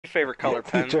favorite color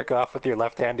pen? You jerk off with your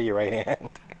left hand to your right hand.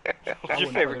 What's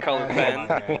your favorite color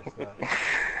pen?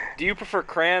 Do you prefer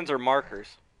crayons or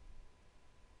markers?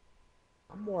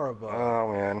 I'm more of a...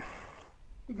 Oh, man.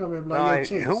 Like,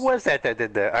 who was that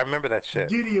did that? I remember that shit.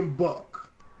 Gideon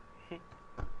Buck.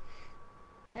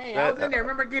 Hey, I was in there.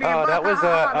 Remember Gideon Buck? Oh, that was,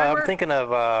 I'm thinking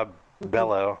of,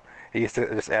 Bello. He used to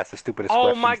just ask the stupidest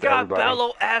questions. Oh my god, everybody.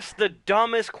 Bello asked the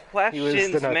dumbest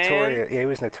questions, man. Yeah, he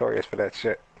was notorious for that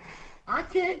shit. I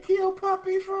can't kill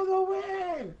Puppy for the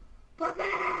win! Puppy!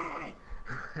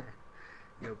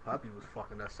 Yo, Puppy was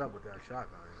fucking us up with that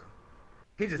shotgun, yo.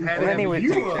 He just had that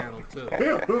you channel, too. He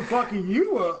was fucking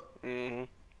you up. Mm-hmm.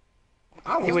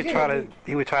 He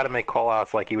would try to make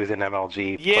call-outs like he was in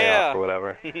MLG playoff or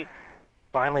whatever.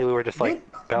 Finally, we were just like,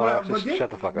 Bello, shut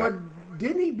the fuck up. But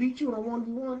didn't he beat you in a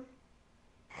 1v1?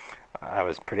 I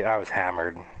was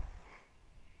hammered.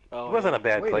 Oh, he wasn't a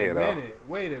bad player though.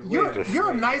 Wait a minute. You're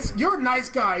a nice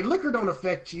guy. Liquor don't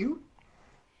affect you.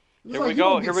 Here we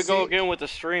go again with the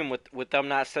stream with them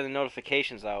not sending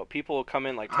notifications out. People will come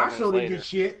in like 10 minutes later. I showed get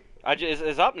shit.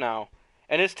 It's up now,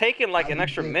 and it's taking like an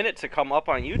extra minute to come up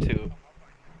on YouTube.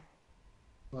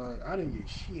 But I didn't get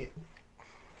shit.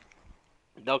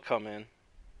 They'll come in.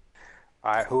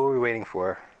 All right, who are we waiting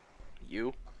for?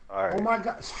 You. All right. Oh my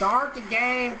god! Start the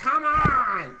game! Come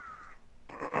on!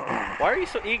 Why are you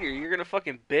so eager? You're gonna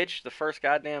fucking bitch the first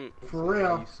goddamn. For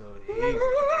real. So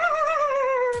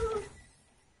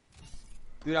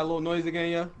do that little noise again,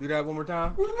 yeah? Do that one more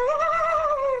time.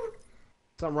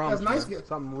 Something wrong. That's nice.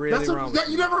 Something really wrong.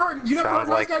 You never heard? You never heard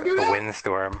Nice Guy do that? A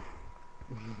windstorm.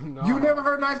 No. You never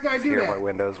heard Nice Guy do that? My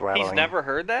windows rattling. He's never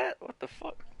heard that? What the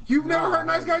fuck? You've never heard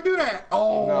Nice Guy do that?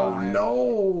 Oh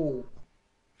no!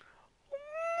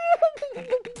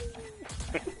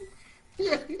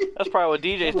 That's probably what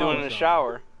DJ's doing in the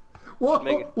shower. One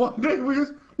day we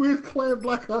was playing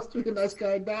Black Ops 3 and Nice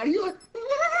Guy died. He like,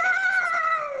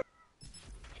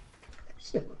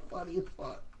 shit was funny as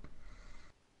fuck.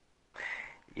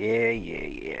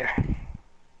 Yeah.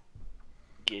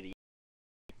 Giddy.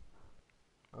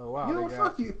 Oh wow. You know,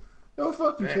 fuck you. No,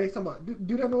 fuck you, Chase. I'm about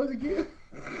do that noise again.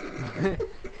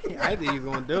 I think he's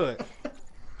gonna do it.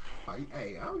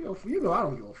 Hey, I don't give a fuck. You know I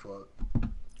don't give a fuck.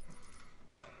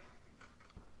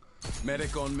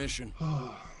 Medic on mission.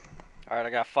 Alright, I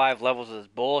got 5 levels of this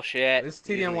bullshit. This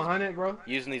TDM 100, bro?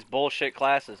 Using these bullshit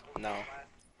classes. No.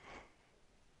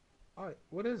 Alright,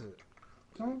 what is it?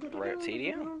 Rare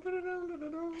TDM?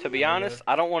 To be honest,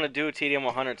 I don't want to do a TDM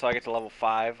 100 until I get to level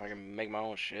 5. I can make my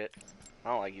own shit. I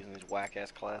don't like using these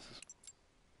whack-ass classes.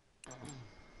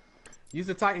 Use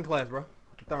the Titan class, bro.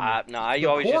 No, I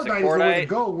always use the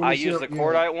Cordite. I use the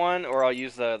Cordite one, or I'll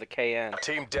use the KN.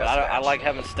 Team but I like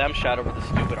having stem shot over the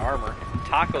stupid armor.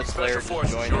 Taco Slayer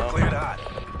just joined up.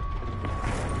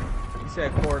 You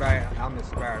said Cordite, I'm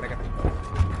inspired. I got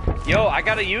Yo, I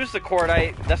gotta use the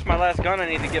Cordite. That's my last gun. I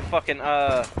need to get fucking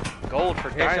gold for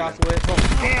diamond.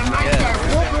 Damn, Nice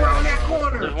Guy walk around that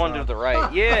corner. There's one to the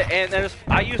right. Yeah, and there's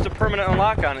I used a permanent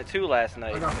unlock on it too last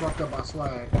night. I got fucked up by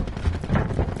swag.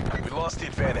 We lost the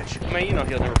advantage. Man, you know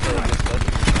he'll never play against us.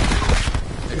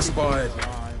 Expired.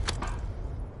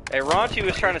 Hey, Raunchy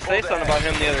was trying to say something about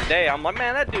him the other day. I'm like,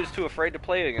 man, that dude's too afraid to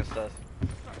play against us.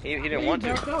 He didn't want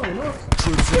to. What are you doing in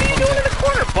the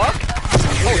corner, Buck?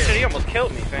 Oh shit, he almost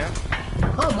killed me, fam.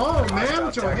 Come on, man,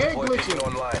 with your head glitching.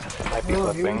 Might be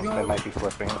flipping. They might be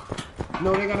flipping.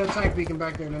 No, they got a attack beacon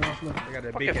back there. They're not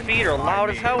flipping. Fucking feet are loud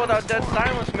as hell without dead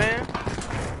silence, man.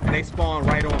 They spawn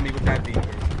right on me with that beacon.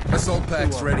 Assault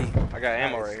pack's ready. I got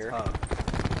ammo right here.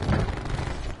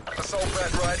 Assault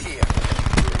pack right here.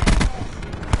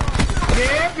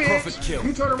 Yeah, bitch.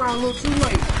 You turn around a little too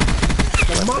late.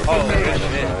 The muffin man.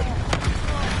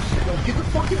 Yo, get the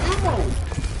fucking ammo.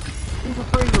 Who's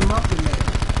afraid of the muffin man?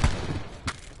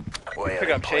 Pick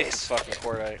up Chase's fucking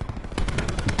Cordite.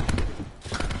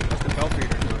 Help you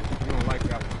don't like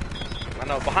that one. I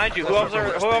know. Behind you. Whoever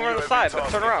on the side. But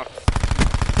turn around.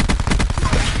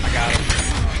 I got him.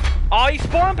 Oh, he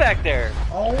spawned back there.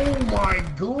 Oh my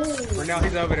god. For now,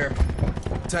 he's over there.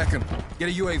 Attack him. Get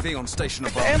a UAV on station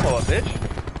above. Ammo, bitch.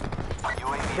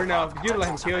 For now, if you'd let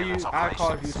him kill you, I'd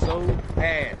call you so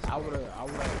ass. I would've left.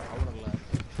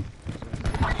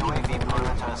 UAV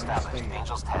perimeter established.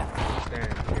 Angels 10.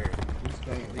 Stand here.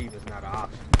 Leave is not an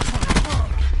option.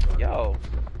 Yo.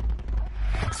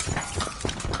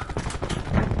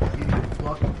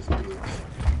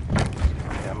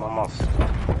 Yeah, I'm almost.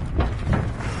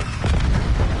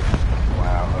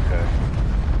 Wow, okay.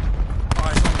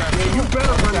 Yeah, you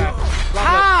better run that.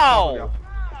 How?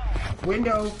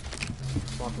 Window.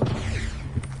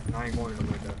 I ain't going in the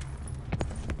window.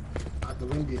 Out the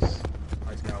windows. I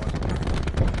just got one.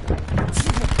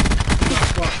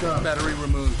 stuff. Battery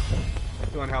removed.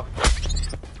 Doing help.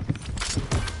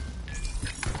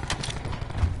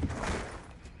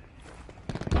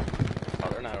 Oh,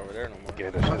 they're not over there no more.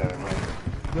 Get the shit out of me.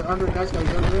 The under nice guy,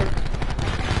 under there.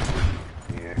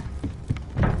 Yeah.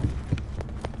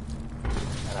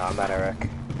 I know, I'm not Eric.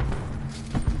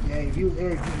 Yeah, if you was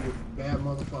Eric, you'd be a bad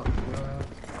motherfucker. You know?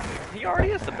 He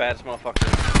already is the baddest motherfucker.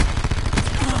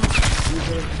 He was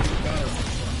Eric, you'd be a bad motherfucker.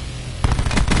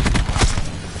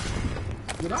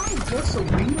 Did I ingest some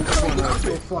weed or something? I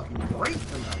feel fucking great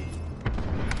tonight.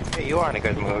 Hey, you are in a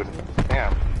good mood.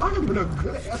 Damn. I'm in a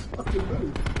good ass fucking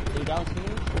mood.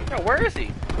 Yo, where is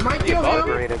he? Might He kill him.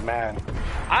 Overrated man.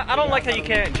 I don't like how you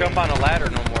can't jump on a ladder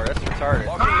no more. That's retarded.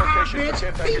 Ah,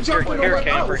 bitch. He jumping Here, over.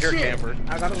 camper. Oh, Here, shit. camper.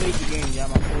 I gotta leave the game, y'all.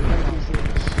 My phone.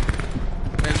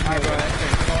 There's more.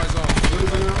 Cars on.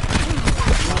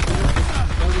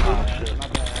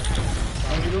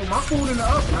 My food in the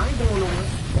oven. I ain't going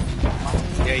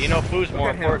nowhere. Yeah, you know food's more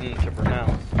important to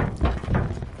pronounce.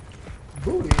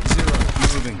 Booty. 0.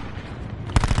 Moving.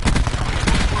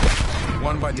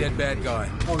 One by dead bad guy.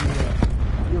 Oh, yeah.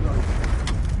 You're right.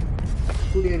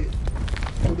 Who did it?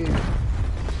 Who did it?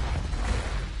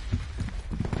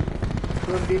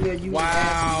 Whoever did that, you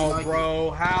Wow, like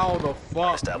bro. it. How the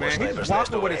fuck, man? He's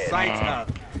walking with his sights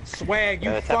up. Swag,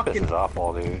 you fucking Tempest is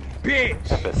awful, dude. bitch.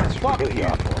 Tempest is Fuck really you.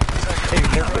 awful. Hey,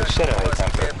 get the shit out of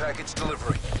Tempest. Package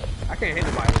delivery. I can't hit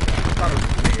nobody with that. I thought it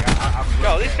was me.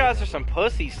 Yo, these guys are some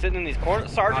pussies sitting in these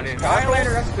corners. Sergeant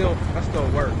Violator, Sparkles. that still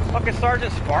works. Fucking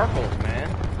Sergeant Sparkles, man.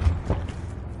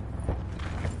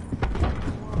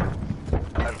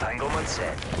 Entanglement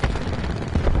set.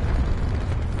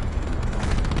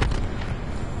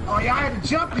 Oh, y'all had to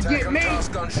jump to get me.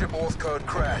 Task gunship North code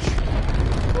crash.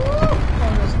 Woo!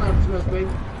 Oh, that's sniper's nest, baby.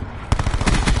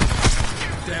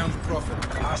 Down profit.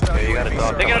 Yeah, you got a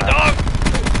dog. They got a dog!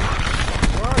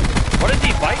 What is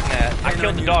he biting at? I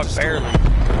killed the dog barely.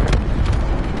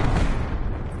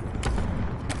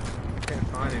 Can't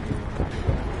find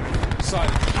anyone.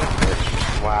 Silent.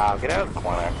 Wow, get out of the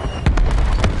corner.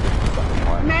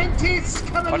 Mantis,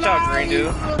 come alive! Watch out, Green Dude.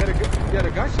 Yeah, the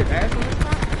gunship ass on this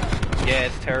map? Yeah,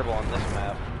 it's terrible on this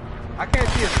map. I can't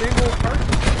see a single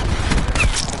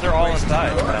person. They're all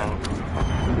inside.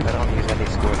 I don't use any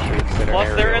score streaks that are Plus,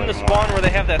 they're in the aerial spawn where they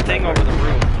have that thing over the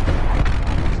roof.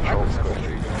 anymore. Control score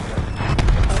streak.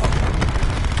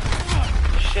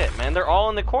 Shit, man, they're all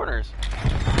in the corners.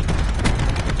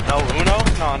 No, Uno?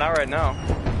 No, not right now.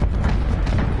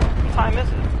 What time is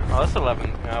it? Oh, it's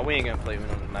 11. We ain't gonna play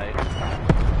Uno tonight.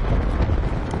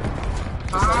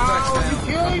 Oh, you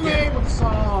killing me with the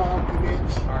song,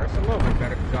 bitch. Alright, it's a little bit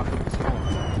better because y'all put the spawn.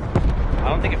 I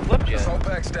don't think it flipped yet. Assault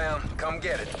packs down. Come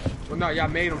get it. Well, no, y'all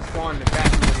made them spawn in the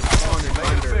back when they spawned in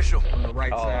under official. on the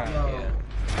right side. Yo. Yeah.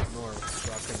 North,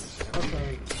 so I couldn't-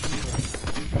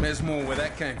 Okay. There's more where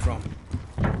that came from.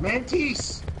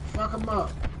 Mantis, fuck him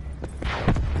up.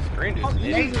 Green Dude's Oh, an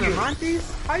you idiot. using the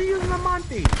Montes? How you using the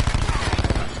Montes?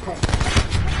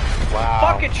 Wow.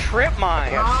 Fucking trip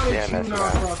mine. How did Yeah, you that's not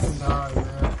right. fucking die,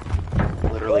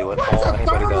 man? Literally what What's all a anybody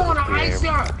thermal does on an is ice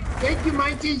create. yard? Thank you,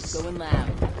 Mantis. Going loud.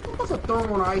 What's a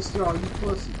thermal on an ice yard, you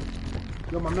pussy?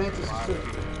 Yo, my Mantis is sick.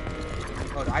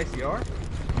 Oh, the ICR?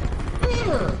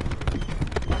 Yeah.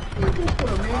 You just put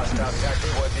a Hostile Mantis.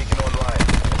 tactical beacon online.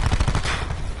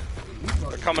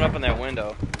 They're coming up in that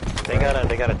window. They got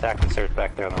a tactic search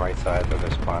back there on the right side of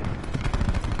this spawn.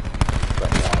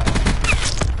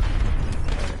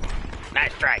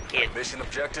 Nice try, kid. Mission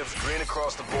objectives green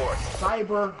across the board.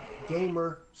 Cyber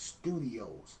Gamer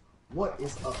Studios. What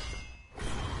is up?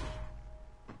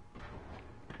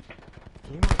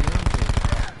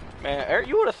 Man, Eric,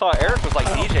 you would have thought Eric was like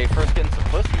DJ first getting some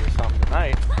pussy or something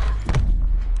tonight.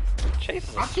 Chase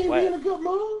is a I can't be in a sweat. good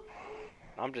mood.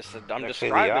 I'm Actually,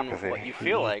 describing the opposite. what you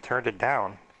feel He like. turned it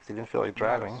down because he didn't feel like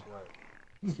driving.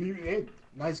 Hey,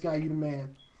 nice guy, you the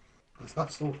man. Cause I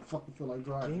so fucking feel like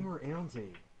driving. Gamer LJ.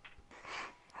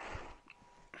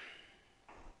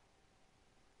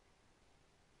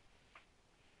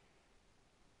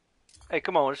 Hey,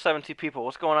 come on, there's 17 people.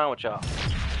 What's going on with y'all?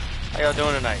 How y'all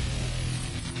doing tonight?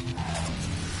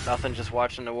 Nothing, just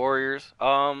watching the Warriors.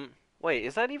 Wait,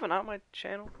 is that even on my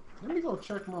channel? Let me go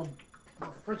check my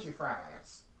Frenchy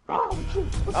fries. Oh, shoot.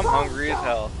 What's I'm wrong? hungry as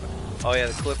hell. Oh yeah,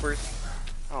 the Clippers.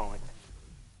 Oh my.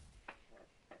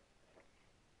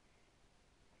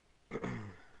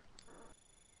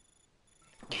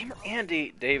 Gamer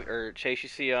Andy, Dave or Chase, you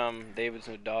see David's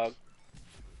new dog?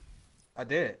 I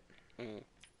did. Mm.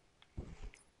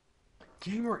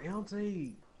 Gamer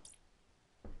LJ.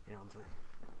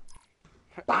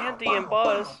 Andy and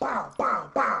Buzz.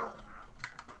 Bow.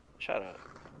 Shut up.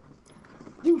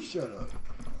 You shut up.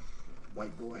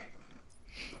 white boy.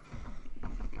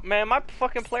 Man, my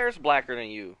fucking player's blacker than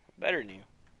you. Better than you.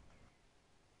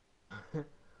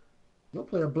 Your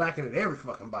player blacker than every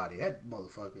fucking body. That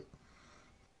motherfucker.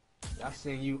 I've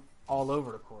seen you all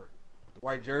over the court. The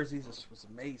white jerseys was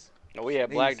amazing. Oh, we have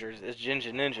black jerseys. It's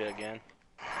Ginger Ninja again.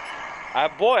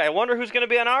 Boy, I wonder who's going to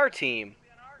be on our team.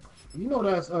 You know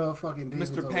that's fucking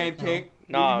Mr. Pancake.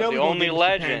 No, the only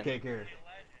legend. Here.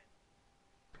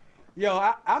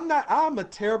 Yo, I'm a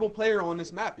terrible player on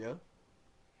this map, yo.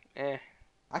 Eh.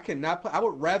 I cannot play. I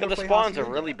would rather play. The spawns are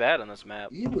really bad on this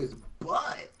map. You was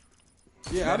butt.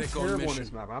 Yeah, I'm terrible on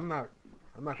this map. I'm not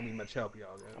gonna be much help,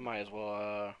 y'all. I might as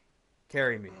well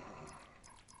carry me.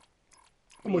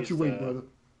 How much you weigh, brother?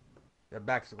 That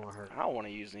back's gonna hurt. I don't want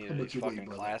to use any of these fucking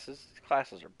classes. These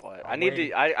classes are butt. I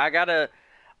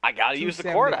gotta use the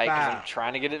Cordite because I'm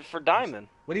trying to get it for Diamond.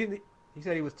 What do you? He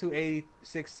said he was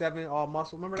 286.7 all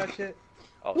muscle. Remember that shit?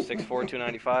 Oh, 6'4",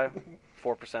 295,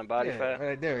 4% body fat.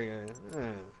 Right there you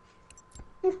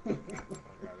go.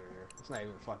 It's not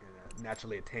even fucking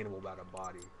naturally attainable by the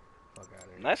body. Fuck out of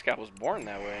here. Nice guy was born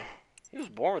that way. He was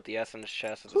born with the S in his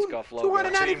chest with the scuff logo.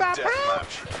 295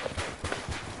 pounds.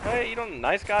 Hey, you know,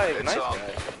 nice guy is nice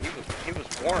guy. He was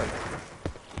born.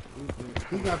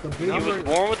 He got the big. He was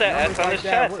born with that S on his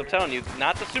chest. I'm telling you,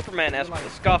 not the Superman S, but the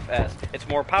scuff S. It's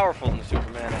more powerful than the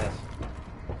Superman S.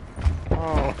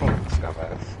 Oh, scuff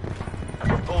S.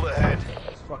 Pull ahead.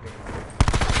 It's fucking.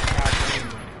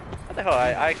 What the hell?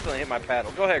 I accidentally hit my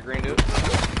paddle. Go ahead, Green Dude.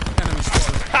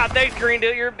 Ah, thanks, Green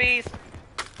Dude. You're a beast.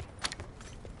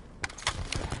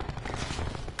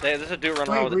 Hey, there's a dude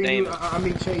running around with a Damon. I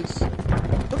mean Chase.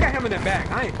 Look at him in the back.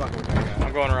 I ain't fucking with that guy.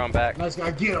 I'm going around back. Nice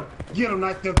guy. Get him. Get him.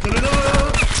 Nice. I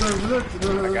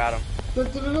got him. They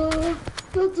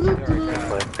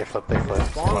flip.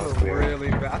 Spawns are really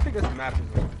bad. I think this map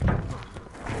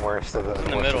is worst of the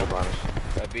in the middle.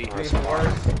 That'd be worst.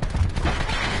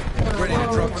 Ready to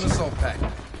drop an assault pack.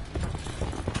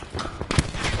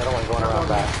 Another one going around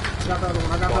back. got the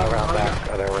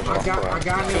other one. I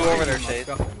got Two over there, Chase.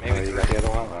 Maybe you got the other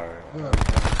one? Alright.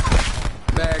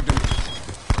 Bagged him.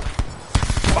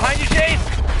 Behind you, Chase!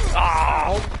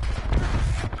 Ah!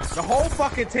 The whole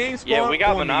fucking team spawned. Yeah, we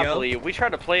got Monopoly. We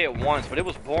tried to play it once, but it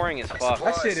was boring as fuck.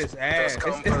 That shit is ass.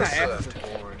 It's not ass. It's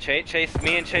boring. Chase,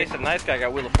 me and Chase, and Nice Guy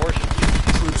got Wheel of Fortune.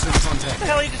 Troops in contact. What the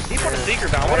hell? He put a seeker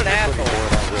down. What an asshole.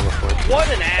 What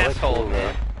an asshole,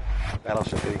 man.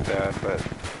 Battleship being bad, but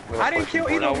I didn't kill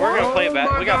either one. No, we're gonna play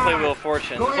back. We gotta play Wheel of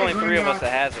Fortune. There's only 3 of us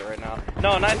that has it right now.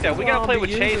 No, Nice Guy. We gotta play with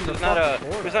Chase, who's not a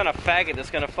faggot that's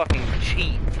gonna fucking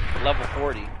cheat. Level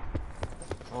 40.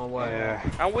 On what? Yeah.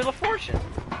 On Wheel of Fortune.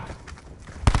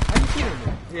 How you kidding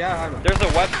me? Yeah, I know. There's a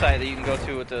website that you can go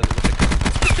to with the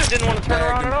This dude didn't want to turn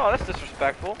around at all. That's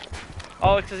disrespectful.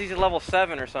 Oh, it's because he's at level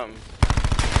 7 or something.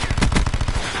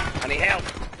 I need help.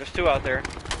 There's 2 out there.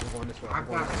 I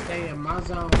gotta stay in my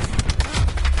zone.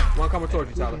 One coming towards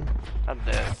you, Tyler. I'm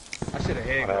dead. I should have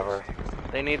hit. Whatever.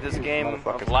 They need this game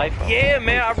of life. Yeah,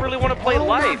 man, I really want to play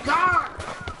life.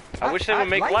 I wish they would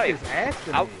make life.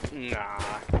 Nah.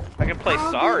 I can play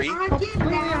Sorry.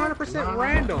 Completely 100%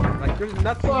 random. Like, there's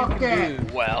nothing you can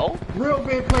do. Well. Real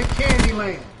big play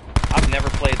Candyland. I've never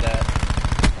played that.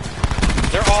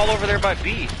 They're all over there by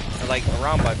B. Or like,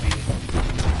 around by B.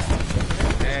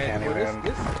 And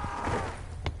this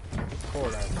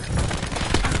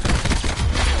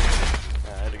I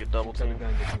had to get double team.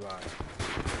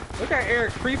 Look at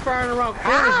Eric pre-firing around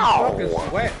corners. He's fucking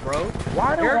sweat, bro.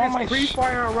 Why do Eric all my is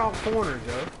pre-firing around corners,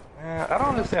 yo? I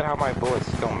don't understand how my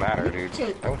bullets don't matter, dude.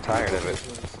 I'm tired of it.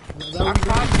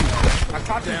 I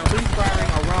caught you pre-firing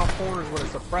around corners with a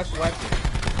suppressed weapon.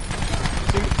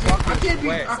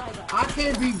 I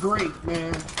can't be great,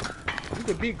 man. You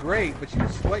could be great, but you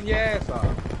sweat your ass off.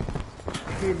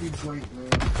 I can't be great, man.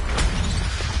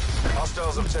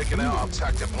 Hostiles have taken out our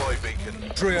TAC deploy beacon.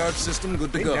 Triage system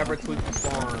good to go. They never tweaked the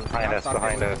spawn. Behind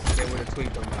us. They would have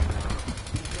tweaked them by now.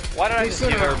 Why did I just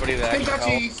give everybody that extra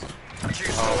cheese.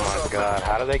 Oh my god,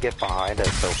 how do they get behind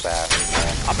us so fast,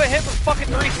 man? I've been hit with fucking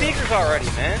 3 sneakers already,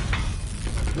 man.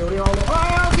 Yo, they all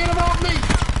oh, get him off me!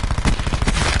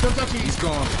 He's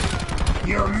gone.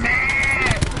 You're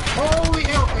mad! Holy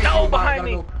hell! No, behind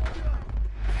me!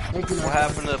 Thank you, what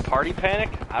happened to the Party Panic?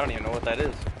 I don't even know what that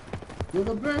is. You're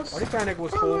the best. Party Panic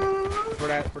was cool for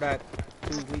that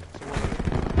 2 weeks.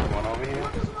 One over here.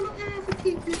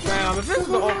 Damn, if this was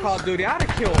the old Call of Duty, I'd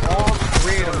have killed all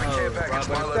 3 of them, bro. But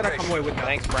instead I come away with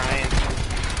nothing. Thanks, Brian.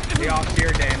 They all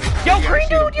fear damage. Yo, Green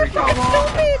Dude, you're fucking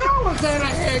stupid! How was that a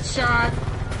headshot?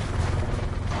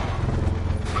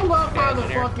 I love how the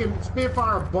fucking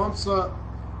Spitfire bumps up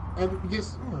and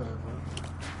gets whatever.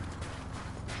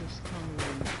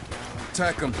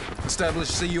 attack them. Establish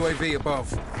CUAV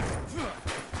above. In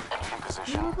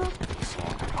position.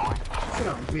 Sit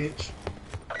down, bitch.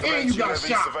 And you got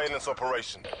shot. Surveillance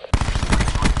operation.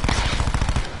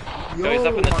 Yo, he's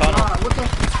up in the my tunnel. God, what the?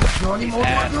 No, I need more of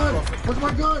my gun. Where's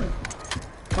my gun?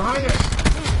 Behind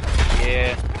us.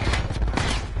 Yeah.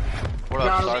 What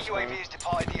up, Got Star? UAV is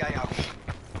deployed the AO.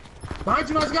 Behind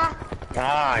you, nice guy.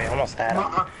 Ah, I almost had him.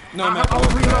 I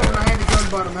was reloading. I had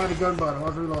the gun button. I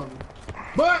was reloading.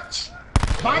 Butch!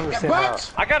 Bite,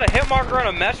 Butch! I got a hit marker on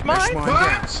a mesh mine?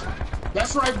 Butch!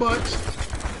 That's right, Butch.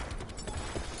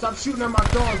 Stop shooting at my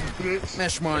dogs, bitch.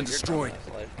 Mesh mine destroyed.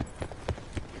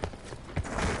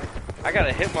 I got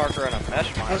a hit marker on a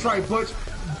mesh mine. That's right, Butch.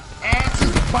 Ass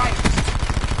is bite.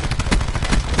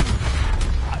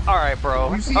 Alright, bro.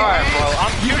 Alright, bro.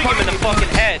 I'm shooting him in the fucking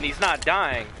head and he's not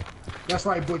dying. That's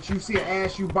right, Butch. You see an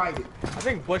ass, you bite it. I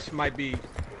think Butch might be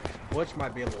a little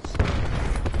slow.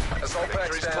 Assault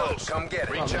pack's down. Come get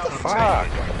it. Reach out. Fuck.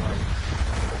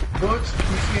 Butch,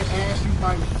 you see an ass, you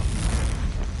bite it.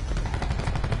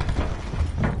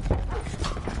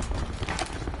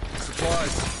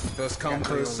 Supplies. First come,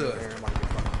 first serve.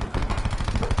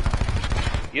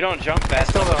 You don't jump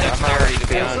fast enough with dexterity to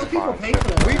be Yeah, some honest. people pay for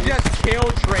that. We just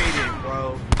kill traded,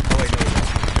 bro. Oh wait, no.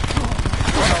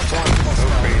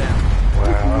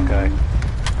 Wow, okay.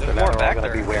 There's So now more they're back all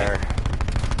gonna there. be where?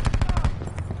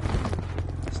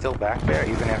 Still back there,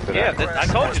 even after Yeah, that. I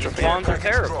told you the spawns are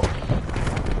terrible.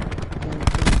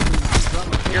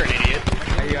 You're an idiot.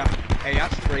 Hey, I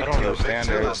straight I don't understand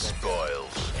it.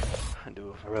 Spoils. I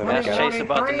really Ask don't Chase get it.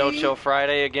 about the No Chill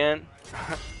Friday again.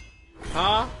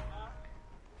 Huh?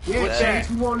 Yeah, Chase,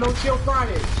 we want no chill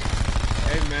Fridays.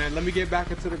 Hey man, let me get back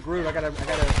into the groove. Let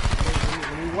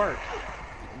me work.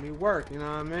 Let me work, you know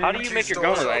what I mean? How do you make your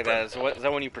gun look like that? Is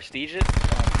that when you prestige it?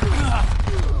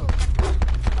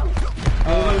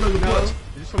 No,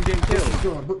 just from getting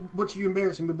killed. Butch, you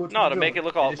embarrassing me, Butch. No, to make it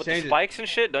look all Just with the change it. spikes and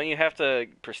shit. Don't you have to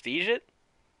prestige it?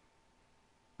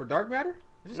 For dark matter?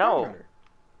 It's just No. dark matter.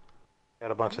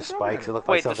 Got a bunch of spikes. It looked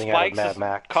Wait, like the something out of spikes Mad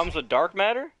Max. comes with dark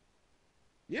matter?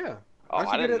 Yeah. Oh,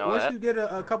 I didn't know once that. you get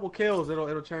a couple kills,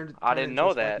 it'll turn. I didn't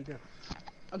know that. spiky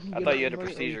gun. I thought you had to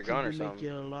prestige your gun or something. Make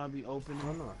your lobby open.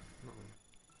 No, no. What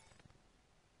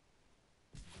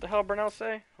the hell Burnell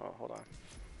say? Oh, hold on.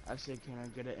 I said, can I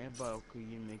get an info? Could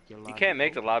you make your lobby? You can't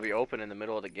make the open? lobby open in the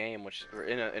middle of the game, which or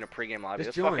in a pregame lobby.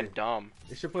 Just That's fucking join. dumb.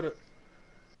 They should put a.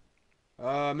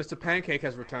 Mr. Pancake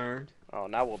has returned. Oh,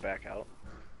 now we'll back out.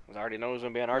 'Cause I already know who's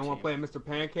gonna be on our You don't team. want to play Mr.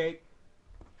 Pancake?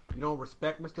 You don't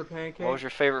respect Mr. Pancake? What was your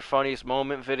favorite funniest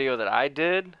moment video that I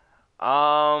did?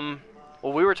 Well,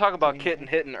 we were talking about Kitten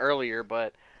Hitting earlier,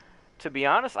 but to be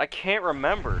honest, I can't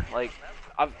remember. Like,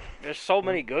 there's so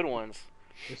many good ones.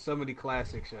 There's so many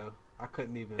classics, yo. I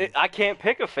couldn't even. I can't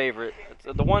pick a favorite. It's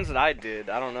the ones that I did,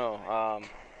 I don't know.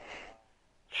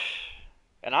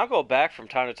 And I'll go back from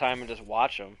time to time and just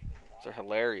watch them. They're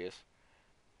hilarious.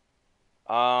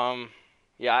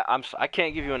 Yeah, I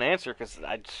can't give you an answer because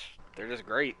they're just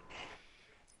great.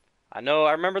 I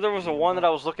remember there was one that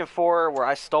I was looking for where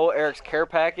I stole Eric's care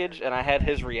package and I had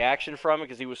his reaction from it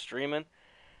because he was streaming.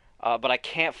 But I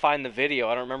can't find the video.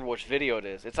 I don't remember which video it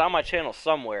is. It's on my channel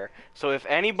somewhere. So if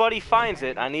anybody finds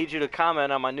it, I need you to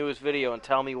comment on my newest video and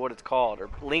tell me what it's called or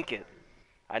link it.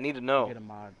 I need to know. Get a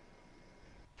mod.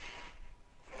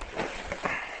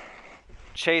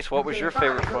 Chase, what was your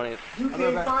favorite funny? You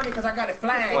can't find it because I got it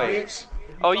flagged, Wait. bitch.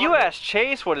 Oh, you asked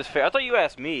Chase what his favorite. I thought you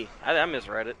asked me. I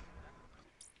misread it.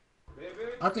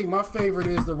 I think my favorite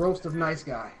is the roast of Nice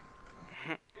Guy.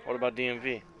 What about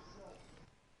DMV?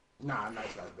 Nah,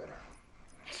 Nice Guy's better.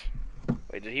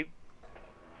 Wait, did he?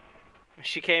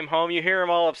 She came home. You hear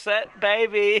him all upset,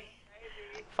 baby.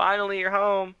 Finally, you're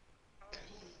home.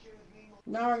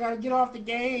 Now I gotta get off the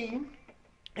game.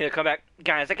 He'll come back,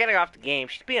 guys. I gotta get off the game.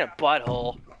 She's being a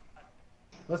butthole.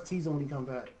 Let's tease him when he comes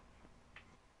back.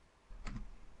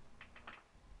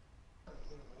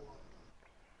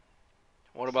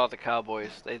 What about the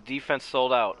Cowboys? The defense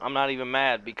sold out. I'm not even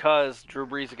mad because Drew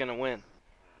Brees is gonna win.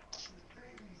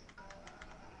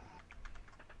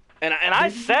 And I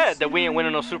said that we ain't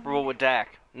winning no Super Bowl with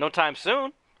Dak. No time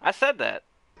soon. I said that.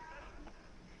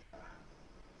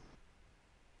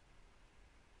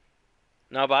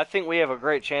 No, but I think we have a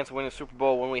great chance of winning the Super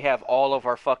Bowl when we have all of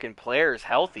our fucking players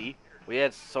healthy. We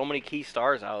had so many key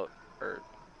stars out, or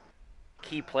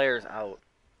key players out.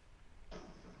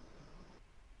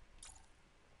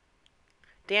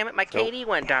 Damn it, my KD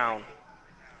went down.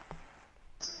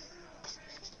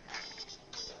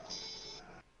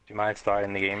 Do you mind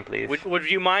starting the game, please? Would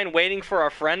you mind waiting for our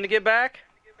friend to get back?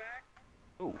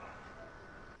 Ooh.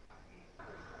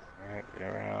 Alright,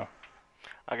 there we go.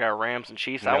 I got Rams and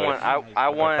Chiefs. No, I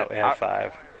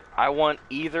want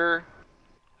either.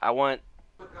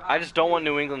 I just don't want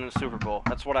New England in the Super Bowl.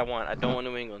 That's what I want. I don't want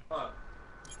New England.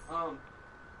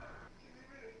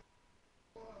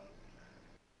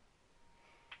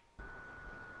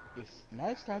 If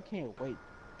Nice Guy can't wait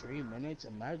 3 minutes,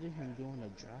 imagine him doing a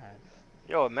drive.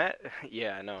 Yo,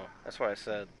 yeah, I know. That's what I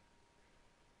said.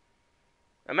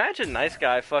 Imagine Nice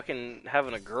Guy fucking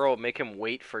having a girl make him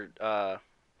wait for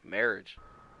marriage.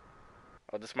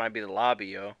 Oh, this might be the lobby,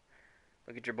 yo.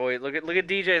 Look at your boy. Look at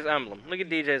DJ's emblem. Look at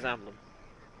DJ's emblem.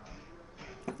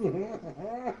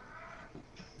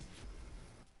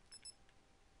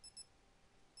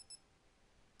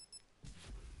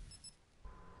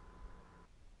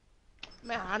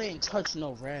 Man, I didn't touch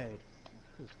no red.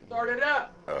 Start it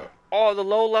up. Oh, the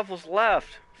low levels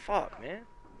left. Fuck, man.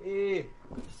 Yeah.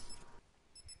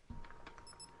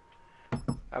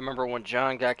 I remember when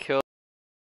John got killed.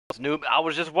 I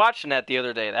was just watching that the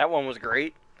other day. That one was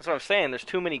great. That's what I'm saying. There's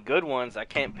too many good ones. I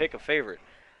can't pick a favorite.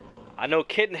 I know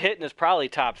Kitten Hitting is probably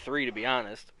top 3, to be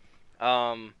honest.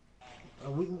 Okay,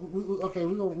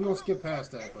 we're gonna skip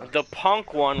past that. But. The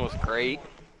Punk one was great.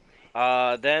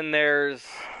 Then there's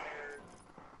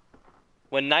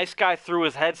when Nice Guy threw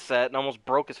his headset and almost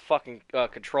broke his fucking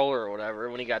controller or whatever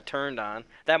when he got turned on.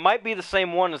 That might be the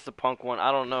same one as the Punk one.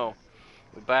 I don't know.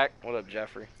 We back? What up,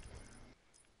 Jeffrey?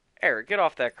 Eric, get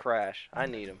off that crash. I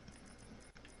need him.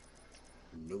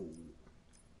 No.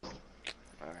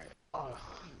 Alright.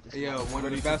 Yo, one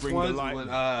of the best ones when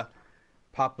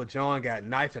Papa John got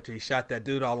knifed after he shot that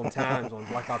dude all them times on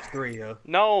Black Ops 3, yo.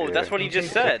 No, that's what he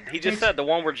just said. He just said the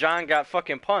one where John got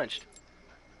fucking punched.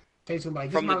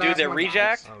 From the dude that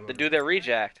rejacked? The dude that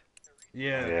rejacked.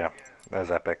 Yeah. Yeah, that was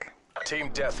epic.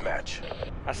 Team deathmatch.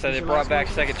 I said they brought back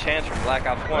Second Chance from Black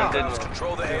Ops 1, didn't they?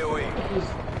 Control the AoE.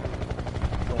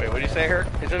 Wait, what did you say, Herc?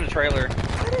 He's in the trailer.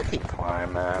 How did he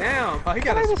climb, man? Damn. Oh, he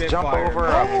got a Spitfire. Jump over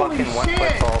a fucking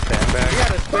 1-foot tall sandbag. He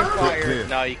got a Spitfire.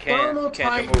 No, you can't. You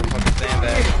can't jump over a fucking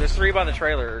sandbag. There's 3 by the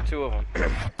trailer, or 2 of them.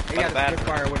 He got a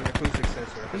Spitfire with an acoustic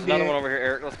sensor. There's another one over here,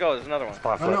 Eric. Let's go. There's another one.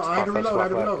 I had to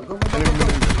reload. Go.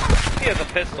 He has a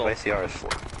pistol. ICRs.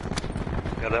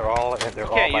 Yeah, they're all. You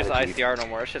can't use the ICR no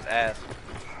more. It's just ass.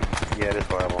 Yeah, it is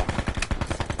horrible.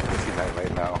 I see that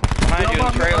right now. Behind you in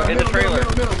the trailer. In the trailer.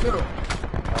 Middle.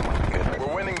 Oh my goodness.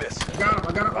 We're winning this. I got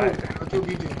him. I killed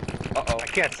DJ. Uh-oh. I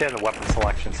can't stand the weapon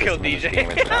selection system. Kill in this DJ. game.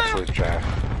 It's absolute trash.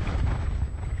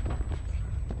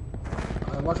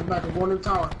 Watch him back. I'm going to the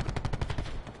tower.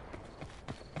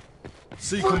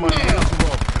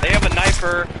 They have a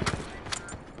knifer.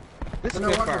 This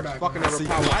Spitfire is fucking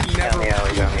overpowered. Down the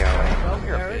alley.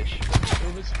 You're a bitch.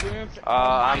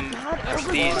 I'm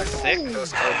Prestige 6 or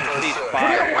Prestige 5.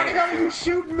 Why are you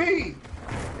shooting me?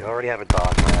 You already have a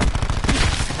dog,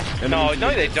 man. No,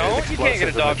 they don't. You can't get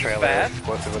a dog this fast.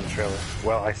 Explosive in the trailer.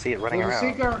 Well, I see it running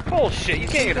around. Bullshit, you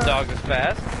can't get a dog this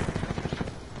fast.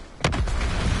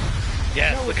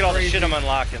 Yes, look at all the shit I'm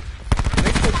unlocking.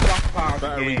 They put stockpile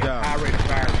game. High-rated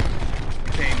fire.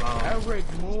 Eric,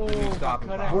 move.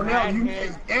 Cornell,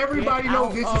 everybody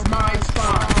knows this is my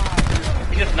spot.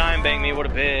 He just 9-banged me, what a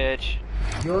bitch.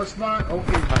 Your spot?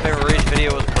 Okay. My favorite rage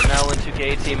video was Cornell in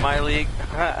 2K18 My League.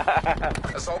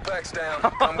 Assault packs down.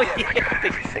 Come get it.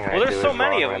 Well, there's so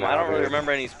many of them, I don't really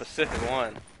remember any specific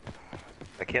one.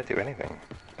 I can't do anything.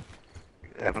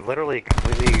 I'm literally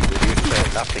completely reduced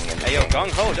to nothing in the Hey, yo,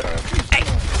 Gung Ho. Hey,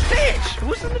 bitch!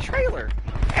 Who's in the trailer?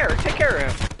 Eric, take care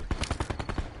of him.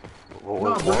 No,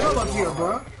 bro, up here,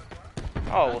 bro.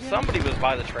 Oh, well, somebody was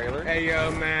by the trailer. Hey,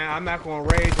 yo, man, I'm not gonna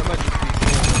rage. I'm gonna just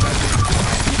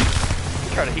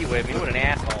You try to heat wave me. What an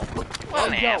asshole. What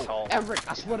an asshole. Eric,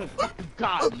 I swear to fucking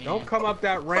God, man. Don't come up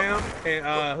that ramp. And,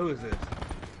 who is this?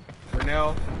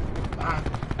 Renell?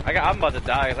 I'm about to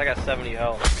die because I got 70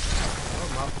 health.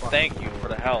 Oh, Thank you for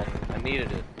the health. I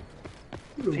needed it.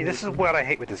 See, this is what I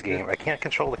hate with this game. I can't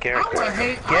control the character.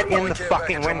 Get in the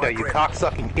fucking window, you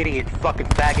cocksucking idiot, fucking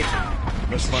faggot.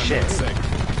 Shit.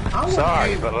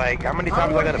 Sorry, but like, how many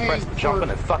times I gotta press jump in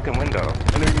the fucking window?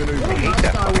 I hate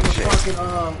that fucking shit.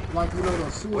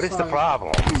 What is the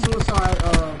problem? Suicide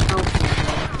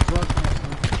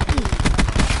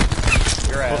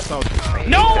Your ass.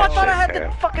 No, I thought I had the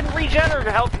fucking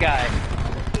regenerative health guy.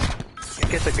 You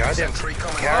get the goddamn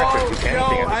character do anything yo,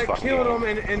 in this I fucking killed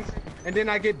game. him and then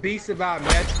I get beasted by a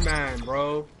Matchman,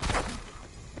 bro.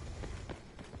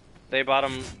 They bought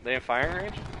him. They in firing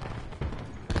range?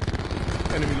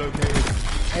 Enemy located.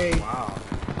 Hey. Wow.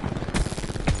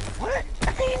 What?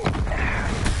 I mean,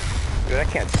 dude, I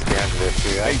can't stand this,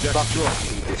 dude. I fucking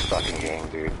hate this fucking game,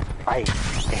 dude. I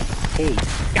hate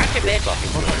Gotcha, bitch.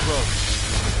 fucking game.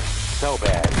 So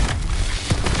bad.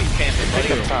 camping, buddy.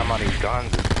 The time on these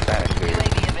guns is pathetic, dude.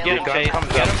 Get him, Chase. Comes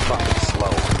Get up him. fucking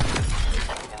slow.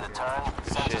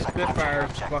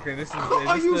 Spitfire's fucking. This is.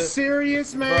 Are you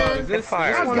serious, man? Bro, is this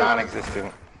Spitfire is one?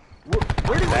 non-existent.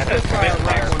 Where does That is Spitfire rank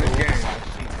Spitfire. on this game?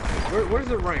 Where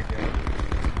does it rank, yo?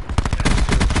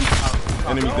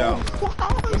 Enemy down.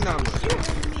 What number?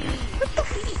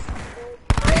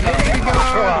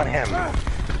 Throw on him.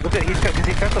 Look at he's got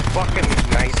the fucking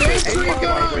nice Sentry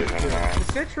gun. The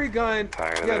sentry gun.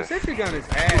 Tired of Yeah, the this. sentry gun is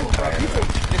ass, bro. People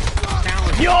just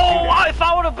challenge. Yo, if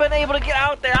I would have been able to get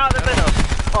out there, I would have been a...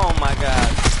 Oh my god.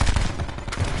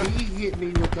 He hit me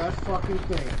with that fucking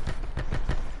thing.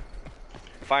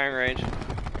 Firing range.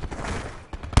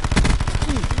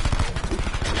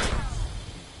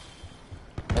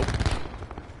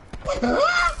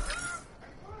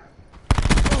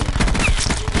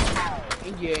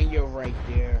 Yeah, you're right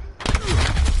there.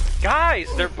 Guys,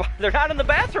 they're not in the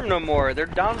bathroom no more. They're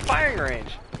down firing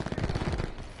range.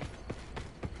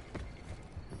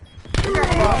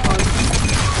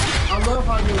 I love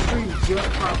how your stream just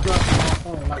popped up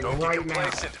on my phone, like Don't get right now.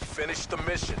 complacent. Finish the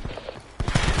mission. I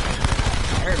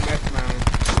heard Mess Man.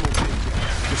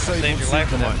 Save your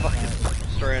life with that fucking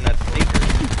destroying that sneaker.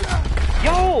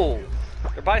 Yo!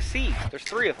 They're by C. There's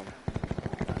 3 of them.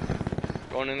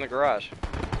 Going in the garage.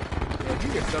 Yeah,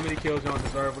 you get so many kills you don't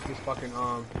deserve with this fucking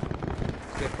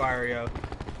Spitfire, yo.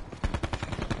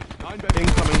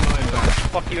 Incoming 9 bang.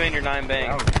 Fuck you and your 9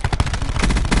 bang.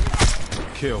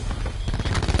 Kill.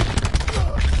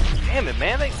 Damn it,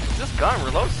 man. This gun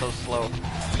reloads so slow.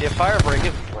 Yeah, fire break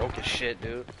is broke as shit,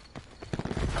 dude.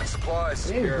 Supplies.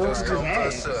 They broke his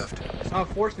ass. Served. It's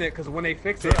unfortunate because when they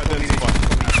fix it, it's gonna be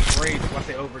great once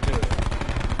they overdo it.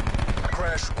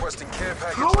 Crash requesting care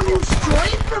package. How are you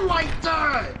strafing like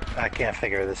that? I can't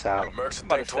figure this out. Mercs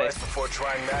About think to twice say. before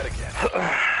trying that again.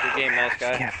 Good game, nice I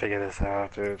guy. can't figure this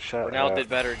out, dude. Shut Renell up. did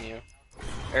better than you.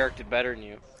 Eric did better than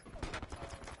you.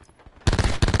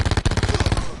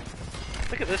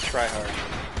 Look at this tryhard.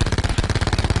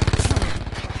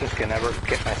 Just can never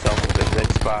get myself into a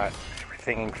good spot.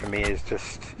 Everything for me is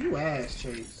just You ass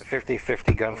Chase. a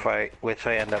 50-50 gunfight, which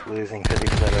I end up losing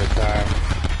 50% of the time.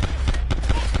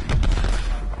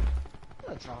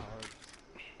 That's hard.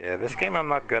 Yeah, this game I'm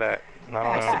not good at. I don't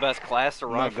That's the know. best class to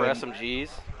run Not for good. SMGs.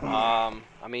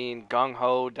 I mean, gung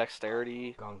ho,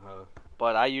 dexterity. Gung ho.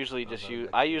 But I usually just use.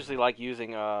 I usually like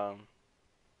using. I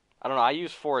don't know. I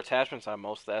use 4 attachments on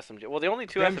most of the SMG. Well, the only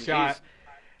 2 Stem SMGs. shot.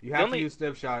 You have only- to use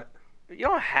stem shot. You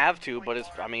don't have to, but it's.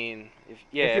 I mean, if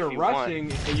if you're you rushing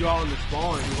want. and you're all in the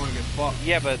spawn, you're gonna get fucked.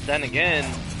 Yeah, but then again,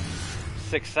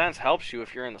 6th Sense helps you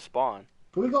if you're in the spawn.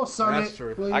 Can we go Summit, That's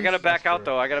true. please? I gotta back That's out true.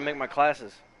 though. I gotta make my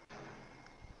classes.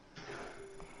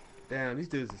 Damn, these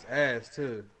dudes is ass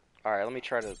too. All right, let me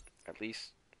try to at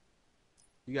least.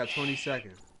 You got 20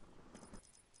 seconds.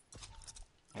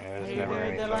 Yeah, there's Hey never there,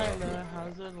 any Delilah.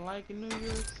 How's it like in New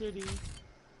York City?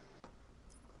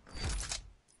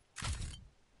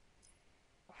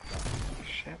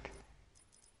 shit.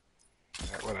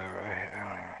 Alright, whatever. I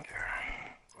don't even care.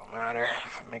 Won't matter.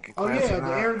 If I make a Oh class yeah, or the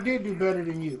not. Eric did do better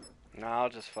than you. No, I'll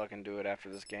just fucking do it after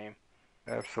this game.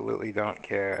 Absolutely don't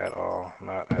care at all.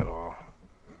 Not at all.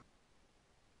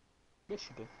 Yes,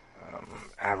 you do.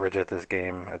 Average at this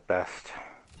game at best.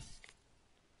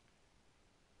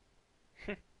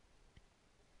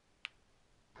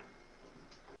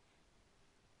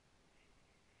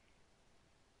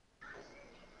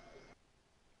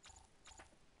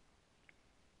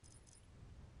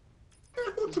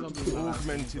 It's gonna be my last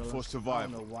Augmented game, for fellas. I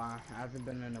survival. don't know why. I haven't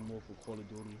been in the mood for Call of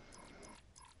Duty.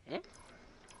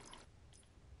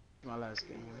 My last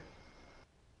game.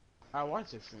 I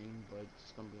watched the stream, but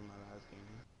it's gonna be my last game.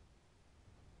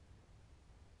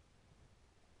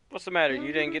 What's the matter?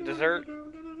 You didn't get dessert? I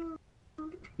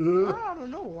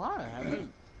don't know why. I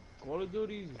mean, Call of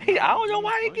Duty. I don't know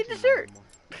why I didn't get dessert.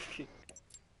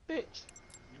 Bitch.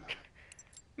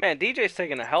 Man, DJ's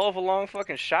taking a hell of a long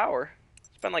fucking shower.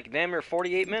 It's been like damn near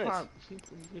 48 minutes. He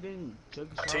didn't take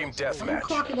a shower. Team I'm deathmatch.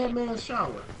 clocking that man's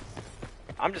shower.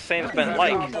 I'm just saying it's been On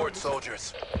like, board,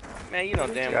 soldiers. man, you know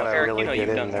damn well, Gotta Eric, really you know get you've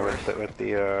in done there worse. with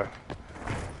the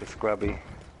scrubby.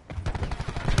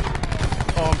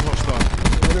 Armed hostile.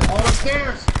 All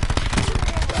upstairs.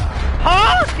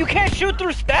 Huh? You can't shoot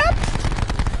through steps?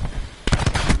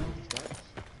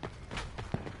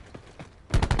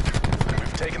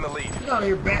 We've taken the lead. Get out of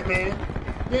here, Batman.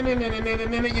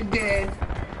 You're dead.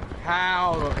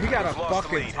 How? He got a We've lost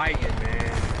the fucking lead. Titan,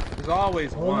 man. There's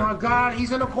always Oh one. my god,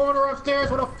 he's in the corner upstairs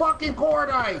with a fucking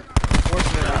cordite.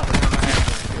 Fortunately for him, I had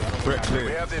Threat We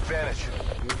clear. have the advantage.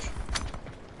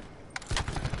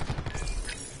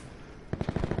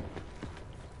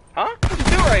 Huh? What'd you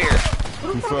do right here?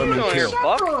 Confirming Where the fuck are you kill.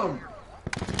 shot from?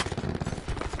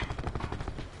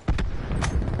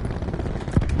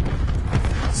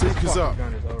 Seekers up.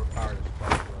 Gun is overpowered as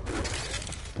fuck,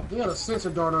 bro. They got a sensor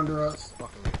dart under us.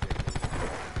 Fucking ridiculous.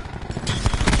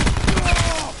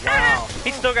 Wow.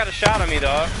 He still got a shot on me,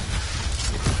 dog.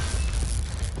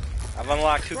 I've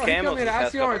unlocked 2 Bro, camos. he This got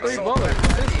past me an ICR couple and 3 days. bullets.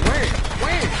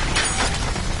 Win.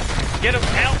 Get him,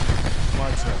 help!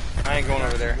 My turn. I ain't going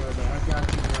over there. I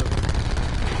got you, brother.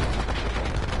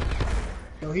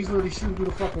 Yo, he's literally shooting through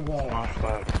the fucking wall.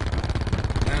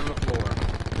 Laying on the floor.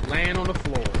 Laying on the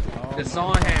floor. The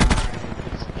saw hammer.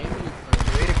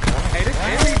 Hey, this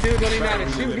enemy dude don't even know how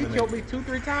to shoot. He killed me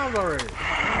 2-3 times already.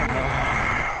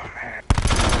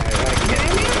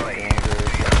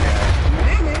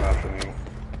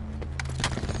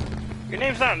 Your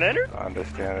name's not Leonard? I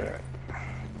understand it.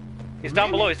 He's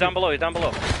down below, he's down below, he's down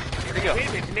below. Where'd he go? Wait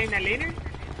a minute, your name not Leonard?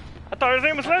 I thought his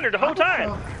name was Leonard the whole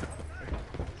time.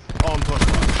 Armed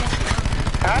hostile.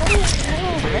 How do you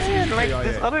know, man? Like,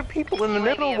 there's other people in the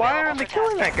middle. Why aren't they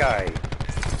killing that guy?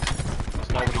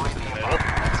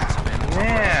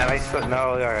 Man, I said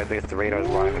no. I guess the radar's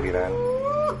lying to me then.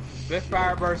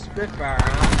 Spitfire versus Spitfire.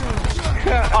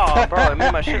 Oh, bro, it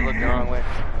made my shit look the wrong way.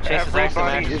 Chase is awesome,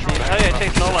 actually. Oh yeah,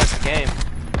 Chase no likes the game.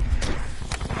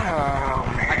 Oh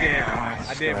man.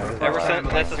 I did. Ever since,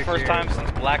 that's his first time since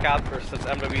Black Ops or since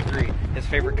MW3. His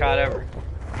favorite COD ever.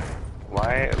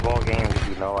 Why of all games did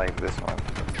you know like this one?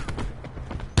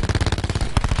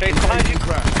 Chase behind you.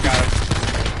 Got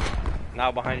him.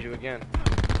 Now behind you again.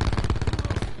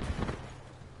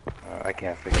 I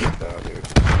can't figure this out, dude.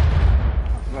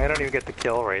 I don't even get the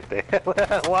kill right there.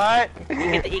 What?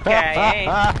 Get the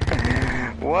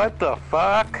EKIA. What the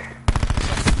fuck?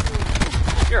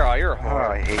 You're a Oh, whore.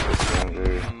 I hate this game,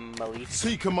 dude. Malik.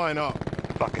 Seeker mine up.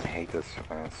 I fucking hate this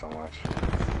man so much.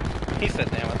 He said,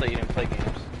 damn, I thought you didn't play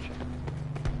games.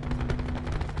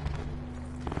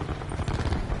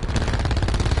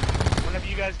 Whenever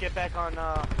you guys get back on,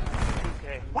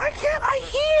 okay. Why can't I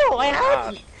heal? I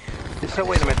have. So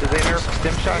wait a minute, do they nerf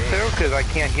stim shot too? Because I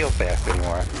can't heal fast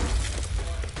anymore.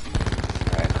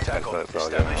 Alright, that's all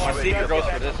good. Well, Seeker goes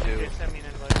for this dude.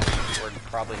 Or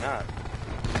probably not.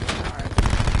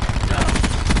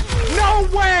 No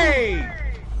way!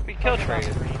 We kill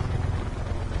traded.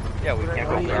 Yeah, we can't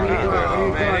go Oh,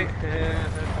 there.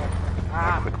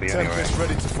 Quickly anyway. Tempest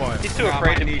ready to fire. He's too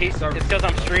afraid to. It's because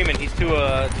I'm streaming. He's too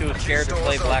scared to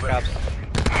play Black Ops. He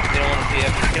don't want to see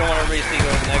it. He don't want everybody to see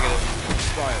go negative.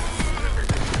 Fire.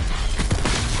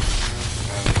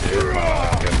 Get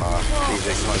him off. DJ,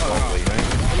 come on,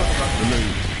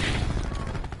 Remove.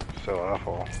 so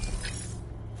awful.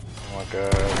 Oh my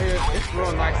god. It's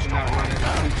real nice to not run into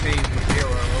 2 teams with 0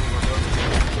 over.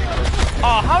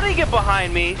 Oh, how did he get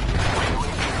behind me?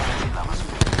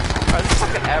 Alright, this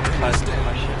fucking advertising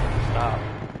my shit. Stop.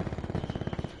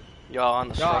 Y'all on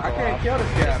the Yo, I circle can't off. kill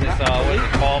this guy. Is this, what is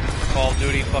it, Call of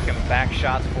Duty fucking back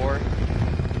shots for?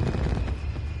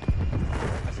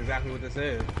 That's exactly what this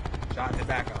is. Shot in the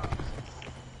back off.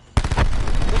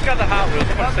 Who's got the Hot Wheels?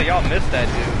 I'm about to say y'all missed that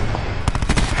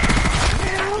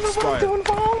Man, I don't know what I'm doing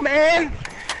wrong, man.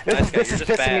 This is just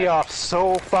pissing bad. me off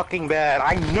so fucking bad.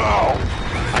 I know. dude.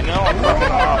 I know I'm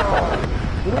fucking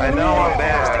awful. I know I'm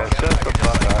bad. Shut the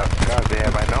fuck up. God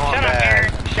damn, I know I'm Shut up, bad.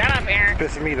 Aaron. Shut up, Aaron.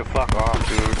 Pissing me the fuck off,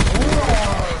 dude.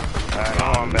 I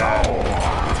know I'm bad.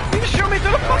 He just shoot me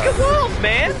through the fucking walls,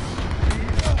 man.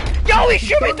 Yo, he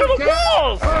shoot me through the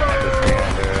walls.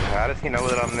 How does he know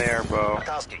that I'm there, bro?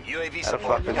 How the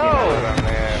fuck does he know that I'm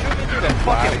there? Shoot me through the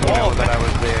Why fucking did he know walls. that I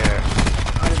was there?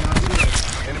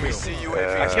 Enemy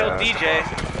CUAV. I killed DJ.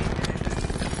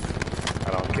 I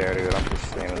don't care, dude. I'm just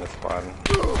staying in this spot.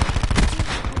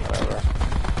 Whatever.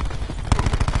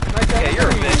 Yeah, you're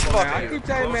a bitch. Man, I Fuck you. keep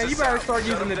telling you, man, you better start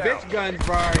using the bitch guns,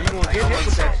 bro. You won't get hit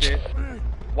with that shit.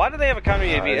 Why do they have a counter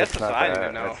UAV? That's just not I don't that.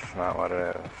 even know. That's not what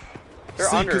it is. They're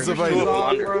under. Seekers There's two of available. them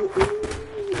under.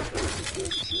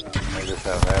 I just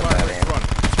have that aim.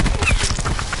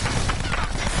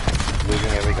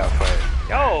 Losing every gunfight.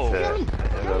 Yo!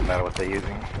 It doesn't matter what they're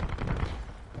using.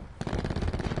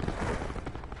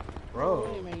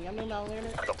 Bro.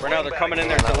 Right now they're coming in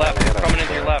there to the left. They're coming in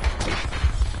to your left.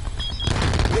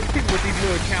 These people with these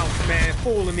new accounts, man,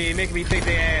 fooling me and making me think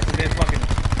they ass and then fucking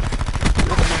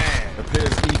look at my ass.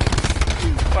 Appears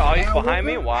equal. Wow, he's behind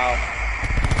me? Wow.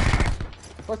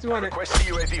 What's 200? Request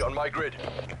CUAV on my grid.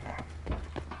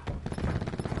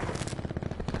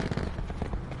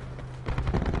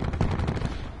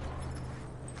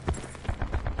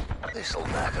 This'll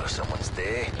knacker someone's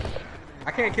day.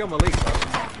 I can't kill Malik, bro.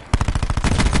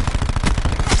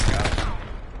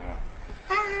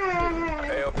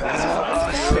 AO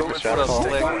passive. stressful.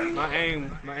 What up, Slick? My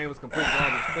aim was completely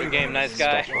wrong. Good game, nice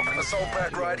guy. Assault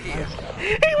pack right here.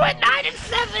 He went 9 and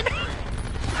 7.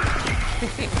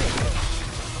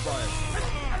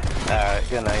 Alright,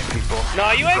 good night, people.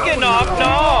 No, you ain't getting off.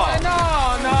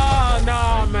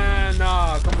 No, man,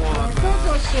 no. Come on, Cut man.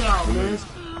 that shit out, man.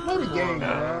 Play the game,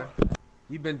 man.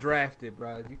 You've been drafted,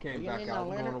 bro. You came back out.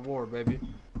 We're going to war, baby.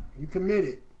 You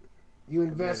committed. You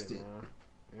invested.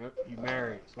 Yep, you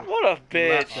married. So What a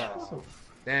bitch.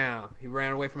 Damn, he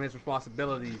ran away from his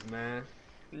responsibilities, man.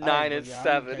 9 and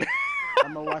 7.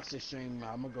 I'm gonna watch the stream.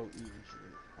 I'm gonna go eat and shit.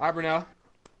 All right, Brunel.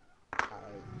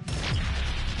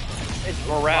 It's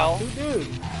Burrell.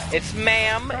 It's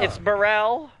ma'am. It's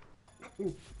Burrell.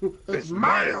 It's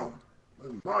ma'am.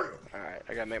 It's ma'am. Alright,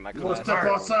 I gotta make my You wanna class.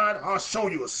 step outside? I'll show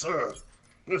you a sir.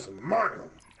 It's ma'am.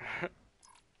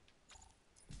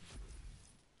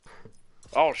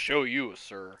 I'll show you,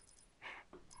 sir.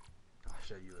 I'll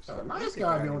show you a Oh, nice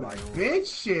guy be on that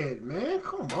bitch shit, man.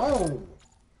 Come on.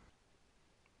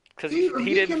 Because he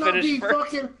didn't finish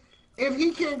first. If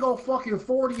he can't go fucking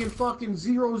 40 and fucking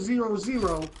 0, 0,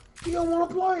 0, he don't want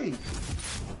to play.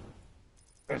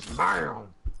 It's mine.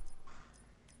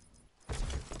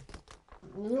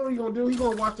 You know what he gonna do? He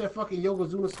gonna watch that fucking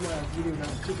Yokozuna smash video that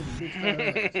chicken bitch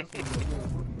ass.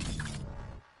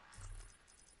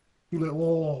 He like,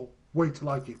 oh, wait till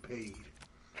I get paid.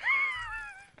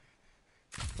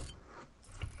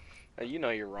 You know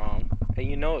you're wrong. And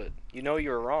you know it. You know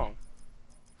you're wrong.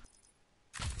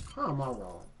 How am I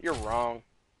wrong? You're wrong.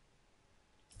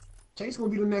 Chase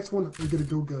gonna be the next one. We're gonna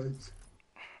go, guys.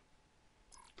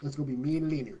 It's gonna be me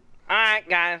and Leonard. Alright,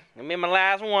 guys. Gonna be my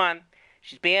last one.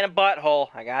 She's being a butthole.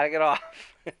 I gotta get off.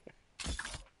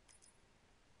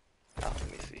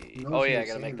 Let me see. No, Oh, she yeah, I ain't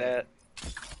gotta make saying that.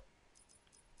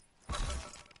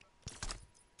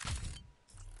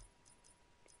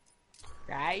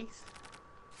 Guys.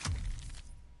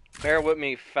 Bear with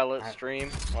me, fella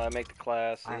stream, while I make the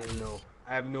class. I have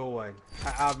no one. I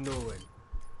have no one.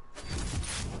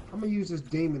 I'm gonna use this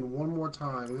demon one more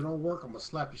time. If it don't work, I'm gonna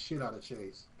slap the shit out of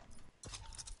Chase.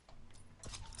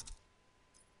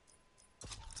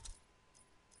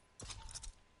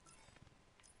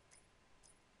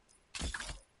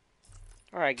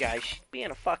 Alright, guys, she's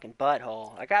being a fucking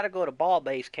butthole. I gotta go to ball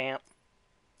base camp.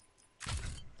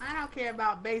 I don't care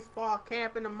about baseball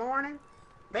camp in the morning.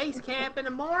 Base camp in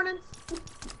the mornings.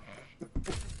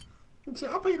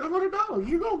 I'll pay you $100.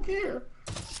 You don't care.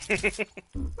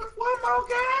 One more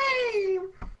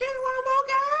game. Just one more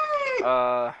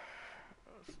game.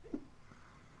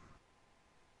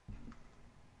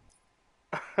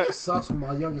 It sucks when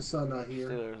my youngest son not here.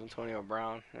 Steelers, Antonio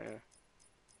Brown. Yeah.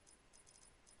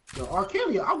 Yo, R.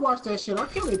 Kelly, I watched that shit. R.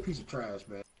 Kelly a piece of trash,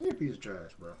 man. He's a piece of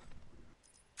trash, bro.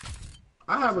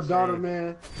 I have a daughter,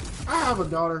 man. I have a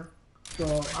daughter, so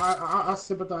I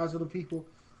sympathize with the people.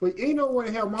 But ain't no way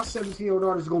in hell my 17-year-old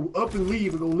daughter's gonna up and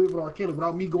leave and go live with R. Kelly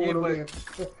without me going over there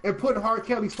and putting R.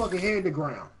 Kelly's fucking head in the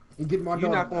ground and getting my daughter.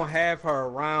 You're not gonna have her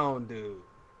around, dude.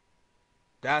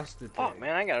 That's the thing. Fuck,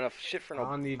 man, I ain't got enough shit for no.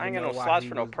 I ain't got no why slots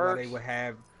for no why perks. they would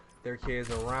have their kids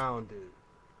around, dude.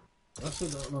 That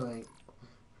shit don't like.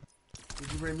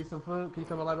 Did you bring me some food? Can you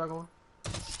turn my light back on?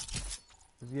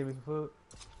 Did you give me some food?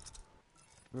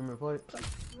 You remember plate?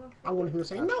 I want to hear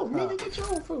say, no, nigga, get your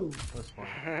own food. That's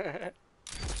fine.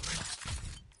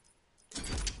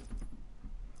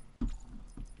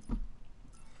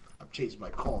 I'm chased by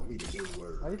calling me the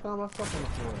N-word. Why you throwing my stuff on the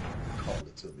floor? Called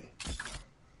it to me.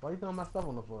 Why you throwing my stuff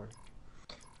on the floor?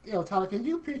 Yo, Tyler, can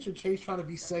you picture Chase trying to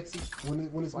be sexy when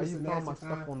it's Why you Mr. throwing my Nasty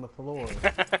stuff time? on the floor?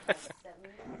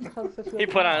 He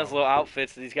put on his little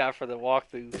outfits that he's got for the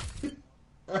walkthroughs.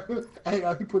 Hey,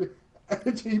 he put it.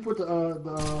 He put the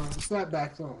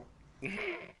snapbacks on.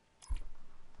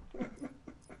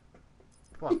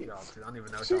 Fuck y'all, too. I don't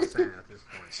even know what y'all saying at this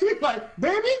point. She's like,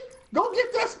 baby, go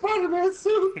get that Spider-Man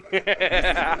suit. I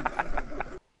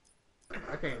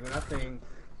can't, man. I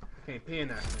can't pee in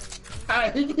that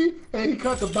thing, And he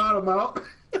cut the bottom out.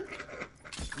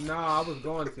 No, I was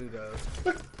going to, though.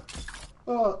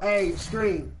 Oh, hey,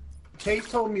 Stream. Chase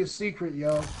told me a secret,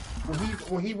 yo.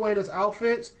 When he wear his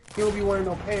outfits, he'll be wearing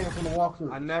no pants on the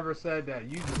walkthrough. I never said that.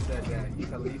 You just said that. You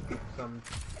tell these people something.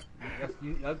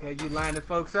 Okay, you lining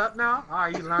folks up now?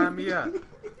 Alright, you lining me up.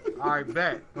 Alright,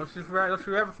 bet. Don't you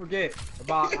ever forget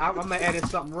about, I'm gonna edit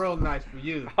something real nice for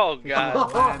you. Oh,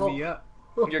 God. Line me up.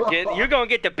 You're gonna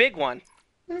get the big one.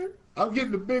 I'm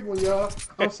getting the big one, y'all.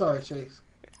 I'm sorry, Chase.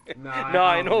 No,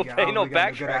 ain't no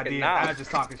backtracking now. I was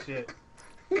just talking shit.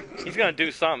 He's gonna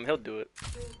do something. He'll do it.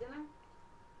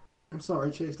 I'm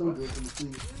sorry, Chase. Don't do it to me,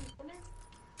 please.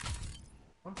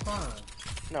 I'm fine.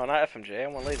 No, not FMJ. I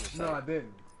want laser sight. No, I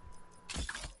didn't.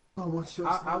 Oh, what's your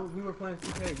we were playing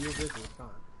 2K. We were busy. It's fine.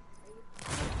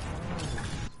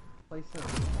 Play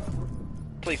Sims.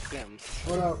 Play Sims.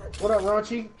 What up? What up,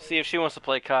 Raunchy? See if she wants to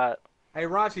play COD. Hey,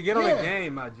 Raunchy, get on the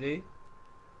game, my G.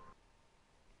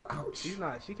 Ouch.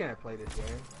 She can't play this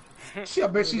game. I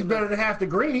bet she's better than half the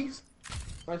greenies.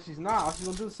 But she's not. All she's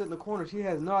gonna do is sit in the corner. She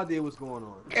has no idea what's going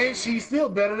on. And she's still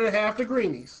better than half the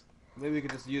greenies. Maybe we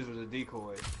could just use her as a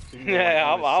decoy. Yeah,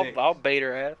 I'll bait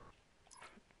her ass.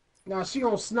 Now she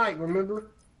gonna snipe,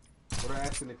 remember? What are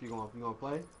asking if you gonna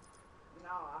play? No.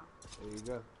 There you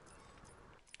go.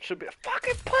 Should be a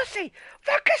fucking pussy,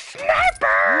 fucking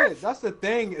sniper. Yeah, that's the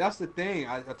thing. That's the thing.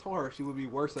 I told her she would be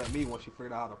worse at me once she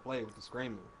figured out how to play with the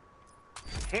screaming.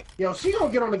 Yo, she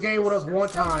gonna get on the game with us one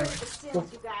time. You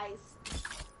guys.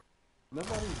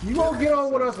 You gonna get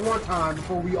on with us one time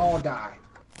before we all die.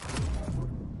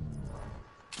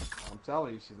 I'm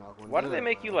telling you, she's not going to. Why do they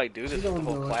make you like do this with the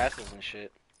whole classes and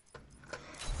shit?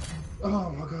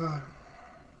 Oh my god.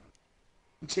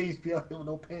 Chase be out here with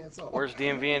no pants on. Where's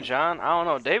DMV and John? I don't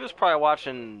know. David's probably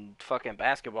watching fucking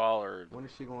basketball or when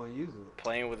is she going to use it?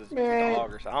 Playing with his dog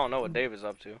or something. I don't know what David's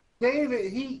up to.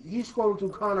 David, he's scrolling through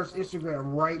Connor's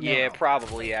Instagram right now. Yeah,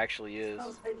 probably actually is.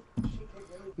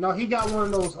 No, he got one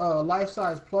of those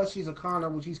life-size plushies of Connor,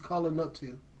 which he's coloring up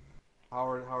to. How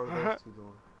are those two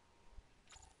doing?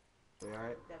 They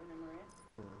alright?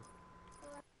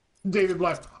 David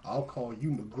like, I'll call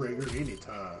you McGregor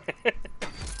anytime. Did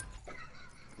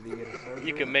he get a surgery?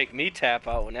 You can make me tap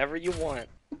out whenever you want.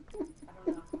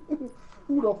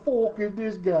 Who the fuck is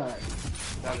this guy?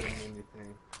 That didn't mean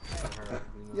anything.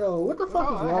 Yo, what the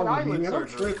fuck is wrong with me, man? I'm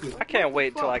tripping. I can't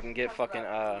wait till I can get fucking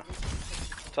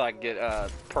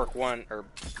perk 1 or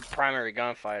primary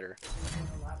gunfighter.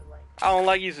 I don't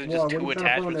like using just 2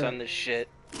 attachments on this shit.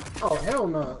 Oh hell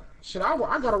no! Shit, I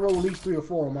gotta roll at least 3 or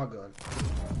 4 on my gun.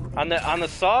 On the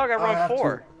SOG, I run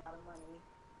 4.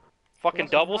 Fucking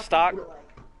double stock.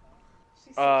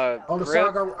 On the grip.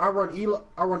 SOG,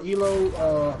 I run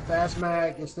Elo, fast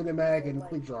mag, extended mag, and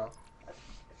quick draw.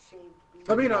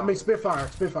 I mean Spitfire.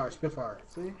 See,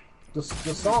 the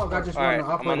SOG I just run.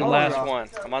 Alright, I'm on the last one.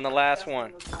 I'm on the last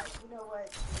one.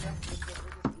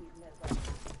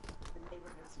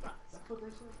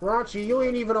 Raunchy, you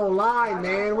ain't even online,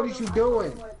 man. What is you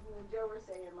doing? What you and Joe were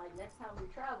saying, like next time we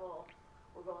travel,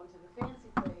 we're going to the fancy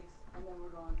place, and then we're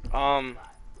going to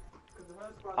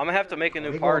I'm gonna have to make a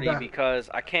new party because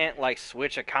I can't like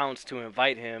switch accounts to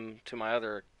invite him to my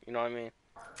other. You know what I mean?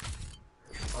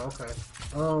 Okay.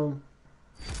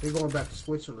 They're going back to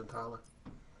Switzerland, Tyler.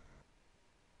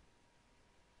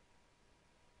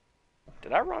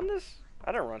 Did I run this?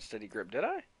 I didn't run Steady Grip, did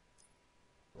I?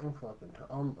 I'm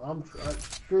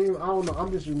stream. I don't know.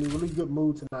 I'm just in a really good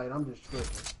mood tonight. I'm just tripping.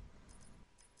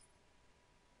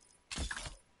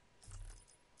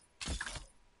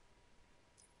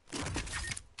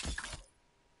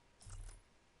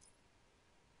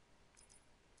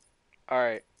 All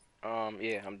right.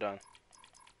 Yeah, I'm done.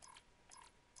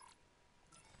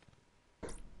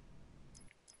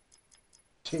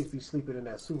 Chase be sleeping in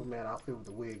that Superman outfit with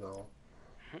the wig on.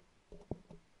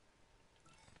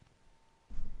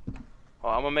 Oh,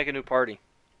 I'm gonna make a new party.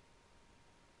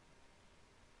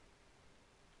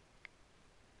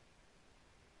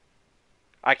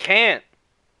 I can't.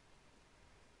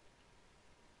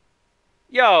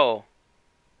 Yo.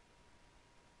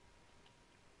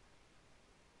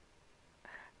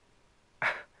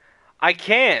 I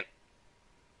can't.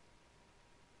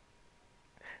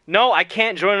 No, I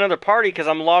can't join another party because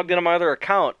I'm logged into my other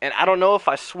account. And I don't know if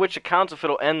I switch accounts if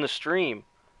it'll end the stream.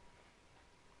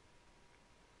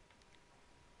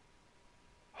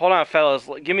 Hold on, fellas.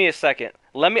 Give me a second.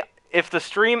 Let me... If the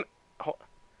stream...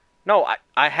 No,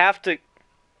 I have to...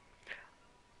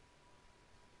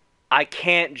 I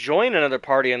can't join another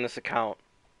party on this account.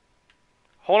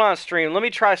 Hold on, stream. Let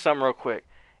me try something real quick.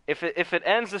 If it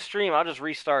ends the stream, I'll just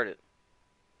restart it.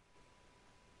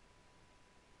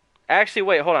 Actually,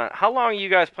 wait, hold on. How long are you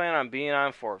guys planning on being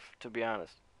on for, to be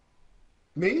honest?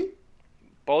 Me?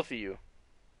 Both of you.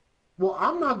 Well,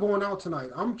 I'm not going out tonight.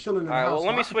 I'm chilling in the house. Alright, well,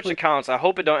 let me switch accounts. I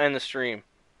hope it don't end the stream.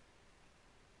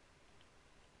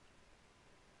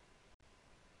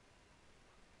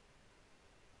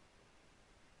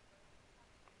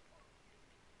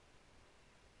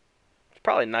 It's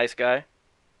probably a nice guy.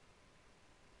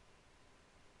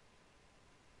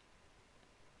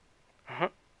 Uh-huh.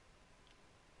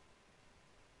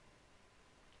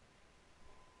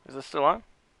 Is this still on?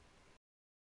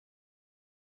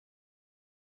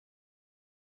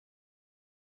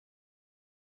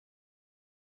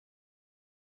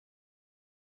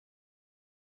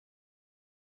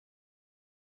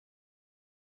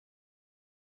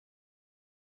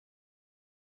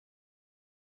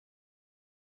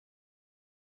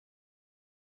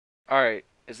 Alright,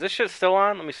 is this shit still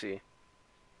on? Let me see.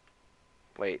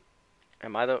 Wait,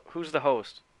 am I the... Who's the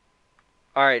host?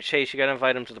 Alright, Chase, you gotta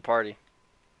invite him to the party.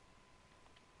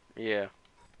 Yeah.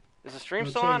 Is the stream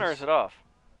still on, or is it off?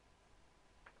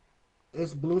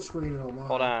 It's blue screen on mine.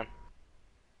 Hold on.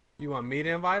 You want me to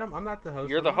invite him? I'm not the host.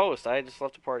 You're the host. I just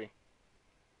left the party.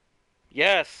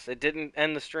 Yes, it didn't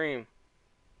end the stream.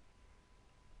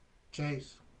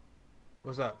 Chase.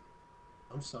 What's up?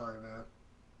 I'm sorry, man.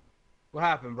 What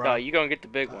happened, bro? No, you gonna get the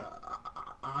big one.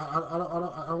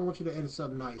 I don't want you to edit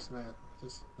something nice, man.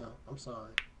 Just no. I'm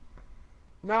sorry.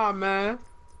 Nah, man.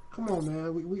 Come on,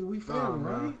 man. We family,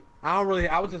 right? I don't really.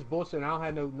 I was just bullshitting. I don't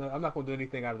have no. I'm not gonna do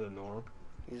anything out of the norm.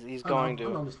 He's going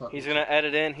to. He's gonna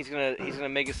edit in. He's gonna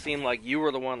make it seem like you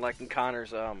were the one liking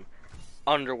Connor's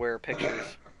underwear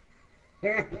pictures.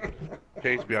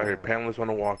 Chase be out here panelist on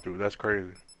the walkthrough. That's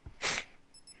crazy.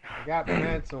 I got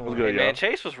pants on. Hey, man,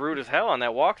 Chase was rude as hell on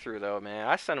that walkthrough, though, man.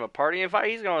 I sent him a party invite.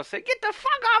 He's gonna say, "Get the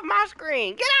fuck off my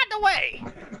screen! Get out the way!"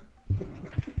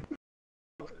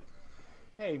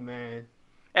 Hey, man.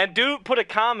 And dude put a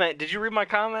comment. Did you read my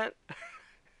comment?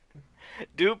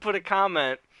 Dude put a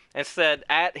comment and said,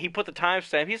 he put the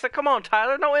timestamp. He said, "Come on,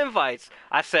 Tyler, no invites."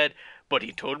 I said, "But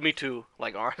he told me to,"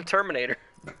 like Arnold Terminator.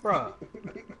 Bruh,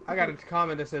 I got a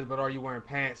comment that says, "But are you wearing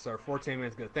pants, sir?" 14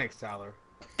 minutes ago. Thanks, Tyler.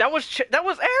 That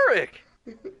was Eric.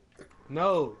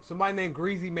 No, somebody named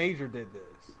Greasy Major did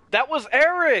this. That was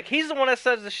Eric. He's the one that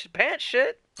says the pants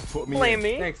shit. Blame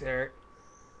me. Thanks, Eric.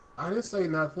 I didn't say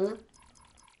nothing.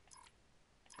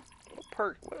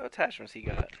 What attachments he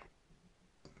got?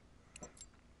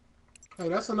 Hey,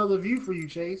 that's another view for you,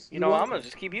 Chase. You know, I'm gonna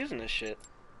just keep using this shit.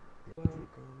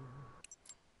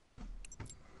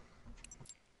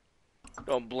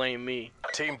 Don't blame me.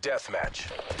 Team deathmatch.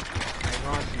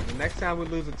 The next time we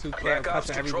lose a 2K, I'm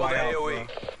cussing everybody out,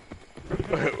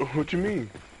 bro. What you mean?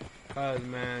 Cause,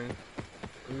 man,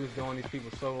 we was doing these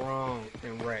people so wrong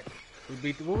in wreck. We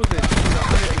beat, what was it?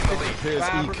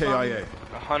 PSN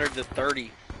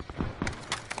 100-30.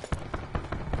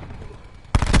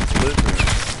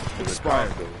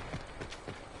 Expired, though.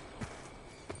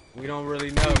 We don't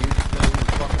really know. We just know we was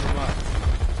fucking them up.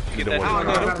 Get that I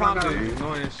don't know. Them Tom dudes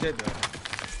annoying as shit, though.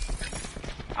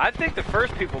 I think the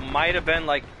first people might have been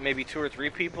like maybe 2 or 3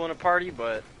 people in a party,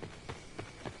 but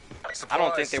I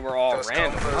don't think they were all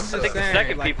random. I think the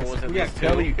second people was at least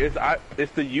 2. It's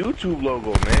the YouTube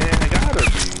logo, man. It gotta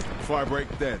be. Fire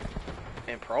break dead.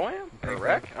 And Pro-Am? Or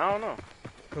Rec? I don't know.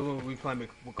 Cause when we play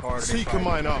with cards, Seeker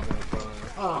mine up.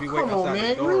 Oh, come on,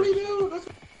 man. Really, dude?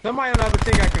 Somebody on the other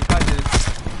thing I can cut this.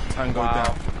 Tango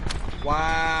down.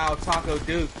 Wow, Taco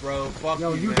Duke, bro. Fuck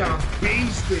Yo, you, you man. got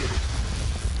beasted.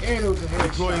 And it was a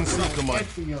Deploying headshot. Seeker mine.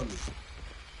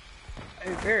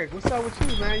 Hey, Eric, what's up with you,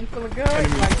 man? You feeling good?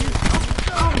 Like you?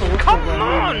 Come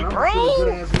on, bro!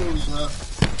 You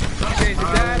changed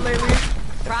your dad lately?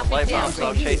 Light bounces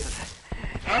off Chase's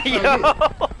head. Yo!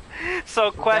 So,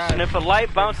 question, if a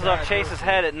light bounces off Chase's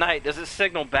head at night, does it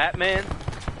signal Batman?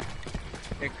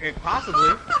 It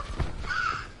possibly.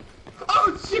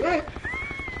 Oh, shit!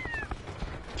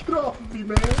 Get off of me,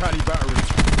 man. Tiny battery.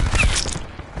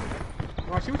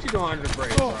 Watch, what you doing under the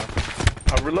bridge, bro?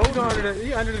 I'm reloading.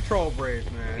 You under the troll bridge,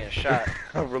 man. Get shot.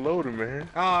 I'm reloading, man.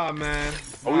 Ah, man.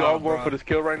 Are we all going for this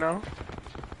kill right now?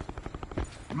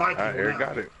 Mike, Alright, Eric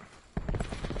got it.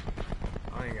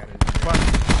 I ain't got it.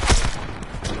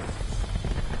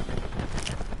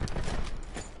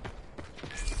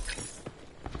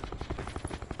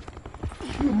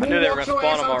 I knew they were gonna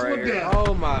spawn them all right here.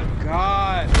 Oh my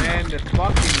god, man, the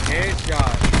fucking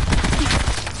headshot.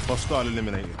 Hostile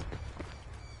eliminated.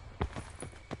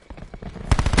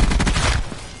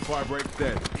 Fire break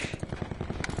dead.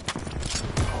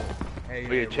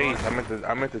 Hey, Oh yeah, Chase, I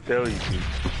meant to tell you,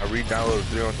 I re-downloaded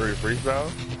 3-on-3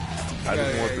 freestyle. I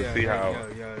just wanted to see how.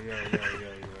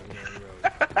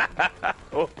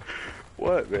 Oh,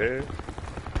 what, man?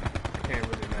 Can't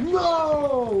really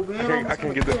No, man. I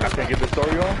can't get the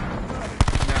story off.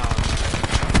 No.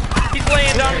 He's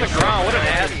laying down on the ground. What an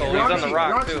asshole. He's on the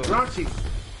rock, too. Raunchy.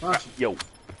 Yo.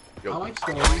 I like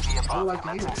stories. I like to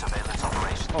hear it.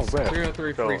 Oh, bad.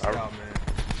 3-on-3 freestyle, man.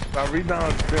 I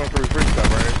re-downloaded 3-on-3 freestyle,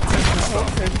 right? I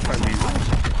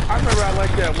remember I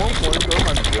liked that at one point, so it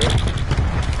might be good.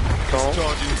 So,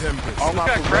 all my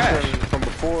progression from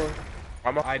before,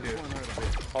 I do.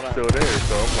 Hold on. still there,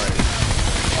 so I'm like,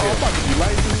 oh, I'm about to be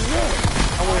lighting you up.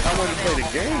 I want to play the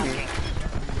game.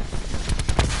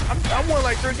 I won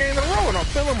like 3 games in a row, and I'm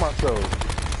feeling myself.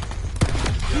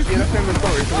 Yeah, that's in the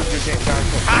story.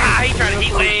 Ah, he tried to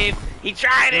heat wave. He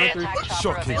tried it.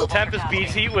 Shocking. Tempest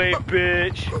beats heat wave,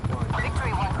 bitch.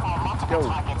 Yo.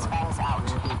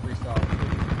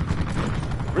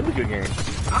 Really good game.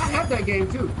 I had that game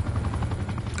too.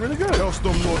 Really good.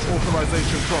 Hellstorm launch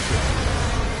authorization profit.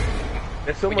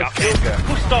 There's so much skill gap.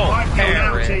 Who stole?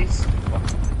 Chase.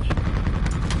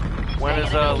 When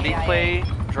does League Play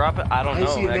drop it? I don't know,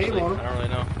 actually. I don't really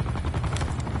know.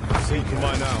 See for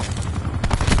mine now.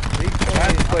 If I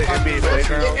had to play NBA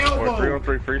Playground or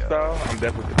 3-on-3 Freestyle, I'm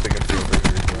definitely picking 3-on-3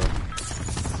 Freestyle.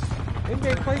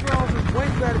 NBA Playgrounds is way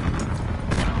better.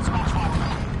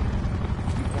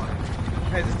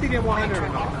 Hey, is this TDM 100 or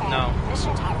not? No.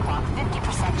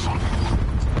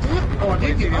 Oh,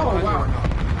 did you? Oh, wow.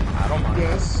 I don't mind.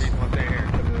 Yes.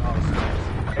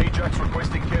 Ajax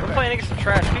requesting care. We're playing against some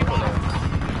trash people, though.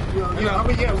 Yeah, I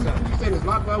mean, yeah, you say this.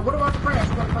 What about the crash?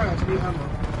 What about the crash?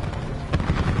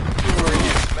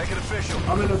 Make it official.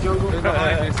 I'm in the jungle. They're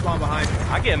behind me. Spawn behind me.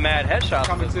 I get mad headshots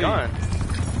with this gun.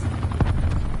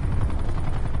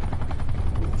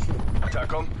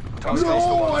 Attack on. No,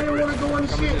 I didn't want to go in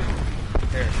the shit.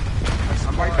 Here.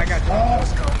 I'm right back at you.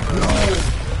 No.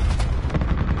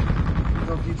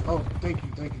 Oh, thank you.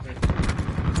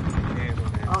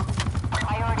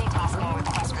 Priority tasking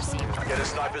request received. Get a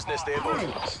sniper's nest able.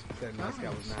 That nice guy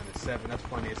was 9-7. That's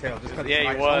funny as hell. Just Yeah, he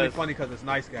it's was. only funny because it's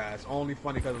nice guy. It's only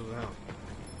funny because it was him.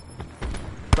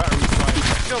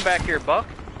 Go back here, Buck.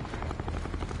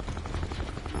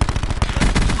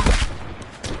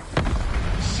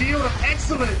 Shield of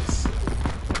excellence.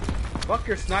 Fuck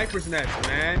your sniper's nest,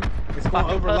 man. It's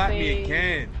gonna overlap me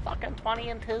again. Fucking 20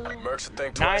 and 2. Mercs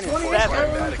think 9 and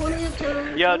 7.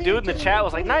 20. Yo, dude in the chat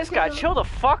was like, "Nice guy, chill the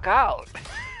fuck out."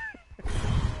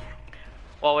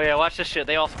 Oh yeah, watch this shit.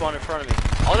 They all spawned in front of me.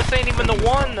 Oh, this ain't even the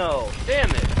one though. Damn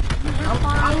it.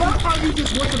 I love how you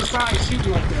just went to the side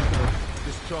shooting like that, though.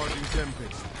 Discharging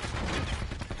Tempest.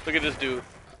 Look at this dude.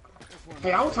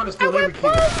 Hey, I was trying to steal every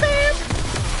kill.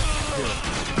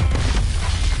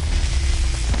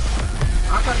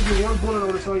 I tried to get one bullet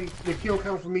on it so the kill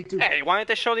counts for me too. Hey, why didn't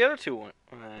they show the other two one?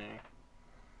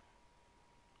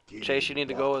 Chase, you need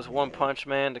to go as One Punch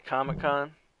Man to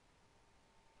Comic-Con.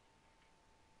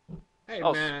 Hey,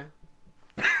 man.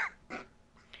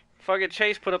 Fucking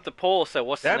Chase put up the poll, said,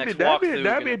 what's the next walkthrough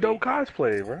That'd be a dope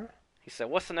cosplay, bro. He said,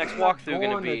 what's the next walkthrough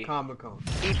gonna be? Comic-Con.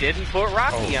 He didn't put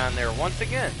Rocky on there once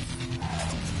again.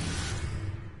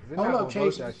 Hold up,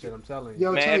 Chase. That shit, I'm telling you.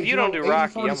 Yo, man, Chase, if you don't do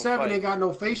Rocky, I'm gonna fight. ain't got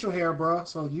no facial hair, bro.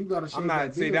 So you gotta shave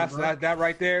that beard, that's bro. that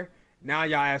right there. Now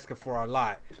y'all asking for a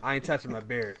lot. I ain't touching my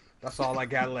beard. That's all I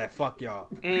got left. Fuck y'all.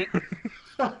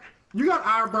 You got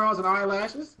eyebrows and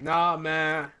eyelashes? Nah,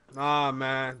 man.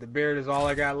 The beard is all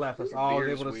I got left. That's all I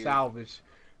was able to salvage.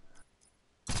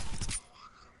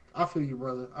 I feel you,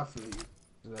 brother. I feel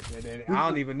you. I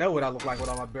don't even know what I look like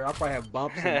without my beard. I probably have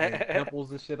bumps and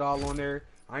pimples and shit all on there.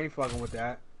 I ain't fucking with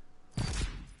that.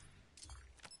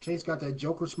 Chase got that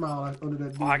Joker smile under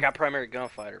that dude. Oh, I got primary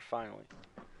gunfighter, finally.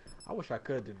 I wish I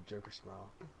could do the Joker smile.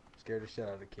 Scared the shit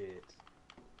out of the kids.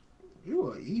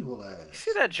 You an evil ass. You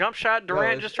see that jump shot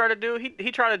Durant just tried to do?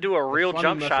 He tried to do a real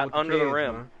jump shot under the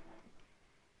rim. Man.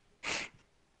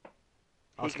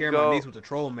 I was scaring my niece with the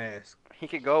troll mask. He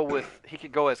could go as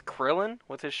Krillin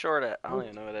with his short at. I don't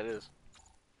even know what that is.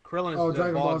 Krillin is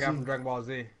the ball guy from Dragon Ball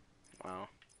Z. Wow.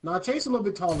 Nah, Chase a little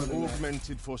bit taller than that.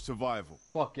 Augmented for survival.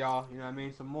 Fuck y'all, you know what I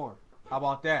mean? Some more. How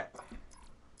about that?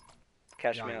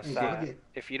 Catch me outside.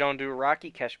 If you don't do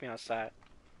Rocky, catch me outside.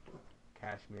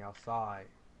 Catch me outside.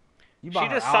 She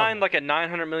just signed like a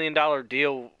 $900 million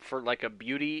deal for like a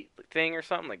beauty thing or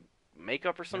something, like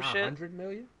makeup or some shit. $900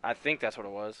 million? I think that's what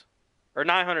it was, or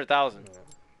 900,000.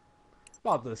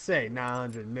 About to say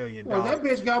 $900 million. Well, that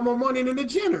bitch got more money than the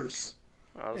Jenners.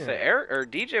 I would say Eric or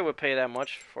DJ would pay that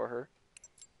much for her.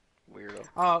 Weirdo.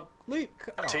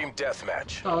 Team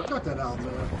deathmatch. Oh, cut that out,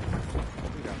 man.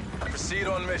 Proceed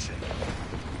on mission.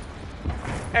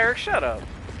 Eric, shut up.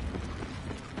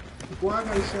 Why I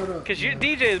gotta shut up? Because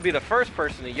DJ would be the first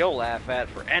person that you'll laugh at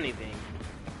for anything.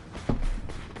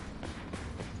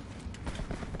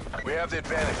 We have the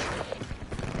advantage.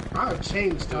 I've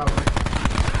changed, Tyler.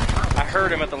 I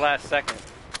heard him at the last second.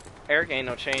 Eric ain't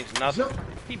no change, nothing.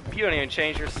 You don't even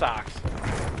change your socks.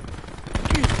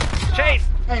 Chase!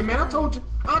 Hey man, I told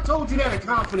you that in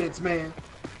confidence, man.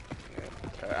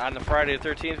 On the Friday the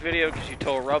 13th video, because you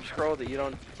told Rub Scroll that you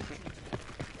don't.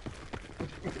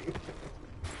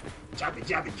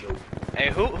 Jabby joke.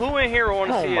 Hey, who in here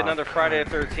want to see another Friday the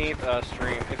 13th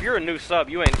stream? If you're a new sub,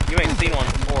 you ain't seen one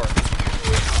before.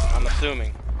 I'm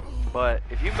assuming. But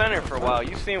if you've been here for a while,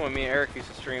 you've seen when me and Eric used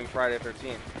to stream Friday the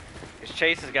 13th. Because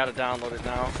Chase has got to download it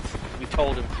now. We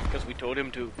told him, because we told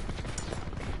him to.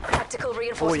 Practical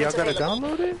reinforcement. Y'all gotta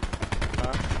download it?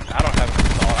 I don't have it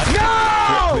installed.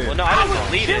 No! Well, no, I didn't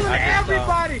delete it.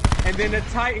 Everybody! And then the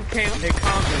Titan camp, they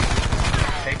commented.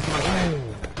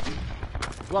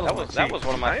 well that was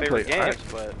one of my favorite games,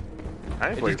 but I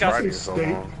ain't played Friday in so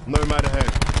long. No matter ahead.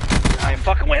 I ain't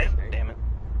fucking with it. Damn it.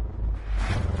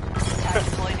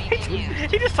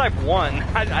 He just typed 1.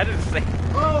 I didn't say.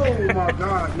 Oh my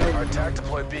god, no. Our attack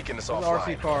deploy beacon is There's offline.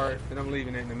 RC card, and I'm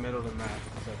leaving it in the middle of the map.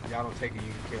 So if y'all don't take it,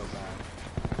 you can kill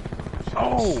guys.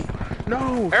 Oh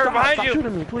no! Eric, Stop, behind stop you.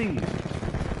 shooting me, please.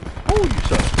 Oh, you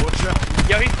suck. Watch out.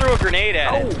 Yo, he threw a grenade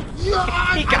at it.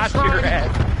 Yeah, He got your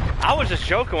ass. I was just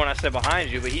joking when I said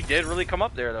behind you, but he did really come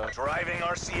up there though. Driving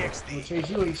RCXD. Chase,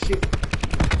 you ain't shit.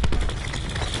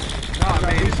 Nah,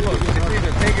 man, it's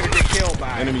either take it or get killed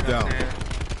by it. Enemy down.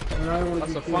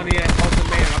 That's a funny ass hustle,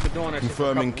 man. I've been doing that shit for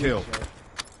a Confirming couple kill. weeks,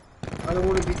 I don't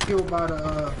want to be killed by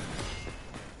the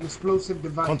explosive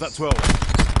device. Contact 12. Look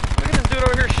at this dude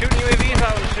over here shooting UAVs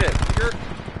out and shit.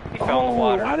 He fell in the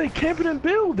water. Why they camping in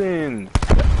buildings?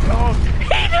 Oh, he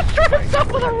just shot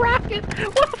himself with a rocket.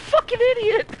 What a fucking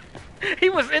idiot! He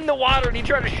was in the water and he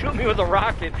tried to shoot me with a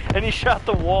rocket, and he shot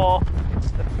the wall.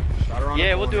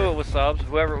 Yeah, we'll do it with subs.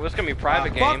 Whoever, it's gonna be a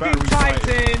private game. Fucking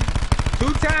Titan!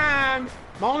 2 times!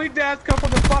 My only deaths come from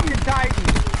the fucking Titan!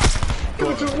 Give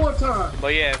it to him 1 time!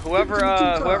 But yeah, whoever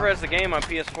has the game on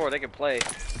PS4, they can play.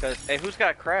 Cause hey, who's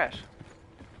got Crash?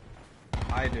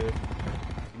 I do. You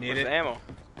need Where's it? the ammo?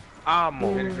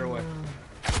 Ammo. Hit it your way.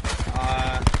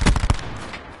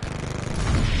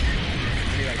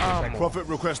 Prophet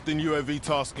requesting UAV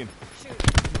tasking.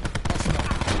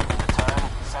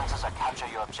 Sensors are capture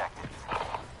your objective.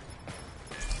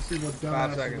 See what 5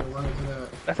 dumbass seconds. will run into that.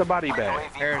 That's a body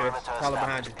bag. There it is. Follow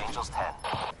behind you. Angels 10.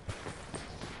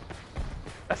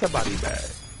 That's a body bag.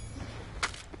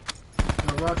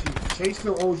 Now, Rocky, Chase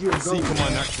still owes you a C goat.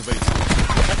 command activated.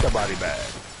 That's a body bag.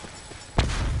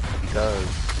 Because.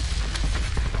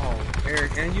 Oh,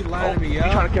 Eric, and you lining me You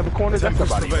up? trying to camp a corner? That's a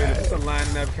body bag. It's a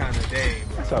lining up kind of day,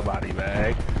 bro. That's a body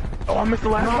bag. Oh, I missed the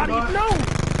last body. No!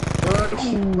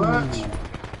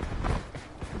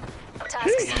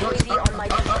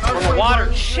 From the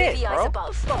water. Shit, bro.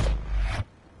 above.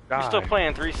 You still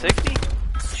playing 360?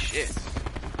 Shit.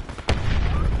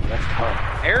 That's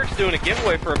tough. Eric's doing a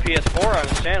giveaway for a PS4 on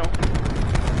his channel.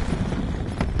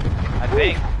 I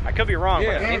think. I could be wrong,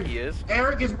 but I think he is.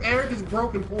 Eric is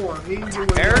broken poor.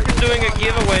 Eric is doing a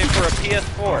giveaway for a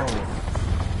PS4.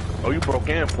 Oh, you broke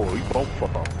and poor. You both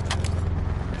fuck off.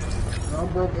 I'm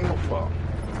broke and poor.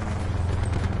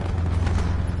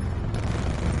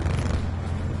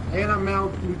 And I'm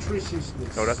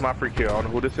malnutritiousness. No, that's my free kill. I don't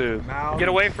know who this is. Get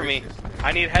away from me.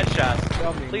 I need headshots.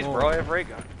 Please, bro, I have ray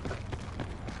gun.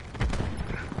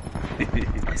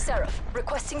 Seraph,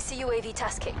 requesting CUAV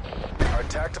tasking. Our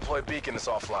attack deploy beacon is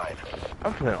offline.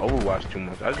 I'm playing Overwatch too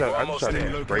much. I just try to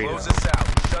get sprayed Close out. this out.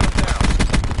 Shut him down.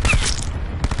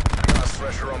 Cross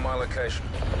pressure on my location.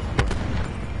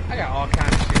 I got all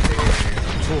kinds of shit there.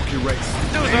 Talkie race.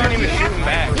 Dudes aren't even shooting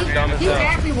back. They're dumb as He's hell.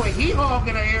 happy when he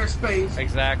hogging the airspace.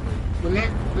 Exactly. But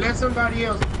let somebody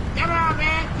else. Come on,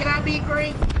 man. Can I be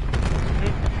great?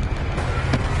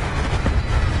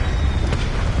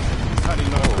 Yo,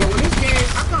 in this game,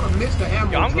 I kind of missed the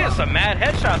ammo. Yo, I'm getting some mad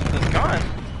headshots with this gun.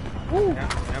 Woo.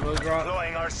 Ammo drop.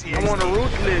 I'm on the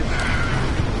ruthless.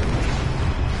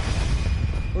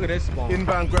 Look at this spawn.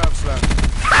 Inbound grab slap.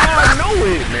 I know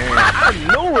it, man. I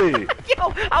know it. Yo,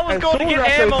 I was going to get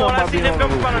ammo and I seen him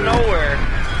come from out of nowhere.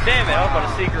 Damn it, I was about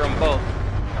to secret them both.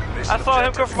 I saw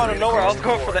him come from out of nowhere, I was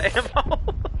going for the ammo.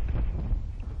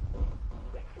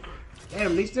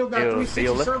 Damn, they still got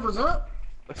 360 servers up?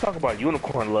 Let's talk about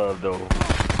unicorn love, though.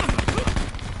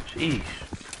 Sheesh.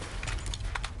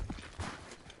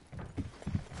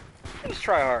 Let's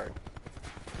try hard.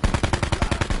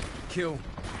 Kill.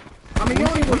 I mean, you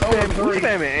only was over You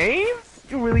spamming aim?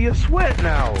 You really a sweat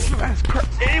now. That's crazy.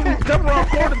 Aim was jumping around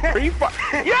corner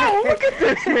 3-5. Yo, look at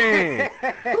this man.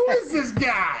 Who is this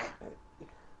guy?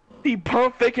 He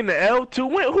pump faking the L2.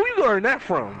 Who you learned that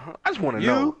from? I just want to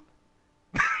know.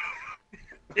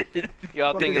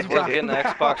 Y'all think it's worth getting the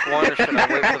Xbox One or should I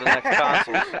wait for the next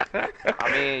consoles?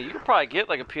 I mean, you could probably get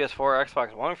like a PS4 or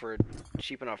Xbox One for a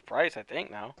cheap enough price, I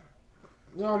think, now.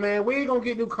 No, man, we ain't gonna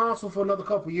get new console for another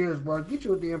couple years, bro. Get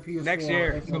you a damn PS4. Next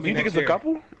year. You think it's a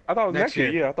couple? I thought it was next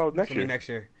year. Yeah, I thought it was next year. Next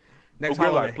year. Next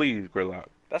Gridlock, holiday. please, Gridlock.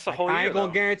 That's a whole year. I ain't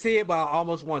gonna guarantee it, but I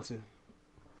almost want to.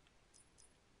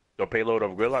 The payload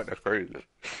of Gridlock? That's crazy.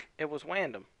 It was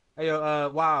random. Hey, yo,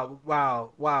 wow.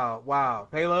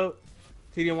 Payload?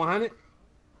 TDM 100?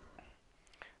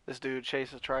 This dude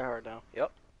chases tryhard now.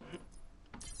 Yep.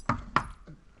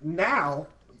 Now,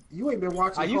 you ain't been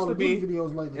watching Call of Duty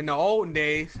videos lately. In the olden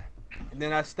days, and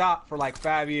then I stopped for like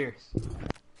 5 years.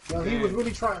 Well, he was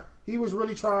really trying. He was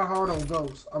really trying hard on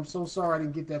Ghost. I'm so sorry I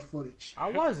didn't get that footage. I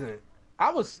wasn't.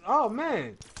 I was. Oh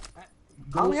man.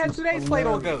 I only had 2 days played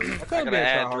on Ghost. I I'm couldn't gonna be a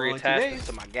add tryhard 3 on 2 attachments days.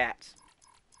 to my gats.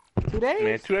 2 days?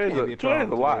 Man, 2 days, Can't be 2 days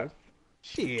tryhard a lot. 2 days.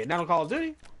 Shit, not on Call of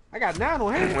Duty. I got 9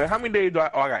 on hand. Man, how many days do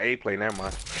I? Oh, I got 8 play. Never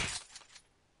mind.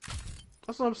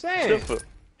 That's what I'm saying.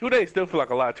 2 days still feel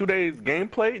like a lot. 2 days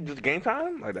gameplay, just game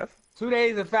time, like that's 2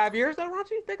 days in 5 years, though,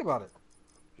 Ronchi? Think about it.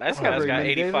 This guy's got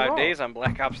 85 days on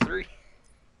Black Ops 3.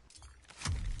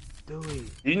 Dude.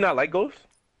 You not like Ghost?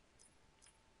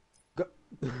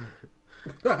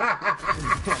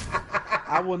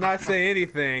 I will not say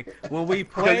anything. When we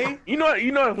play, you know it's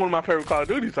one of my favorite Call of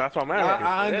Duty, so that's why I'm at.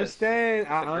 I understand.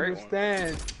 I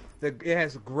understand. It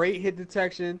has great hit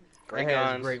detection. Great it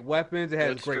guns, has great weapons. It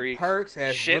has good great streaks, perks. It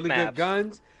has shit really maps. good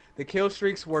guns. The kill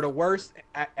streaks were the worst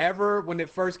ever when it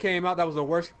first came out. That was the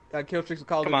worst kill streaks of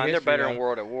Call of Duty. Come on, they're history, better in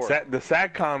World at War. The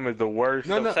SATCOM is the worst.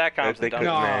 No, SATCOM's the dumbest.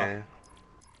 man.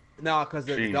 No, because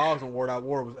the dogs on World at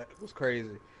War was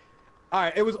crazy. All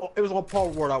right, it was on par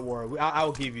with World at War. I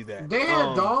will give you that. They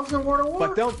had dogs in World at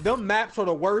War? But them maps were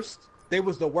the worst. They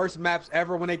was the worst maps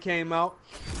ever when they came out.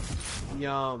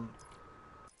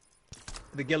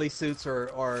 The ghillie suits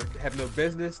have no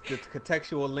business. The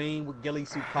contextual lean with ghillie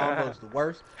suit combo is the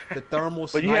worst. The thermal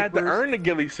snipers. But you had to earn the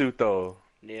ghillie suit though.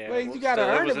 Yeah, well, you gotta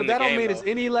earn it, but that don't mean it's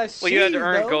any less. Well, you had to cheese,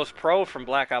 earn though. Ghost Pro from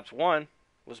Black Ops 1.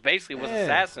 Was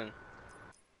Assassin.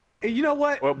 And you know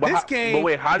what? Well, this game. But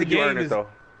wait, how did you earn it though?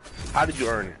 How did you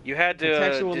earn it? You had to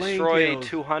destroy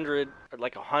 200 or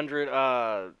like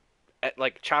 100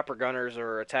 like chopper gunners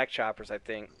or attack choppers, I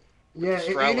think. Yeah,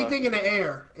 anything in the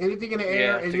air. Anything in the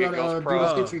air, and you gotta do the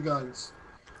infantry guns.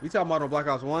 You talking about on Black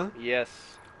Ops 1?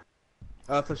 Yes.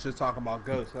 I was just talking about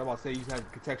Ghost. I'm about to say you had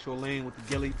contextual lean with the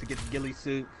ghillie to get the ghillie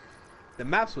suit. The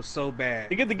maps was so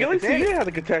bad. You get the ghillie suit, you didn't have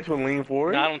the contextual lean for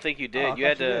it. No, I don't think you did. You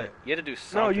had to do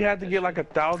something. No, you had to get like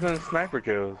 1,000 sniper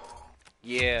kills.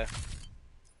 Yeah.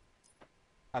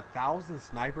 1,000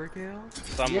 sniper kills?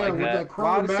 Something like that.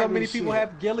 Why do so many people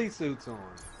have ghillie suits on?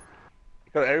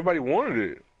 Because everybody wanted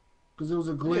it. Because it was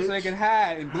a glitch. So they can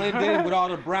hide and blend in with all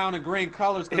the brown and green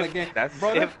colors.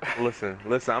 Listen,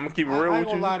 I'm gonna keep it real with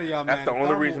you. Lie to y'all, that's the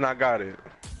only reason I got it.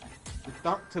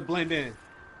 To blend in.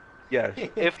 Yes.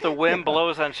 If the wind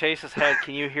blows on Chase's head,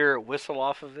 can you hear it whistle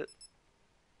off of it?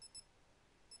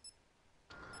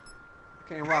 I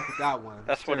can't rock with that one.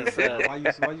 That's what it said. Why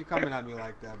you coming at me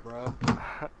like that, bro?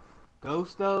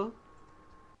 Ghost though?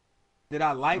 Did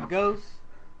I like Ghost?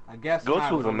 I guess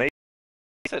Ghost was amazing.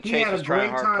 He had a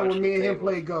great time when me and him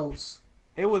played Ghost.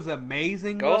 It was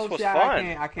amazing. Ghost was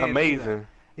fun. I can't amazing.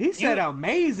 He said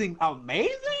amazing.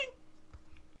 Amazing?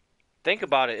 Think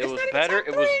about it. It was better.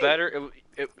 It was better.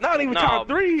 Not even top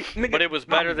 3. Nigga. But it was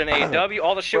better than AEW.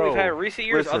 All the shit we've had in recent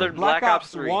years, other than Black Ops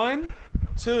 3. 1,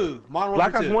 2, Modern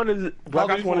Black Warfare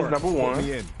Ops 1 is number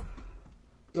 1.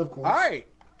 Of course. All right,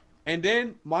 and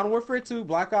then Modern Warfare 2,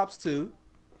 Black Ops 2.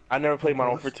 I never played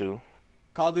Modern Warfare 2.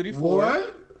 Call of Duty 4.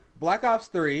 What? Black Ops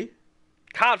 3.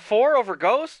 COD 4 over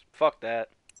Ghost? Fuck that.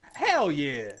 Hell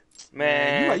yeah.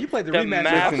 Man, you played the rematch.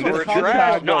 Maps were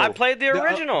trash. No, I played the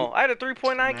original. I had a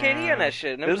 3.9 KD on that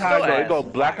shit. And it was this is how still it go.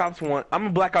 Black Ops 1. I'm a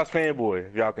Black Ops fanboy,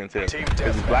 if y'all can tell.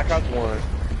 It's Black Ops 1,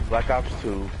 Black Ops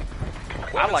 2.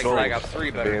 I like Black Ops 3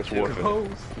 better. Advanced Warfare.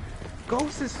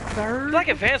 Ghost is third. You like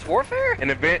Advanced Warfare?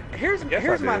 Here's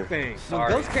my thing.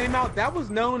 Sorry. When Ghost came out, that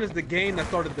was known as the game that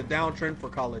started the downtrend for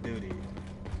Call of Duty.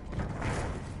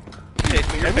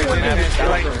 People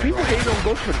hate on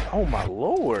Ghost for, oh my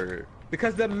lord.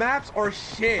 Because the maps are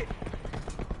shit.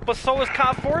 But so is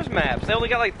COD 4's maps. They only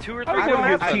got like 2 or 3 more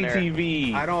maps on there.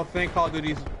 TTV. I don't think Call of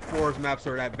Duty 4's maps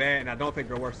are that bad, and I don't think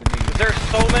they're worse than these. There's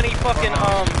so many fucking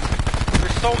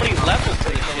there's so many levels to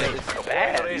this shit. It's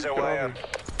bad.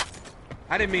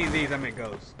 I didn't mean these. I meant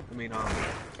Ghost. I mean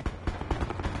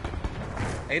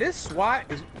Hey, this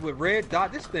SWAT is with red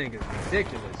dot. This thing is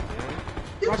ridiculous, man.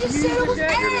 You just said it was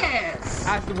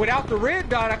ass. Without the red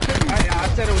dot, I couldn't. I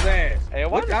said it was ass. Hey,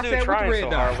 why is this dude trying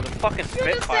so hard with a fucking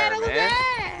Spitfire, man?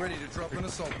 Ready to drop an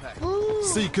assault pack.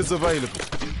 Seekers available.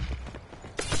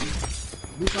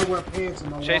 At least I wear pants in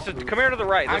my Chase, come here to the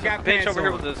right. There's a bitch over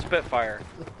here with a Spitfire.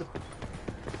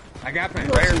 I got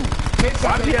pants.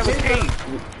 Why do you have a cape?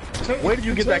 Where did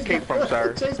you get that cape from,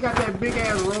 sir? Chase got that big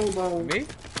ass robe on. Me?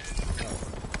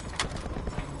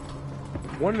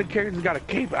 One of the characters got a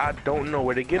cape. I don't know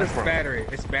where they get it from.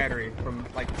 It's battery from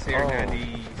like Tier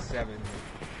 97.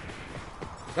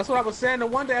 That's what I was saying. The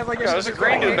one day I was like, there's a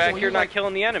green dude back here not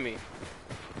killing the enemy.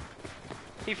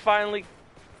 He finally.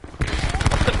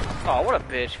 Oh, what a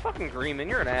bitch! Fucking Greenman,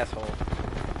 you're an asshole.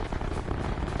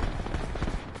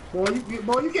 Boy,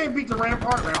 you can't beat the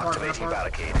Rampart.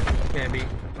 Can't beat.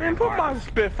 Man, put my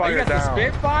Spitfire you got down. the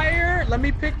Spitfire? Let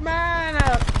me pick mine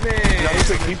up, man. No,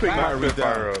 he picked my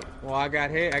Spitfire up. Well, I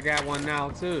got one now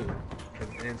too,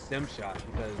 and stem shot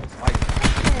because it's like.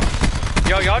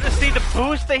 Yo, y'all just see the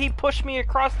boost that he pushed me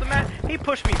across the map? He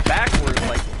pushed me backwards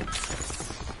like.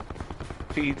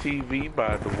 TTV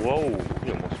by the whoa.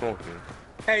 He almost smoked me.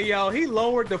 Hey, yo, he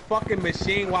lowered the fucking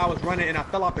machine while I was running, and I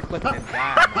fell off the cliff and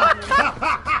died.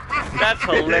 That's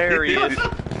hilarious.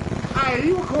 Hey,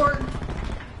 you recording?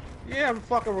 Yeah, I'm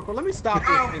fucking recording. Let me stop this.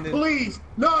 Oh, and then... please.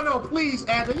 No, please,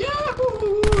 Anthony. Yeah, I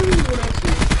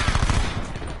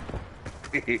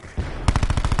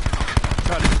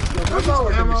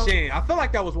lowered the machine. I feel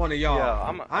like that was one of y'all.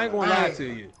 Yeah, I ain't gonna lie to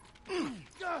you.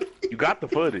 You got the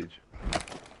footage.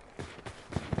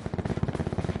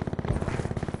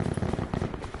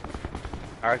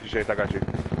 I got you, Chase. I got you.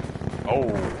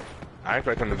 Oh, I ain't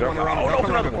expecting the jump.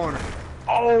 Open around the corner.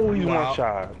 Oh, he's one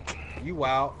shot. You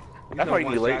out. That's why you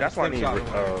need laser. That's why I need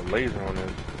laser on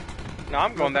this. No,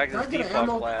 I'm going back to the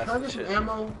default class. Can I get some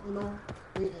ammo? You know,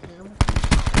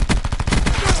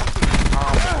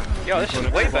 yo, this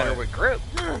is way better with grip.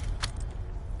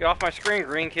 Get off my screen,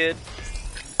 green kid.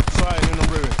 Sight in the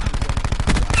river.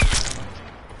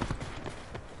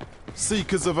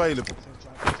 Seekers available.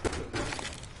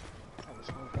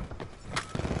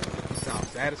 Sound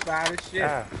satisfied as shit.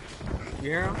 Yeah. You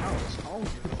hear him?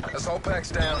 Assault packs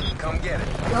down. Come get it.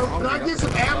 Yo, can I get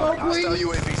some ammo, please? Hostile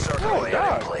UAV circulating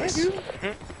in place.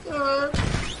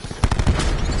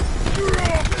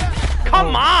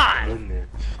 Come on!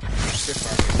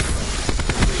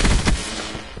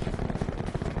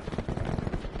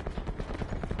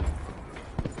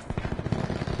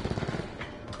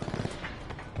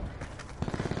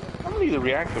 I'm gonna need the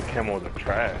reactive camo in the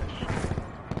trash.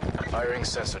 Firing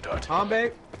sensor dart.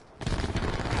 Babe.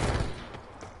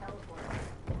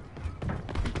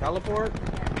 Teleport.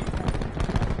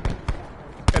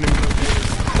 Enemy located.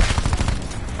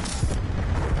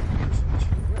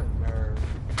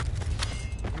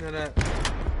 You know that?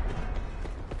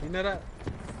 You know that?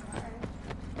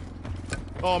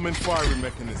 Arm firing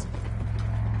mechanism.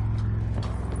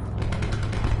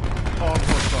 Arm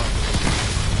hostile.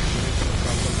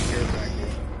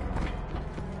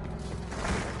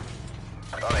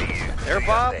 There,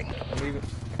 Bob.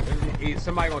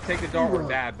 Somebody gonna take the dart or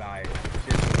die by it.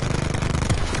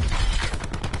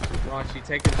 She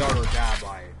take the dart or die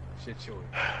by it. Shit, sure.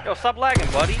 Yo, stop lagging,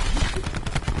 buddy.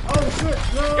 Oh shit!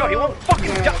 No. Yo, he won't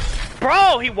fucking die.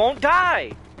 Bro, he won't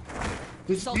die.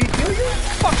 Did he kill you?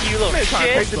 Fuck you, little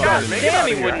shit. God damn,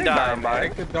 he wouldn't die.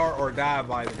 Take the dart or die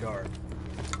by the dart.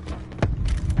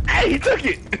 Hey, he took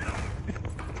it.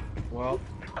 Well.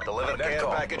 Deliver the care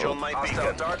package on my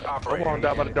beacon. Dart operator. I'm gonna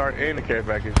die by the dart and the care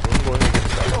package. Let's go ahead and get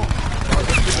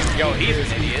started. Yo, he's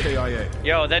an idiot.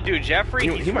 Yo, that dude Jeffrey,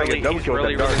 he's he might really, get double killed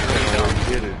that dart.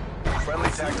 dumb. Friendly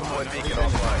tactical beacon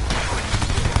offline.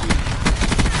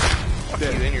 Fuck you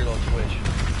in your little Twitch.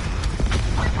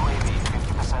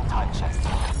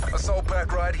 Assault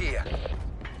pack right here.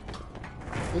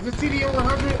 Is it TD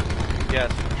 100?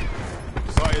 Yes.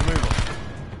 Sighted mover.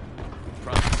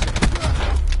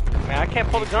 Man, I can't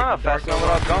pull the gun up fast enough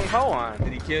without gung ho on.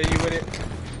 Did he kill you with it?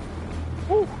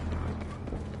 Woo.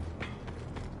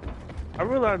 I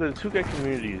realize the 2K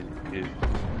community is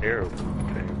terrible.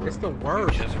 It's the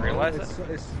worst. You just realized it?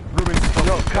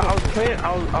 No,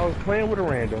 I was playing with a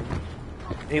random.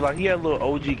 He had a little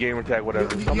OG gamer tag,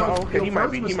 whatever. So I'm like, oh, okay, he might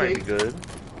be good.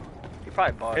 He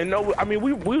probably bought it. And no, I mean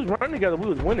we was running together, we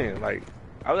was winning. Like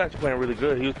I was actually playing really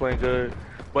good. He was playing good,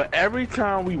 but every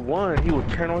time we won, he would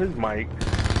turn on his mic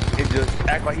and just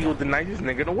act like he was the nicest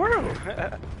nigga in the world.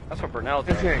 That's what Burnell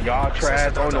does. Saying y'all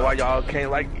trash. I don't know why y'all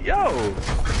can't yo.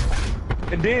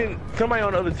 And then somebody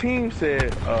on the other team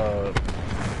said,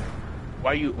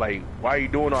 why you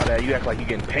doing all that? You act like you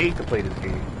getting paid to play this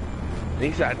game. And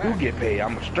he said, I do get paid.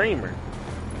 I'm a streamer.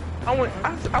 I went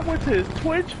to his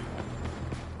Twitch.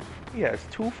 He has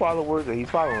 2 followers and he's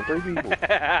following 3 people.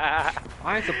 I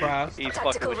ain't surprised. He's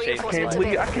fucking with Chase.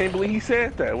 I can't believe he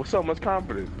said that with so much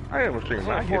confidence. I am a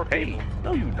streamer. I get paid.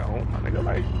 No, you don't. My nigga,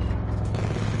 like.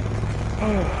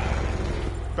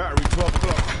 Battery 12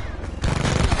 o'clock.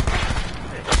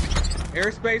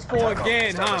 Airspace 4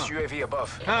 again, huh? UAV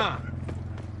above. Huh?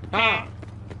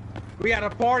 We got a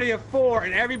party of 4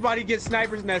 and everybody gets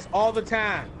sniper's nest all the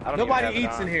time. Nobody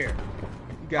eats in here.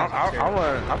 You guys I'm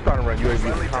trying to run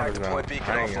UAV comments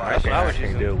now. That's what I was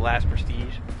using last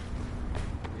prestige.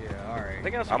 Yeah, alright.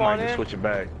 I might just switch it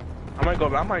back. I might go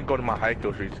to my high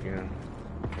kill streaks again.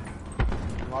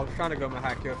 Well, I was trying to go to my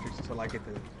high kill streaks until I get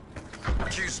the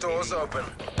Q stores open.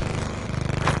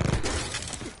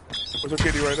 What's your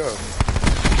kitty right now?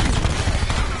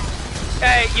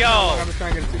 Hey, yo! I'm just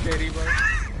trying to get a 2KD, bro.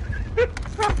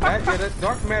 that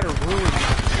dark matter ruined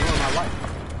my life.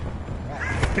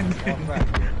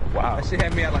 Wow. That shit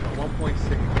had me at like a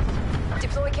 1.6.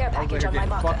 Deploy care package on my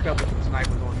marker. Fucked up with some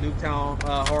snipers on Nuketown,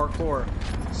 hardcore,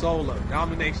 solo,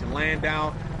 domination, laying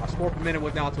down. My score per minute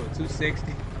went down to a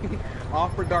 260.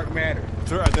 Off for dark matter.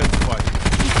 Sir, identified.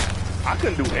 I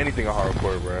couldn't do anything in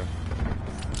hardcore, bro.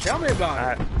 Tell me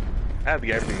about it. I had to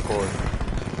get everything core.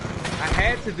 I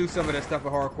had to do some of that stuff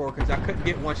in hardcore because I couldn't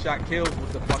get one-shot kills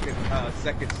with the fucking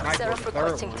second sniper or the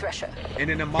third one. And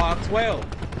then the Mod 12.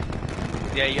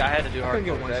 Yeah, I had to do hardcore.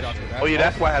 Get one shot oh yeah,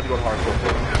 that's why I had to go to hardcore.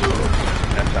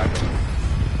 That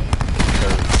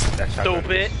shotgun.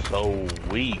 Stupid. So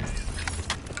weak.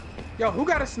 Yo, who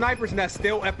got a sniper's nest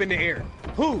still up in the air?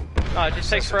 Who? No, it just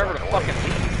takes forever to fucking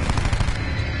leave.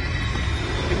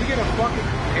 Did we get a fucking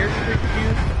airstrip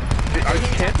view? Are you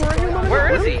camping right here,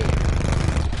 Where is he?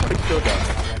 He's still down.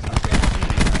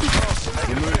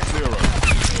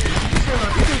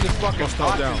 He's just fucking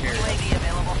spot down here.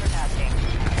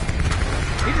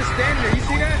 He's just standing there. You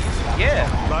see that?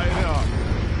 Yeah. Light it up.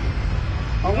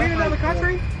 Are we in another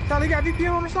country? Tyler, you got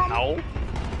VPN on or something? No.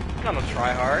 I'm not gonna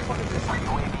try hard.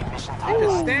 He's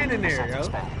just standing there, yo.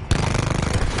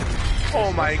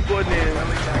 Oh my goodness.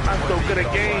 I'm so good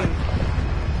at games.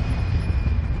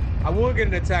 I would get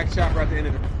an attack chopper at the end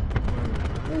of the...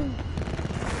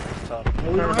 Tough.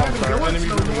 Well, we don't have to do it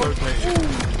no more.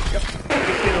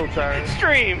 Kill turn.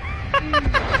 Extreme.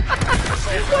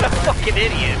 What a fucking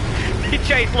idiot.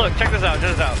 Chase, look, check this out,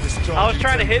 check this out. I was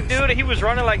trying to hit dude and he was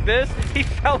running like this. He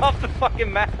fell off the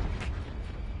fucking map.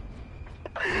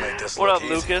 What up,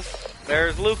 Lucas?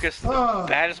 There's Lucas, the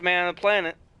baddest man on the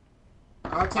planet.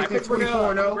 I'll take that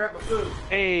 24-0.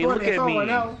 Hey, look at me.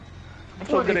 I'm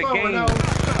so good at games.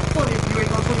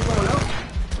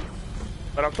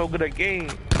 But I'm so good at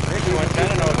games. He went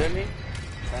 10-0, didn't he?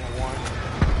 10-1.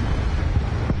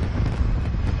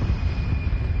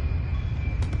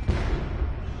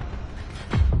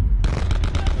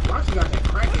 Got that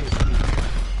crack in his feet.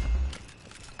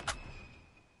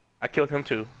 I killed him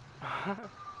too. Fucking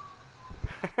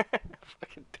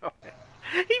dumb.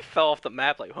 He fell off the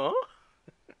map like, huh?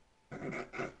 I'm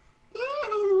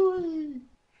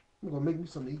gonna make me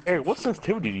some eat. Hey, what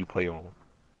sensitivity do you play on?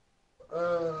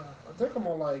 I think I'm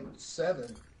on like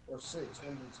 7 or 6.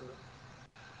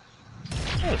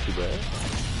 That's too bad.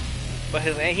 But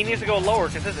he needs to go lower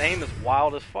because his aim is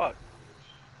wild as fuck.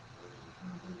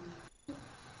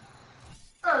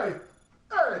 Hey!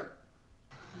 Hey!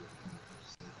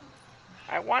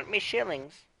 I want me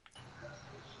shillings.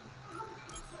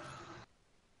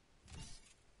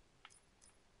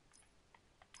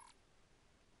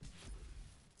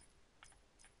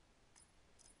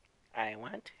 I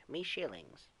want me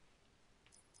shillings.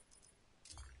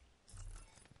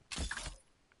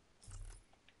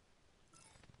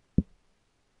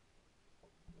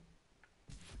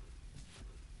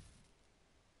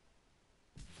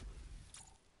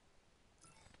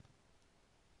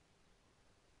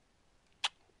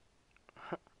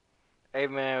 Hey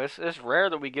man, it's rare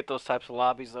that we get those types of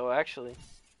lobbies though, actually.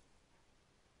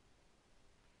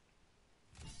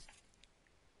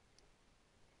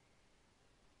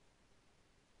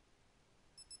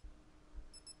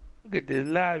 Look at this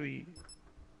lobby.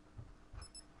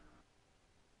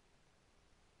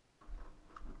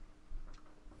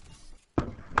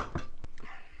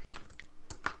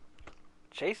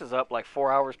 Chase is up like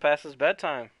 4 hours past his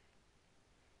bedtime.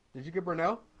 Did you get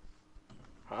Brunel?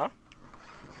 Huh?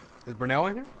 Is Brunel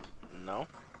in here? No.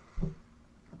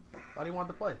 Thought he wanted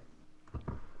to play.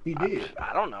 He did.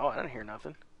 I don't know. I didn't hear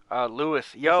nothing.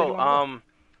 Lewis, yo,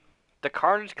 the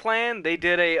Carnage Clan, they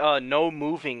did a no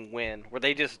moving win where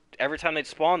they just every time they'd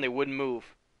spawn they wouldn't move.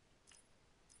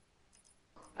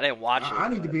 I didn't watch it. I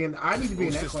need to be in. I need to be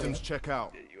in that systems clan. check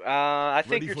out. I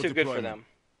think Ready you're for too good for deployment. them.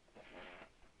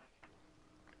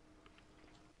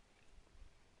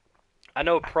 I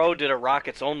know Pro did a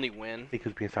Rockets only win. He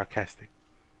was being sarcastic.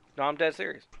 No, I'm dead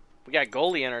serious. We got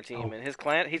goalie in our team, and his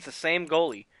clan, he's the same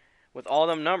goalie with all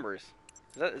them numbers.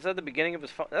 Is that the beginning of his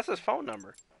phone? That's his phone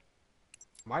number.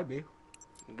 Might be.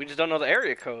 We just don't know the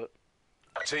area code.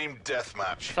 Team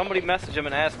deathmatch. Somebody message him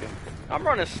and ask him. I'm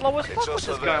running slow as fuck with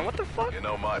this gun. What the fuck? You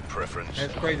know my preference.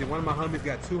 That's crazy. One of my homies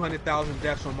got 200,000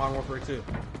 deaths on Modern Warfare 2.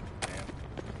 Damn.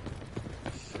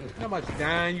 How much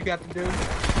dying you got to do?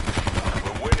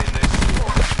 We're winning this.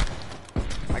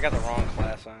 I got the wrong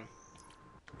class on.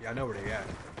 Yeah, I know where they at.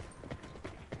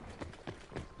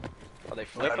 Are they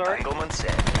flipped already?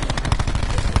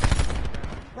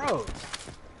 Bro.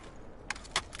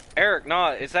 Eric, no,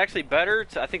 it's actually better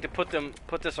to, I think, to put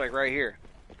this like right here.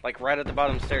 Like right at the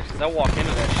bottom of the stairs, because they'll walk into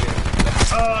that shit.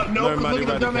 No, because look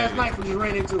at the dumbass knife we just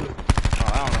ran into it. Oh,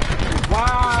 I don't know.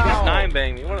 Wow. Just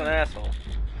 9-banged me. What an asshole.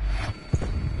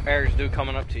 Eric's dude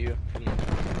coming up to you.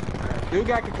 Dude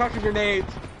got concussion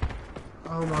grenades.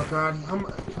 Oh my god.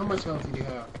 How much health do you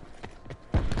have?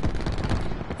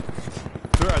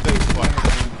 They're identified.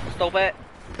 Stole that.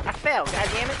 I fell,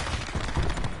 goddammit.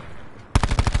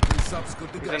 He's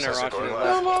in there, Ron.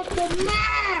 Fell off the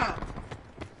map!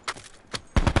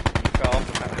 You fell off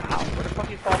the map. How? Where the fuck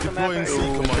you fall off the map?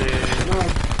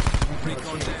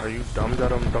 Are you dumb?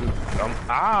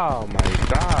 Oh my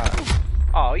god.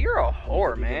 Oh, you're a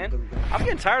whore, man. I'm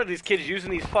getting tired of these kids using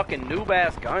these fucking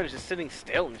noob-ass guns just sitting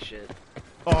still and shit.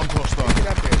 Oh, I'm crossed up. Get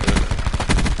up here.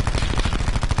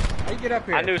 How you get up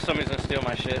here? I knew somebody's gonna steal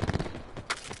my shit.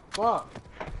 Fuck.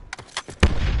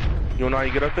 You know how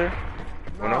you get up there?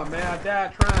 No, man, I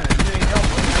died trying. You ain't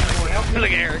helping.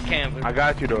 Look at Eric camping. I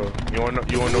got you though. You wanna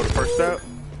know the first step?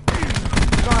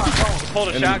 Pull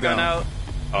the shotgun out.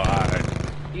 Oh, alright.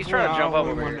 He's trying to jump up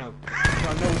over here. I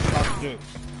know what you're about to do.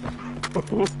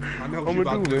 I know what you're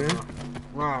about to do, man.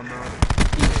 Wow, man.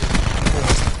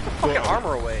 Fucking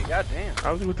armor away, goddamn.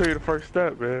 I was gonna tell you the first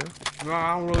step, man. No,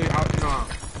 I don't really. No.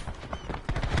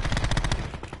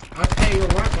 I tell you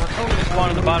what, I told him. Spawn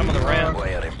at the bottom of the ramp.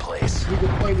 Way out in place. We could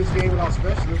play this game without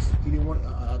specialists. He didn't want.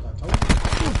 I told him.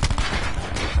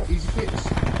 Easy fix.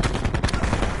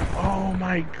 Oh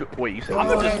my god. Wait, you said I'm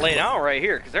gonna just lay down right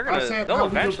here because they'll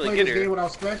eventually get here.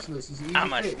 Without specialists. It's an easy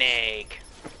I'm a fix. snake.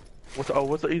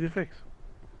 What's the easy fix?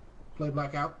 Play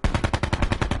blackout.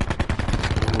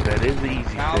 Ooh, that is the easy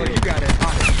Tyler, fix. you got it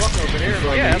hot as fuck over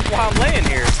there. Yeah, that's why I'm laying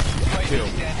here. Kill.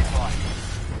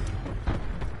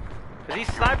 Cause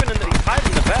he's sniping he's hiding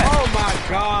in the back. Oh my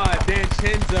god,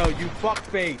 Danchenzo, you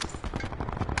fuckface.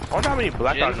 I wonder how many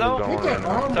blackouts Jinzo? are going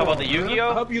on. Talk about the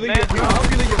Yu-Gi-Oh? I hope you leave your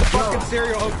fucking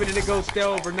cereal open and it goes stale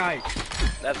overnight.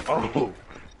 That's funny. Oh.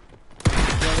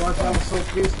 Yeah, watch, I was so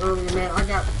pissed earlier, man. I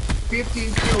got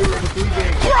 15 kills over 3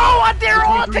 days. Bro, they're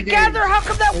all together. How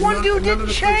come that one dude didn't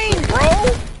chain,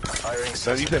 bro?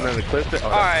 So you said none of the clips?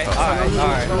 Alright,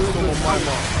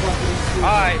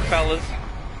 fellas.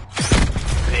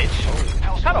 Bitch.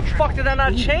 How the fuck did I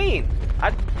not chain?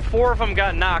 4 of them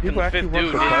got knocked and the 5th dude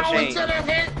didn't chain.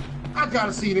 I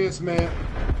gotta see this, man.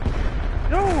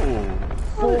 No.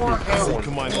 4 health.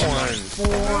 Come on, 4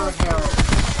 health.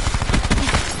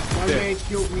 My man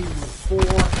killed me with 4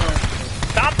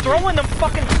 health. Stop throwing them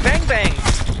fucking bang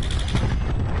bangs.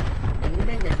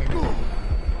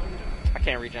 I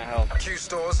can't reach my health. Q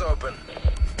stores open.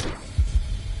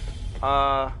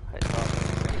 Oh,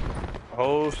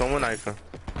 someone knifing.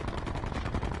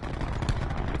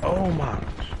 Oh my.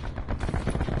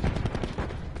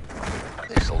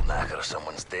 This'll knacker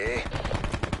someone's day.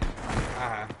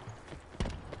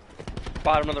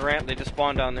 Bottom of the ramp, they just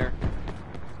spawned down there.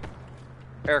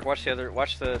 Eric, watch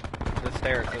the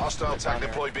stairs. Hostile tag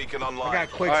deploy beacon online. I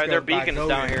got quick Alright, their beacon's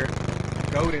down here.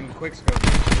 Golden quick scope.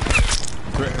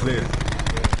 Threat clear.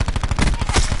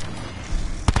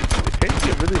 Can't you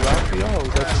get really loud for y'all?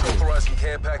 That's authorizing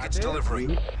care package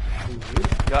delivery.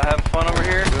 Y'all having fun over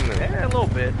here? Yeah, a little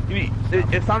bit.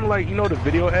 It sounded like, you know, the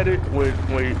video edit when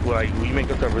you make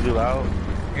yourself really loud?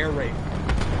 Air raid.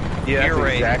 Yeah, Air that's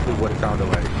raid. exactly what it sounded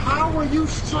like. How are you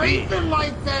strafing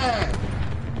like that?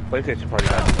 PlayStation probably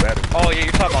has better. Oh yeah,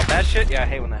 you're talking about that shit? Yeah, I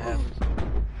hate when that happens.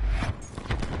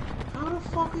 How the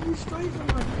fuck are you strafing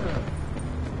like that?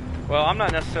 Well, I'm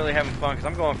not necessarily having fun because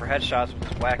I'm going for headshots with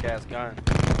this whack-ass gun.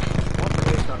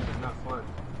 Headshots is not fun.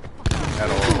 At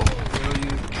all.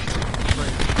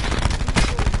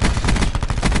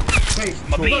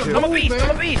 I'm a beast, I'm a beast, I'm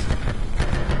a beast!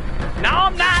 No,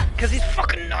 I'm not, because he's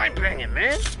fucking 9-banging,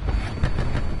 man.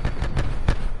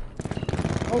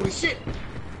 Holy shit!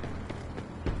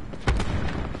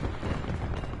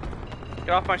 Get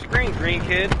off my screen, green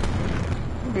kid.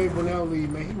 You made Brunel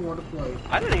leave, man. He wanted to play.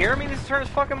 I didn't hear him, he needs to turn his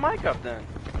fucking mic up then.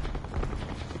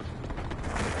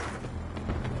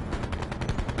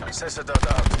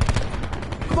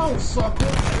 Come on, sucker!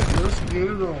 Let's get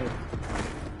it on.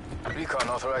 Recon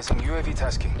authorizing UAV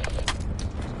tasking.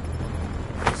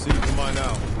 See, come on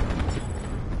now.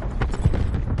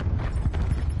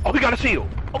 Oh, he got a shield.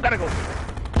 Oh, gotta go.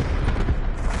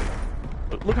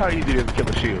 Look how easy it is to kill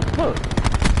a shield. Look.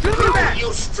 Look at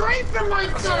you strafing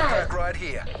like that! Right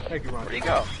here. Thank you, Ron. Where'd he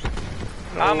go?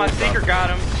 Ah, my seeker got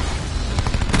him.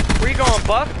 Where you going,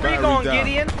 Buck? Where you going,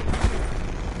 Gideon?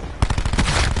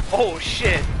 Oh,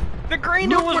 shit. The green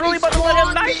dude was really about to let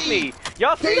him knife me.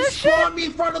 Y'all see that shit? They spawned me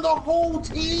in front of the whole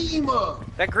team!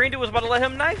 That green dude was about to let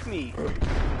him knife me.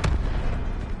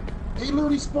 They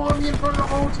literally spawned me in front of the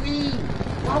whole team!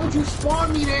 Why would you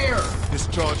spawn me there?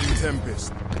 Discharging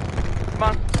Tempest.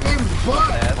 Come on. Oh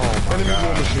my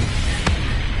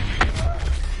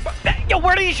god. Yo,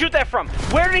 where did he shoot that from?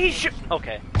 Where did he shoot?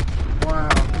 Okay. Wow.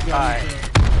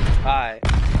 Alright.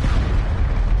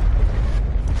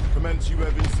 Commence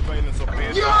UAV surveillance of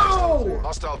PSN. Yo!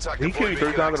 Hostile attack He killed you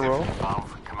 3 times in a row.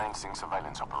 Commencing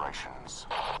surveillance operations.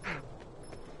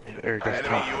 Eric, that's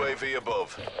Enemy UAV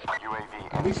above.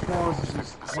 UAV. These spawns is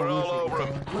just. We're all over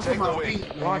him. Look Take at my the wing.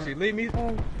 feet, man. Raunchy, leave me.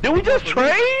 Did we just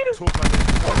trade?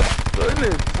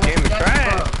 Goodness, game is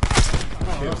trash.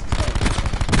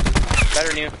 Better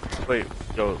than you. Wait,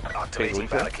 yo, Activating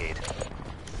barricade.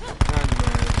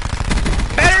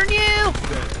 Better than you!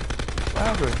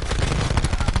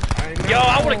 Yo,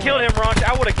 I would have killed him, Ronch.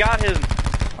 I would have got him.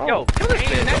 Yo, kill this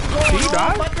bitch. He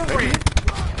died?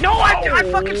 No, I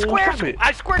fucking square.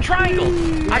 I square triangle.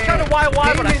 I tried to Y,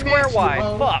 but I square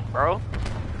Y. Fuck, bro.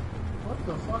 What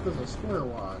the fuck is a square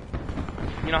Y?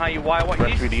 You know how you Y? You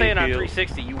used to say it on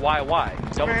 360. You Y.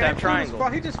 Double tap triangle.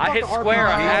 I hit square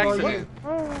on accident.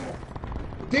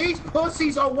 These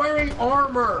pussies are wearing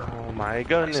armor. Oh my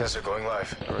goodness. Accessor going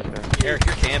live. Eric,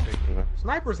 you're camping.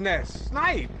 Sniper's nest.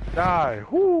 Snipe. Die.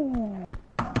 Whoo.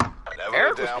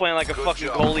 Eric was playing like a fucking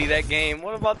goalie that game.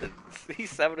 What about the?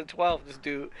 He's 7-12. This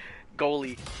dude,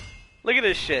 goalie. Look at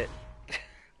this shit.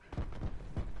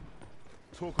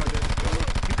 You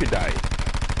could die.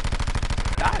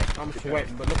 Die. I'm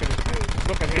sweating, but look at this dude.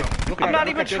 Look at him. I'm not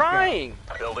even trying.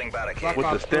 Building barricade. With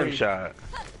the stem shot.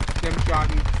 Stem shot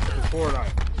and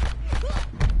Fortnite.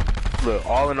 Look,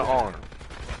 all in the arm.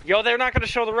 Yo, they're not gonna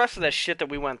show the rest of that shit that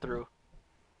we went through.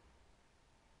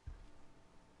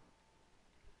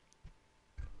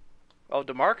 Oh,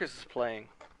 DeMarcus is playing.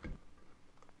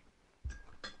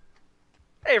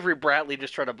 Avery Bradley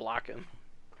just tried to block him.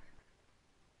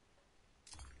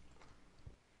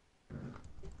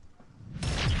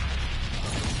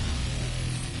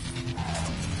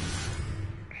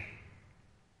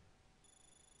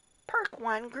 Perk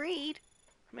 1 greed.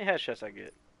 How many headshots I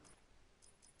get?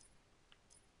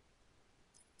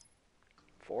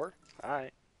 4?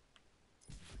 Alright.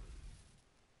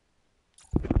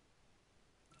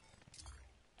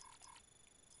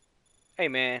 Hey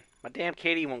man, my damn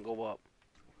KD won't go up.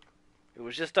 It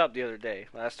was just up the other day.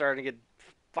 I started to get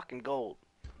fucking gold.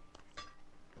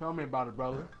 Tell me about it,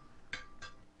 brother.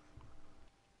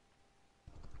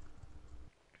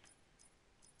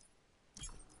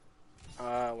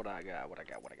 What I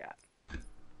got?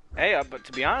 Hey, but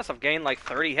to be honest, I've gained like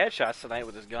 30 headshots tonight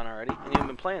with this gun already. I ain't even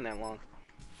been playing that long.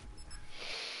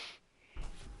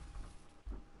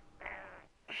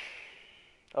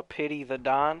 A pity the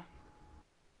Don.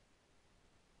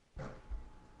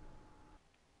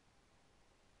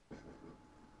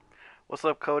 What's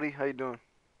up, Cody? How you doing?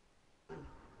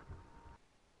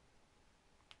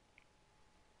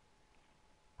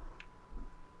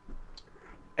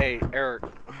 Hey, Eric,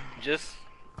 just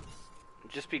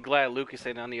be glad Lucas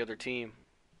ain't on the other team.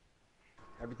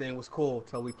 Everything was cool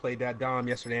till we played that Dom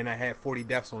yesterday and I had 40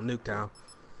 deaths on Nuketown.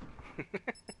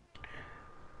 That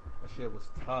shit was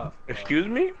tough. Bro. Excuse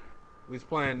me? We was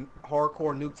playing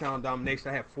hardcore Nuketown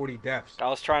domination. I had 40 deaths. I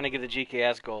was trying to get the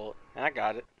GKS gold, and I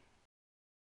got it.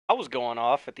 I was going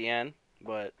off at the end,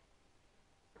 but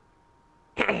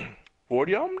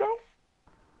 40 of them though?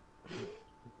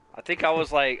 I think I was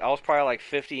probably like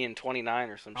 50 and 29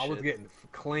 or some shit. I was getting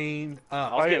cleaned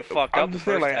up. I was getting fucked up. I'm just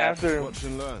saying, like after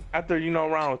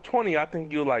round 20, I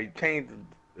think you like change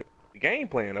the game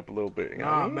plan up a little bit. You know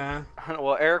what I mean? Man.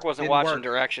 Well, Eric wasn't watching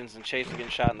directions and Chase was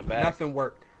getting shot in the back. Nothing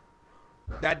worked.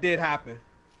 That did happen.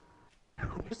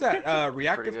 What's that?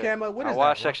 Reactive camo? What is that? I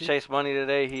watched xChaseMoney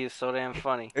today. He is so damn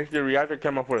funny. It's the reactive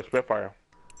camo for the Spitfire.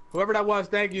 Whoever that was,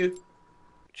 thank you.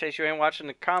 Chase, you ain't watching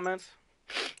the comments?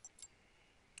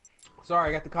 Sorry,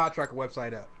 I got the contractor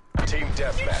website up. Team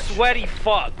deathmatch. Sweaty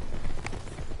fuck.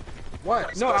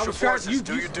 What? No, I was trying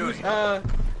to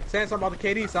saying something about the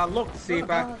KD, so I looked to see if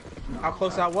how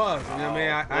close I was. You know what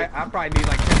I mean? I probably need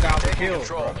like 10,000 kills.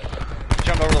 Bro.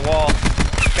 Jump over the wall.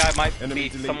 This guy might be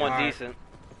somewhat decent.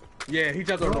 Yeah, he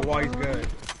jumped over the wall. He's good.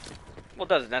 Well, it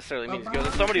doesn't necessarily mean he's good.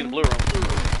 There's somebody in the blue room.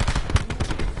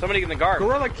 Somebody in the guard.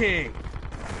 Gorilla King.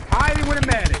 Hiding with a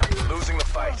medic. Losing the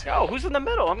fight. Yo, who's in the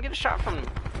middle? I'm getting shot from.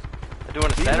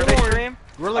 Doing a Saturday stream?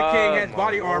 Gorilla King has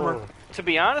body armor. To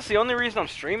be honest, the only reason I'm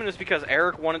streaming is because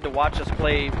Eric wanted to watch us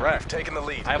play Ref. Taking the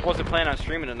lead. I wasn't planning on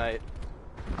streaming tonight.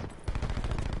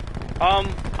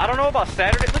 I don't know about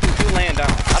Saturday. Look at you laying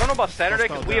down. I don't know about Saturday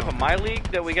because we have a My League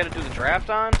that we got to do the draft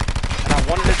on. And I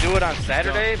wanted to do it on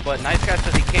Saturday, but Nice Guy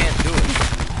says he can't do it.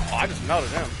 Oh, I just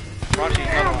melted him.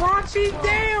 Raunchy,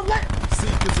 damn! Let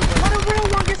a real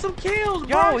one get some kills,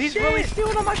 bro. Yo, he's really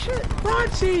stealing on my shit.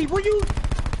 Raunchy, will you...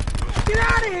 Get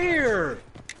out of here!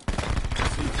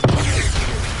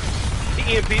 He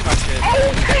EMP'd my shit.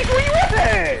 Oh, Pink, where you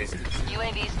at?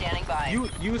 UAV standing by.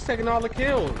 You was taking all the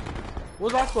kills.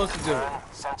 What was I supposed to do? Yeah,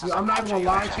 I'm not gonna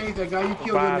lie, Chase. That guy you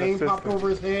killed, your name popped over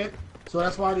his head, so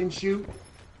that's why I didn't shoot.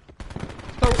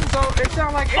 So it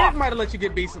sounds like Eric might have let you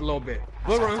get beasted a little bit.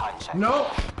 Blue room.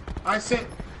 No, I said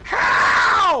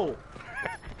how?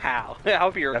 How? I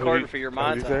hope you're recording for your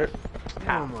montage.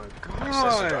 Oh my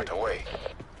god. Away.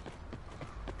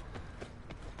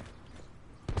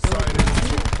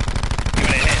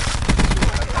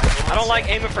 I don't like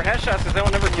aiming for headshots because they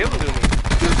will never give them to me.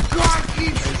 This God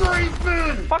keeps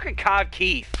strafing! Fucking Cod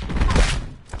Keith.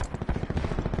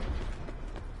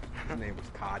 His name was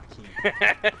Cod Keith.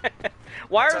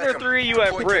 Why are there 3 of you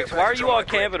at bricks? Why are you all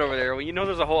camping over there when you know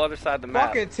there's a whole other side of the map?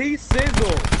 Fucking T-Sizzle.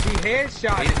 He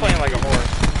headshot. He's playing like a horse.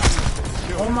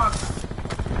 Oh my.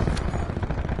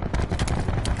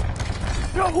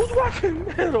 Yo, who's watching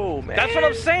middle, man? That's what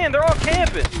I'm saying. They're all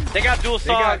camping. They got dual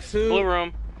socks. Blue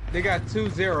room. They got 2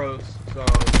 zeros, so.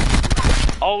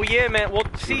 Oh yeah, man. Well,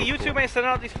 see, YouTube ain't sending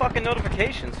out these fucking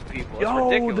notifications to people. It's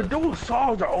ridiculous. The dual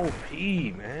saws are OP,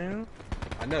 man.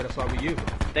 I know, that's why we use them.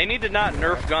 They need to not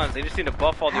nerf guns. They just need to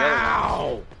buff all the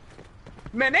other ones.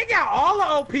 Man, they got all the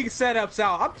OP setups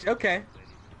out. Okay.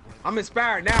 I'm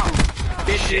inspired now.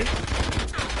 Bitch.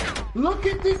 Look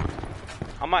at this.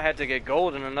 I might have to get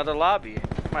gold in another lobby.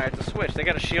 Might have to switch. They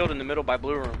got a shield in the middle by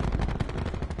blue room.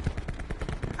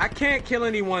 I can't kill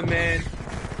anyone, man.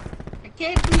 I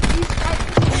can't beat these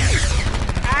snipers.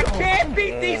 I can't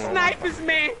beat these snipers,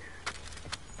 man.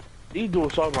 These dual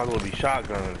saws might as well be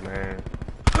shotguns, man.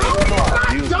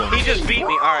 He just beat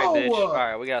me. Alright, bitch.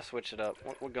 Alright, we gotta switch it up.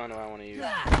 What gun do I want to use?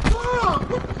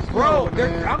 Bro,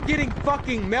 I'm getting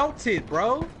fucking melted,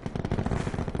 bro.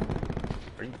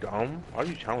 Are you dumb? Why are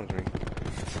you challenging me?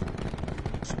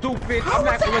 Stupid. I'm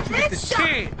not gonna let you get the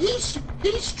chance.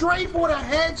 He's straight for the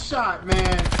headshot,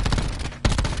 man.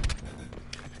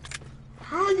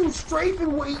 How are you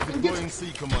strafing where he can get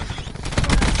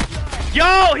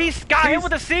Yo, he got hit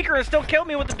with a seeker and still killed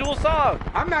me with the dual saw.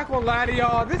 I'm not gonna lie to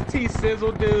y'all. This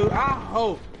T-Sizzle dude, I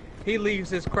hope he leaves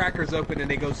his crackers open and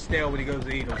they go stale when he goes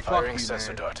to eat them. Fuck you,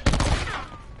 sensor dart.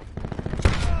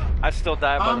 I still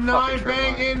die by I'm the fucking not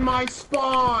bang in my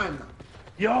spawn.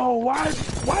 Yo, why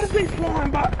did they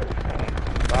spawn by?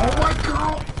 Oh my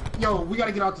god. Yo, we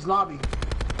gotta get out this lobby.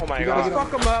 Oh my god.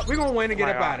 Fuck them up. We're gonna win and get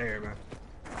up out of here, man.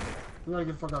 We gotta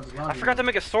get the fuck out this lobby. I forgot to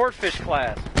make a swordfish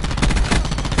class.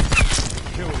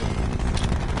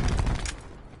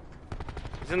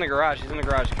 He's in the garage. He's in the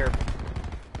garage. Careful.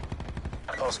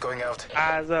 Pulse going out.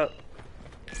 Eyes up.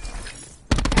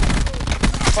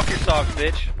 Fuck your socks,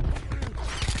 bitch.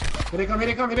 Here they come, here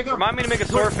they come, here they come. Remind me to make a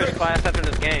swordfish class after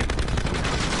this game.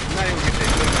 I'm not even gonna get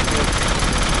that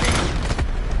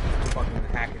good. Fucking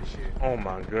hacking shit. Oh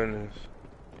my goodness.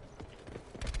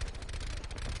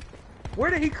 Where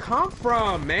did he come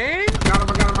from, man? I got him,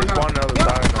 I got him, I got him. On the other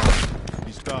side now.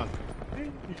 He's gone.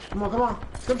 Come on, come on.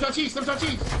 Stem cheese, stem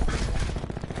cheese.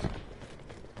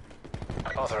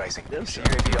 Authorizing.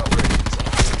 UAV operations.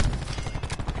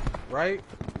 Right?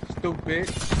 Stupid.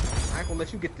 I ain't gonna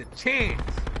let you get the chance.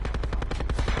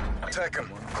 Attack him.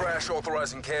 Crash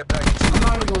authorizing care package. I'm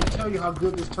not even gonna tell you how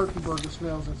good this turkey burger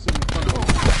smells and sit in front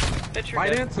of you.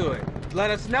 Right into it.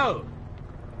 Let us know.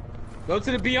 Go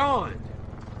to the beyond.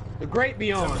 The great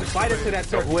beyond. Fight us to that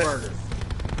turkey burger.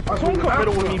 Come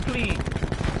middle with me, please.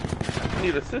 I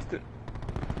need assistance.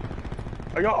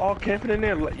 Are y'all all camping in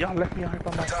there? Y'all left me out here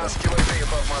by myself. Sit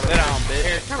down, bitch.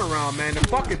 Hey, turn around, man. The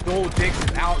fucking dual dicks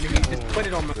is out and he just put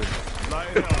it on the...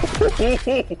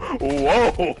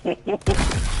 Whoa!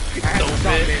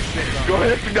 Go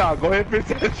ahead, nah, go ahead and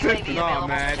finish that shit. No,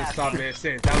 man, I just stopped that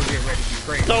sentence. That was getting ready to be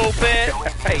crazy. Stupid!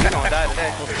 Hey, you gonna die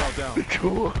today.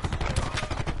 Cool.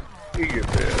 You get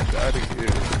there, out of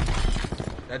here.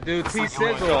 That dude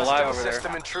T-Sizzle. Still alive over there.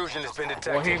 System intrusion has been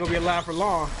detected. Well, he ain't gonna be alive for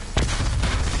long.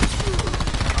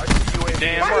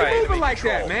 Damn Why right. you moving like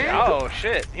that, man? Oh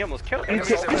shit, he almost killed me. God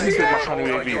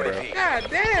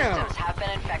damn! Have been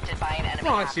infected by an enemy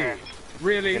Come on, hacker. shit.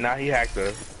 Really? And now he hacked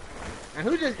us. And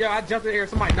who just, I jumped in here,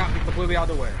 somebody knocked me completely out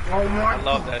of the way. Oh my. I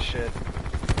love that shit.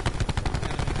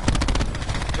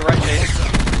 The right, Chase.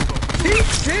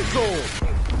 T-Sizzle!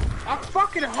 I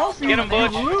fucking hope you Get him,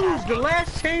 Butch. lose the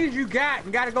last change you got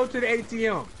and gotta go to the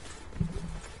ATM.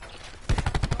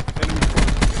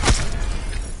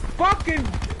 Fucking...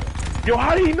 Yo,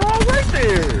 how do you know I'm right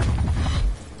there?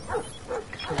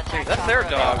 That's their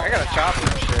dog. I got a chopper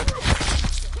and shit.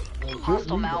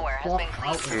 Hostile malware has been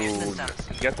cleaned from your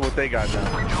systems. Guess what they got now?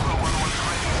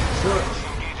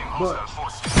 But.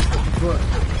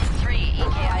 3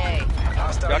 EKIA.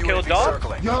 Y'all killed dog?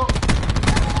 Yo.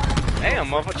 Damn,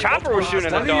 motherfucker. Chopper was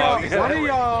shooting the dog. One of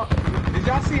y'all, did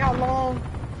y'all see how long?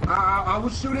 I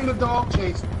was shooting the dog,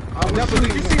 Chase.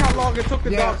 Did you see how long it took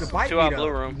the dog to bite me? 2 out blue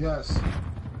room. Yes.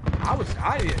 I was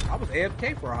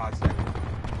AFK for a hot second.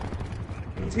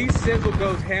 T-Sizzle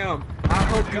goes ham. I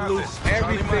hope you lose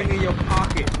everything in your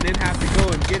pocket and then have to go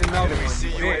and get another one.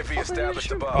 UAV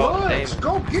established above. Good.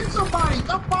 Go get somebody.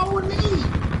 Stop following me.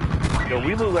 Yo,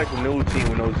 we look like a new team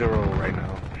with no zero right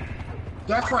now.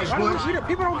 That's right, Butch.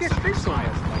 People don't get streaks on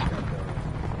us like that,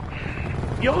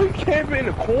 though. Yo, he camping in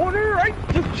the corner, right?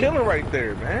 Just chilling right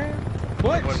there, man.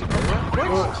 Butch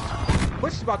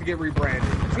is about to get rebranded.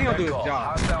 He don't do his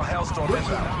job. Hostile Hellstorm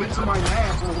inbound. Beat somebody in the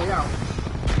ass on the way out.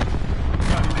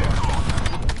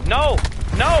 No!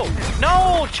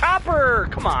 Chopper!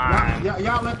 Come on!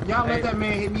 Y'all let that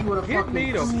man hit me with a fucking Get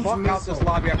me the cruise fuck missile. out this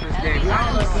lobby after this game.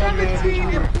 Y'all let that man hit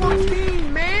me with a cruise.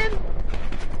 17, man!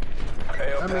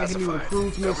 That man hit me with a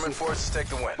cruise Government missile. forces take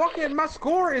the win. Fucking my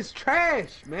score is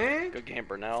trash, man. Good game,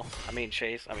 Burnell.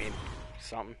 Chase.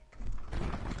 Something.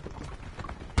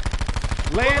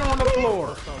 Laying on the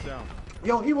floor.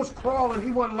 Yo, he was crawling.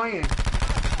 He wasn't laying.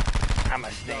 I'm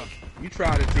a stink. You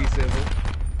tried it, T-Sizzle.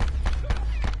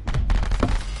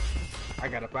 I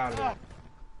got up out of there.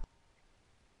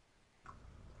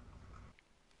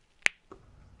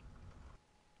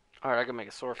 Alright, I can make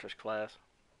a swordfish class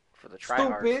for the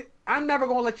tryhards. Stupid. I'm never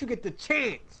gonna let you get the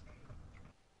chance.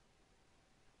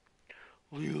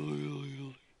 Get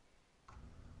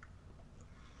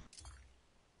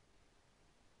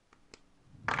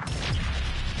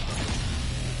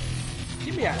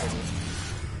me out of here.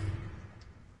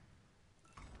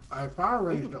 Alright, fire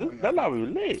range though. That lobby was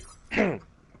lit.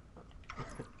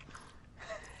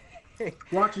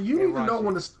 Watcher, you need to know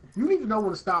when to. You need to know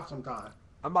when to stop sometime.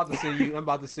 I'm about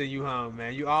to send you home,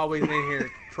 man. You always in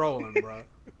here trolling, bro.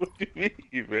 What do you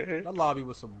mean, man? That lobby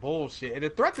was some bullshit. And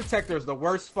the threat detector is the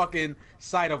worst fucking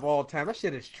sight of all time. That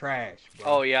shit is trash, bro.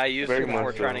 Oh yeah, I used it before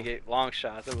much trying so. to get long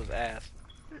shots. It was ass.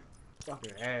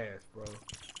 Fucking ass, bro.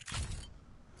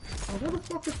 Oh, where the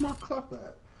fuck is my cup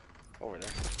at? Over there.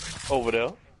 Over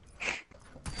there.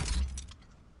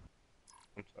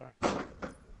 I'm sorry.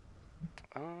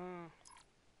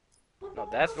 No,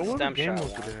 that's the stem shot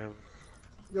one.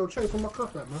 Yo, Chase, where my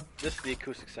cup at, man? This is the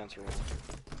acoustic sensor one.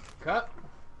 Cut?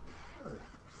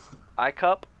 I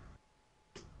cup?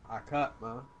 I cut,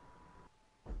 man.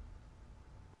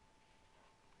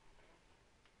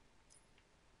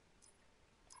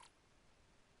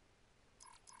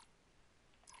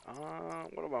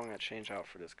 What am I going to change out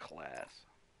for this class?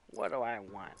 What do I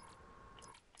want?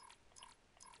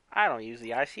 I don't use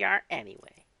the ICR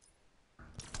anyway.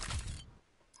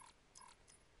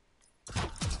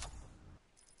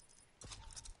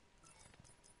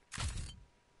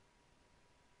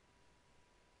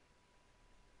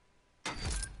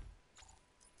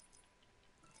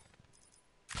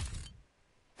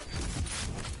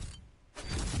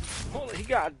 Hold on, he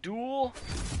got a duel.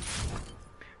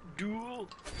 You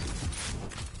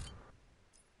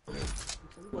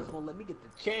wasn't gonna let me get the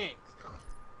chance.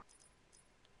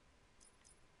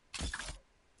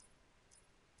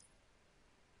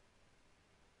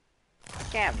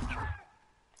 Scavenger.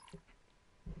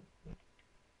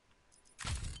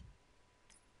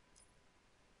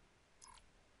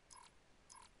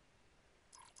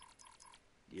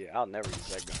 Yeah, I'll never use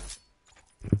that gun.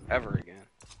 Ever again.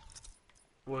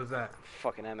 What was that?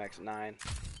 Fucking MX9.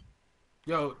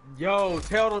 Yo,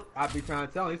 tell them. I be trying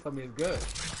to tell him. He told me it's good.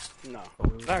 No.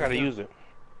 I gotta use it.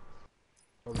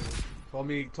 Told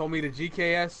me the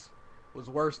GKS was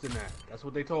worse than that. That's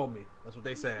what they told me. That's what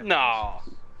they said. No.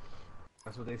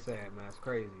 That's what they said, man. It's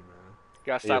crazy, man. You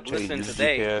gotta stop listening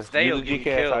today. Use the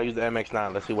GKS, I'll use the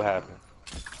MX9. Let's see what happens.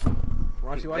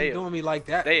 Raunchy, why you doing me like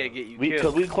that? They'll get you killed.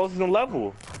 Because we closest in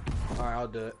level. Alright, I'll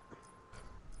do it.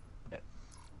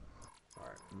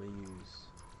 Alright, I'm gonna use...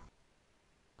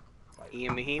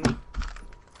 Ian Mahimi.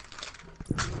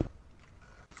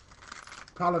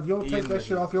 Kyle, if you don't take that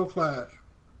shit off your class.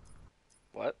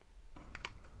 What?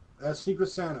 That's Secret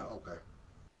Santa, okay.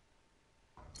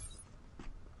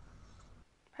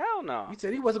 Hell no. He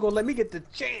said he wasn't gonna let me get the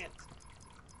chance.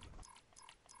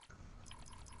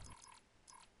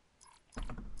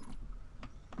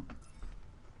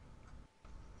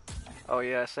 Oh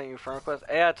yeah, I sent you a friend request.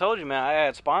 Hey, I told you, man. I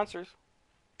had sponsors.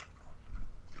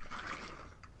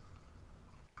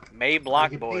 May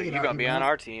Block Boy, you're gonna be on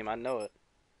our team. I know it.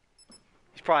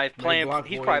 He's probably playing.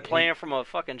 He's probably playing from a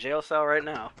fucking jail cell right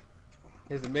now.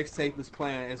 His mixtape is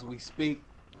playing as we speak.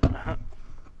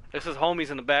 This is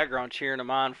homies in the background cheering him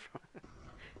on.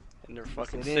 In their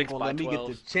fucking 6x12s. Let me get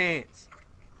the chance.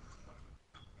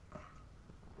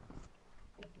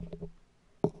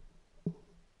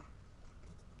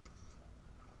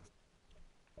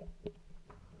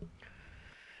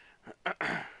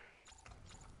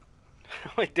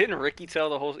 Wait, didn't Ricky tell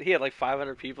the whole... He had like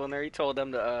 500 people in there. He told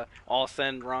them to all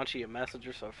send Raunchy a message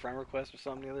or a friend request or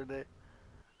something the other day.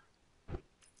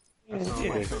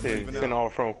 Yeah, send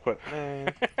all from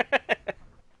man.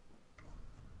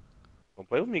 Don't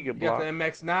play with me, get blocked. You got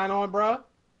the MX-9 on, bro?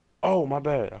 Oh, my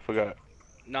bad. I forgot.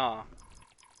 Nah.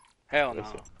 Hell no.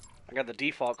 I got the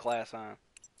default class on.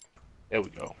 There we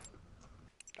go.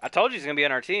 I told you he's gonna be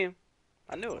on our team.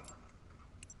 I knew it.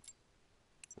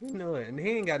 You know it, and he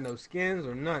ain't got no skins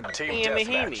or nothing. Team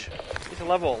deathmatch. He's a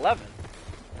level 11.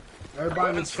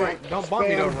 Everybody in the don't bump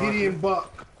me though, Gideon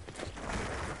Buck.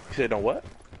 You said don't what?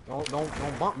 Don't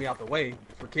bump me out the way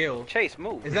for kills. Chase,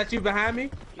 move. Is that you behind me?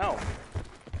 No.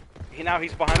 Now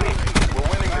he's behind me. We're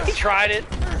winning this. He tried it.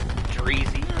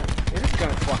 Dreezy. Yeah, this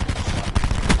gun's fucking.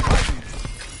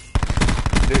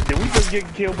 Did we just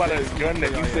get killed by the gun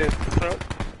that you said sucked?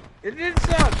 It didn't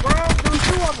suck, bro. There was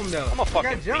 2 of them though. I'm a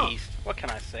fucking beast. What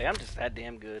can I say? I'm just that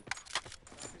damn good.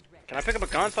 Can I pick up a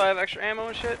gun so I have extra ammo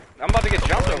and shit? I'm about to get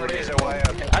jumped over here.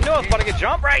 I knew I was about to get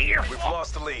jumped right here. We've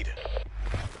lost the lead.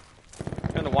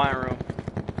 In the wine room.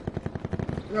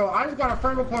 Yo, I just got a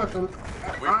friend request from...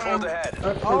 We pulled ahead.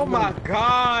 Oh my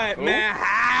god, man.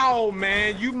 How,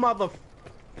 man? You mother...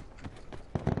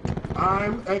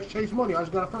 I'm xChaseMoney. I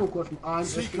just got a friend request from I'm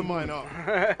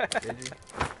xChaseMoney. Did you?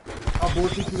 I'll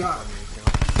bullshit you not.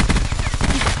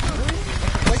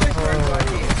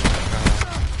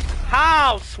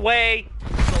 How, Sway?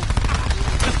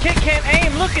 This kid can't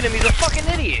aim. Look at him. He's a fucking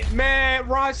idiot. Man,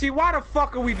 Raunchy, why the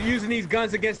fuck are we using these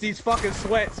guns against these fucking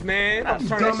sweats, man? I'm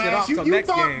turning that shit off till next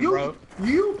game, bro.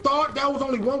 You thought that was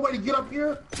only one way to get up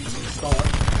here?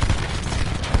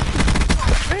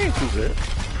 They ain't too good.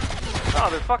 No,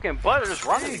 they're fucking butter just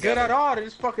running good at all. They're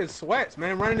just fucking sweats,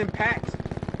 man, running in packs.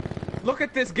 Look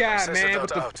at this guy, man.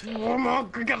 With the, oh my,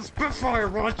 I got a Spitfire,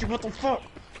 Raunchy. What the fuck?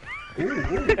 You're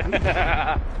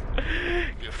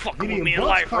fucking with me in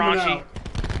life, Raunchy.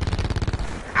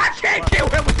 I can't kill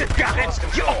him with this guy.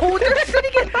 Yo, they're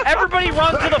sitting in. Everybody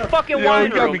run to the fucking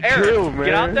wine room. Eric, killed,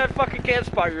 get out that fucking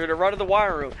campfire. You're to run to the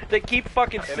wine room. They keep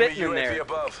fucking sitting in there.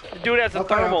 Dude has a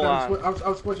thermal on.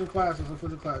 I'm switching classes.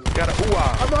 Got a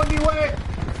ooh-ah. I'm on your way.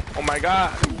 Oh my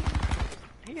god.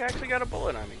 He actually got a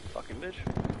bullet on me, fucking bitch.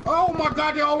 Oh my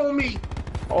god, they're all on me.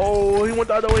 Oh, he went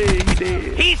the other way. He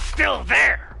did. He's still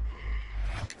there.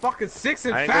 Fucking 6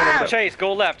 and 5. Chase,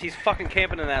 go left. He's fucking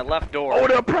camping in that left door. Oh,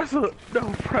 the oppressor. The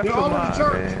oppressor. They're all in the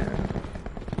church.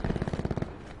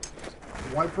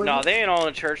 No, they ain't all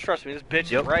in church. Trust me, this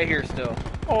bitch is right here still.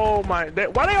 Oh my.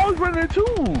 Why they always running in twos?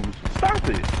 Stop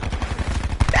it.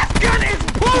 That gun is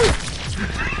blue.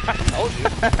 I told you.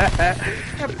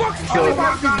 That fucking killing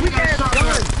my weak ass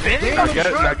guns.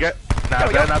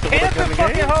 Camping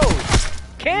fucking hoes.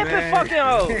 Camping fucking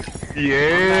hoes.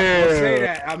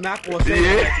 Yeah. I'm not gonna say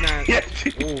that.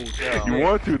 Yeah. You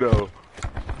want to though.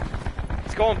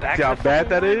 It's going back. See how bad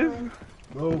that is?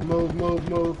 Move.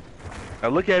 Now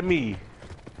look at me.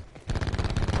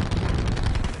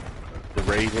 The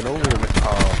Raven over him.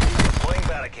 Oh. Playing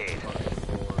barricade.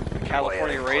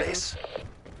 California Raisins.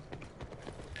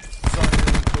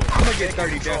 I'm gonna get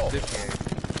 30 deaths this game.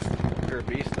 You're a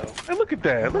beast though. Hey, look at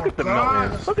that. Look at the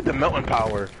melting. Look at the melting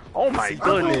power. Oh my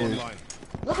goodness.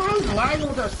 Look how he's lagging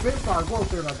with that Spitfire. Go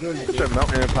upstairs, I dare you. Look at the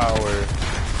melting power.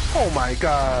 Oh my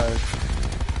god.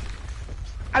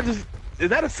 Is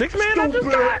that a 6-man I just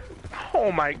got?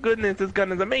 Oh my goodness, this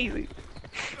gun is amazing.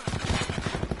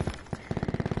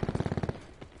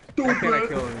 Why can't I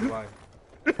kill anybody?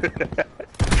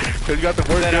 Cause you got the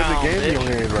worst gun in the game in your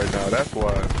hands right now, that's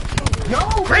why. Yo!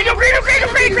 Green!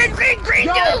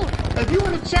 Yo! If you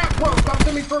in the chat, bro, stop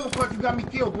sending me friend request, you got me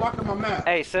killed, blocking my map.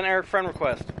 Hey, send Eric friend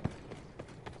request.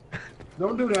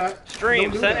 Don't do that.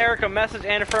 Stream, send Eric a message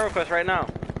and a friend request right now.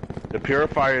 The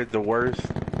Purifier is the worst.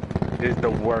 It's the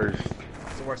worst.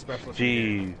 It's the worst special.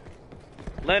 Jeez.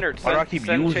 Leonard, why do I keep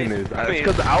using this? It's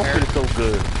because the outfit is so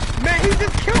good. Man, he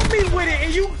just killed me with it,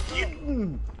 and you...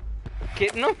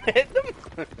 Getting them, hitting them.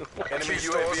 Enemy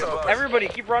UAV above. Everybody,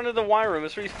 keep running to the wine room.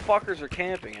 That's where these fuckers are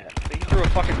camping at. He threw a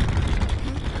fucking...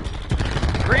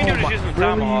 Green dude is using the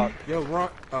tomahawk. Yo, run.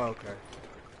 Oh, okay.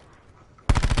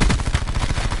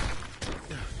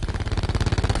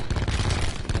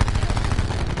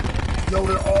 Yo,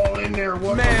 they're all in there.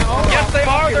 What man, yes, they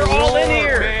are. They're all in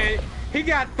here. Man. He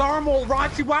got thermal,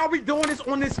 Raunchy. Why are we doing this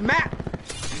on this map?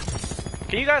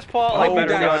 Can you guys pull out like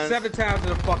better guns? 7 times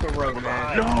in a fucking row,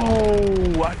 man.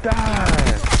 No, I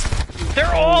died.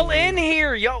 They're all in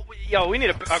here. Yo, we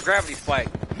need a gravity spike.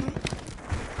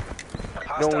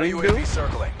 No need to do.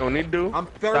 No need to do. I'm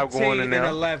 13 and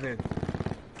 11.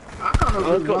 I kind of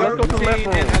let's go to the left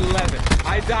room. And 11. I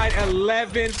I died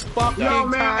 11 fucking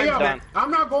times. Yo, man, I'm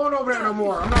not going over there no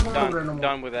more. I'm not going over there no more.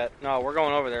 Done with that. No, we're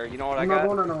going over there. You know what I got? I'm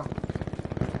not going there no more.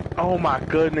 Oh my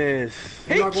goodness.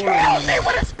 He killed me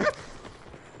with a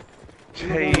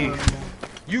Chase.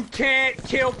 You can't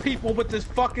kill people with this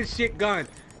fucking shit gun.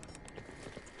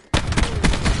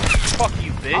 Fuck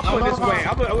you, bitch. I'll put it this way.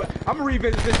 I'm gonna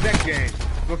revisit this next game.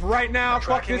 But for right now,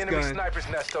 fuck this gun. Sniper's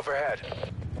nest overhead.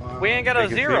 We ain't got a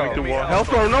zero.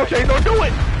 Hellstorm, no, Chase, don't do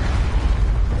it.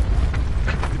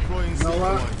 You know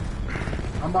what?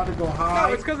 I'm about to go high.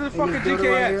 No, it's because of the fucking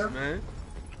GKS, right, man.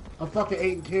 I'm fucking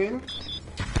 8 and 10.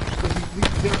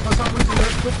 For some reason,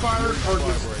 they're quick fires or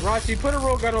just... Rachi, put a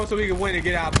roll gun on so we can win and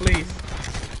get out, please.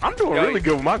 I'm doing really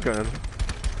good with my gun.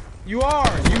 You are,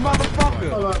 you motherfucker.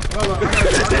 Hold up. I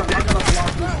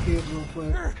gotta block these kids real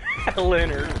quick.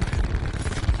 Leonard.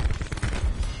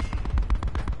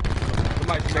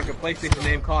 Somebody should make a PlayStation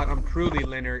name called I'm Truly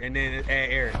Leonard and then add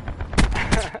Eric.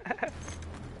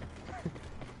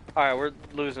 Alright, we're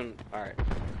losing. Alright.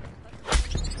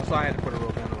 That's why I had to put a roll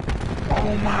gun on.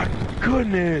 Oh my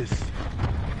goodness.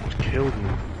 Killed me.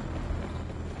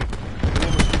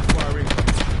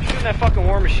 Shooting that fucking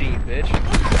war machine, bitch.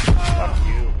 Fuck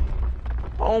you.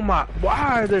 Oh my,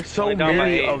 why are there so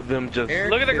many of them just...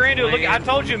 Look at the green dude, look, I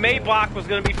told you Mayblock was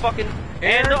gonna be fucking...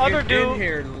 And the other dude... in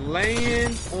here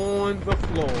laying on the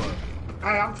floor.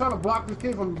 Hey, I'm trying to block this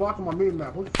kid from blocking my mini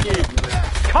map. What the shit, man?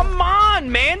 Come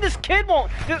on, man, this kid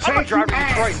won't... I'm gonna drive to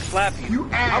Detroit and slap you. You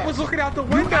ass. I was looking out the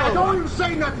window. Don't even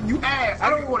say nothing, you ass. I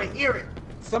don't even want to hear it.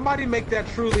 Somebody make that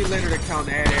Truly Leonard account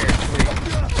and add Eric,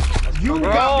 please. You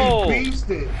got me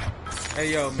beasted.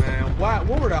 Hey, yo, man, what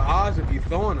were the odds of you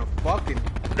throwing a fucking...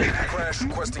 Crash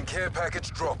requesting care package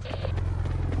drop.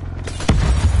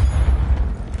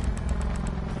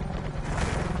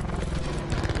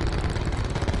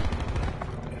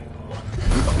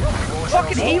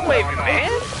 Fucking heat wave,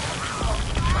 man!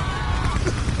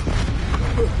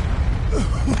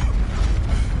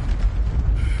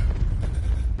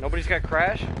 Nobody's got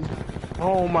Crash?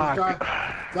 Oh my god.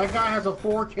 That guy has a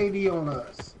 4 KD on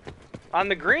us. On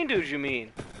the green dudes, you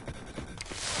mean?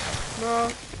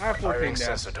 No, I have 14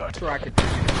 down. Sure, I could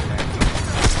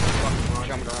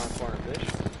jumping around the corner, bitch.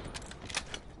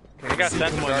 We got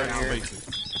sensor dart in here.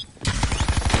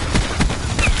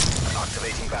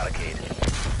 Activating barricade.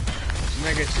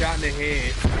 Nigga shot in the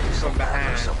head from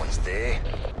behind. Someone's there.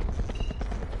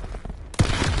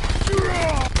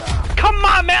 Come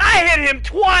on, man! I hit him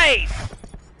twice!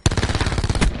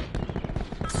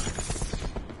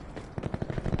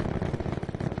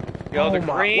 Yo, the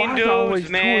green dudes,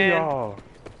 man.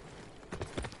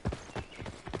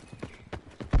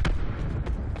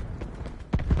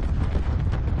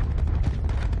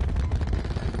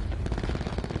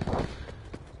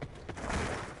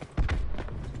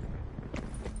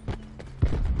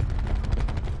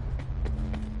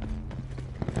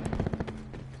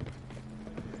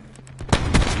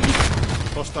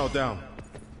 Hostile down.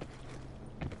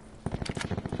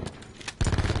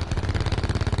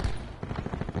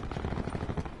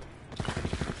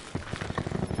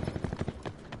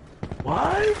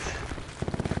 What?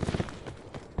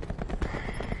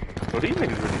 Well, these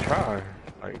niggas really try.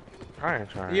 Like,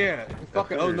 trying. Yeah,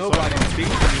 fucking oh nobody beat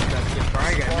me. I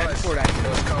ain't got nothing for that.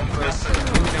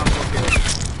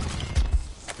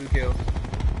 2 kills.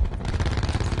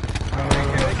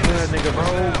 Good nigga, bro.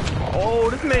 Oh,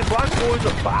 this man Block Boy's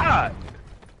a bot.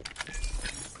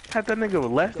 Had that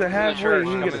nigga less than halfway, you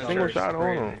can get a single shot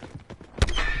on him.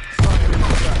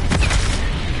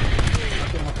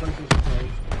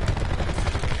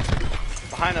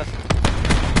 Behind us.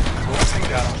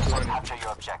 Capture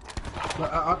your objective.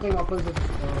 I think my place is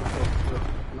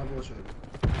not bullshit.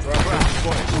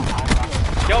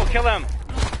 Yo, kill him.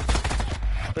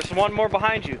 There's one more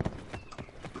behind you.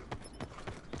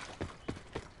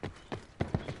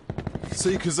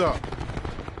 Seekers up.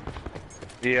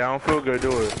 Yeah, I don't feel good,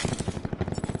 do it.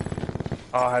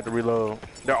 Oh, I had to reload.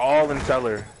 They're all in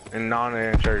cellar and none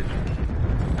in church.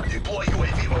 Deploy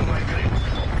UAV on my grid.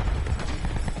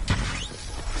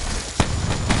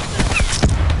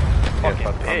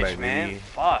 Fucking bitch, man.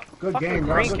 Fuck. Good Fucking game,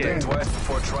 bro. Good game. Twice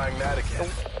before trying that again.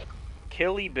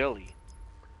 Killy Billy.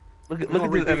 Look at this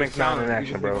MX-9 in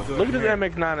action, bro. Look at this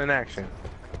MX-9 in action.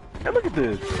 And look at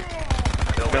this.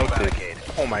 Melted.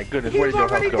 Oh my goodness, where's your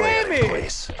health going?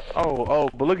 Oh,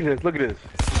 but look at this,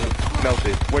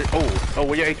 Melted. Where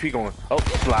your HP going? Oh,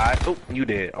 slide. Oh, you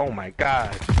dead. Oh my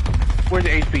god. Where's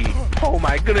your HP? Oh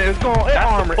my goodness, it's gone. It's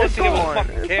armor. It's gone.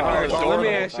 Let me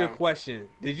ask you a question.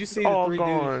 Did you see the 3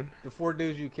 dudes, the 4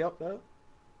 dudes you killed though?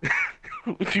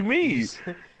 What you mean?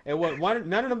 And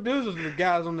none of them dudes was the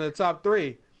guys on the top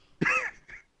 3.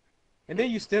 And then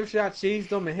you stem shot cheesed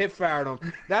them and hip fired them.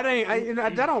 That ain't.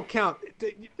 That don't count.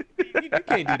 You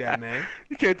can't do that, man.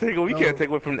 You can't take away. You can't take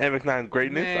away from the MX9's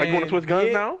greatness. Man, are you want to switch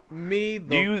guns now? Me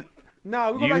the. You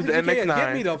no, we go back to the MX9.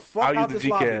 Get me the fuck out this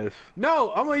lobby.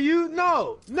 No, I'm gonna use.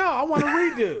 No, I want to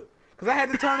redo. Cause I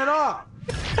had to turn it off.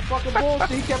 Fucking bullshit.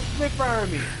 He kept spit firing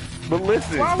me. But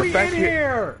listen, why are we in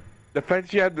here? The fact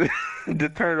that you had to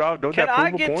turn it off, don't that prove a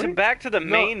point? Can I get back to the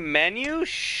main menu?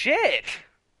 Shit.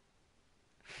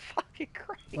 Fucking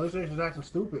crazy. PlayStation's acting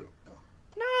stupid.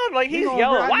 No, like he's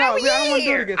yelling. Why are we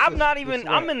here? I'm not even.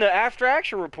 I'm in the after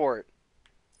action report.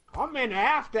 I'm in the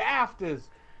afters.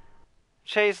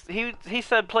 Chase, he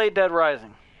said play Dead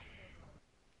Rising.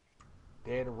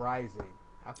 Dead Rising.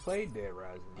 I played Dead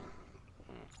Rising.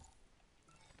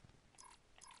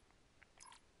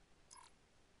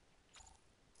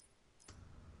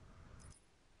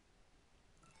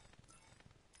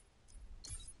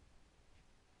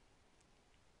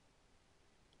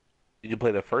 Did you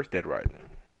play the first Dead Rising?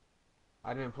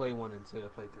 I didn't play 1 until I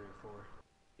played 3 and 4.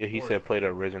 Yeah, he said play the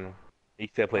original. He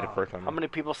said play the first one. How many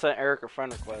people sent Eric a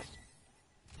friend request?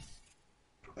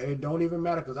 It don't even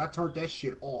matter because I turned that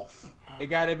shit off. It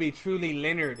gotta be Truly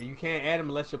Leonard. You can't add him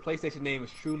unless your PlayStation name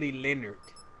is Truly Leonard.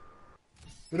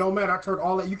 It don't matter. I turned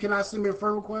all that. You cannot send me a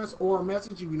friend request or a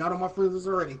message if you're not on my friends list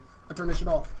already. I turned that shit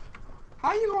off.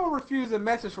 How you gonna refuse a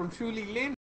message from Truly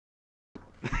Leonard?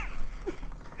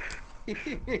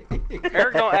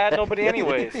 Eric don't add nobody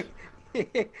anyways.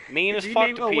 Mean as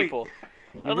fuck to people.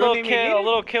 A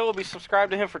little kid will be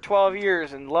subscribed to him for 12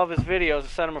 years and love his videos and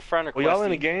send him a friend request. Were y'all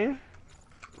in the game?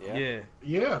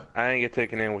 Yeah. I ain't get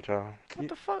taken in with y'all. What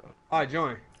the fuck? Alright,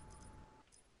 join.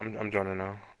 I'm joining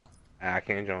now. I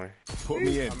can't join. Put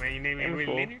me in. I mean, your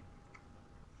name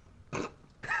is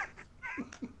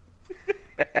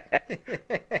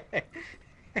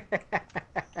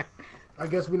I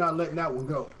guess we're not letting that one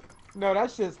go. No,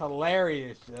 that shit's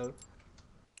hilarious, yo.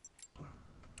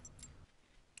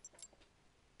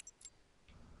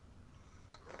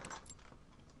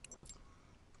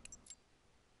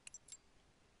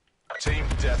 Team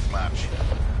deathmatch.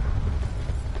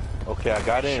 Okay, I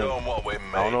got in. Show 'em what we're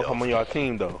made I don't know if of. I'm on y'all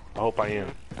team though. I hope I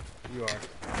am. You are.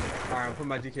 Alright, I'm putting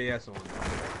my GKS on.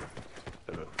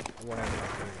 Whatever.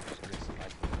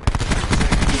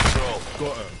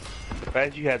 Got him. The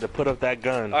fact you had to put up that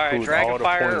gun. Alright,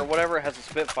 Dragonfire or whatever has a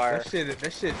Spitfire.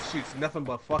 That shit shoots nothing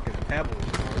but fucking pebbles.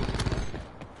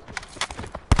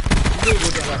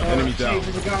 Enemy down.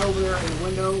 There's a guy over there in the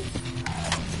window.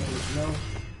 No.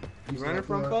 You running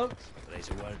from folks?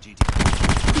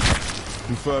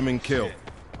 Confirming kill.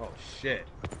 Oh shit.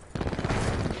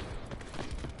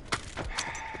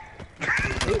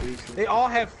 They all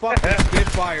have fucking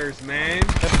Spitfires, man.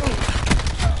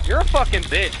 You're a fucking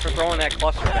bitch for throwing that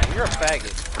cluster bang. You're a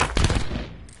faggot.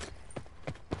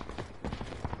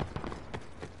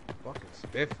 Fucking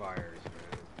Spitfires,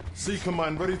 man. C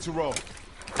command ready to roll.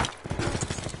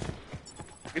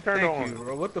 You turned on. You,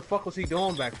 bro. What the fuck was he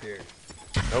doing back there?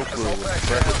 No clue. Man,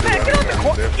 get out the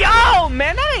corner. Yo,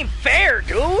 man, that ain't fair,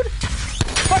 dude.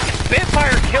 Fucking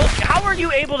Spitfire kills you. How are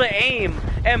you able to aim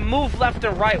and move left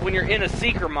and right when you're in a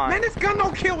seeker mine? Man, this gun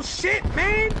don't kill shit,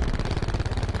 man.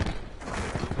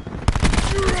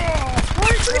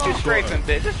 Just strafing,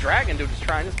 bitch. This dragon dude is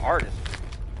trying his hardest.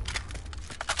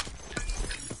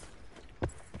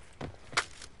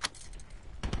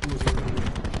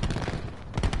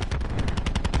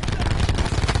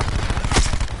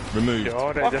 Removed.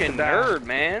 Yo, fucking nerd,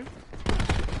 man.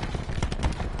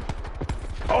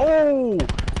 Oh!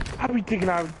 I be thinking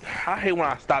I hate when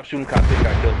I stop shooting because I think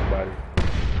I killed somebody.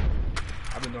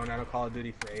 I've been doing that on Call of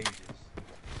Duty for ages.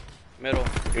 Middle.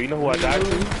 Yo, you know who I died to?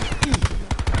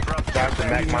 Died to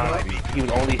Mac Monty. He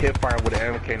was only hit firing with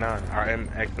an MK9 or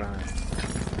MX9.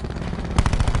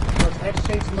 Does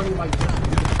xChaseMoney like Justin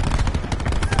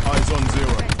Bieber? Eyes on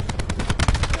 0.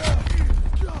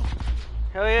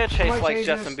 Hell yeah, Chase likes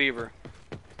Justin Bieber.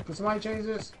 Can somebody change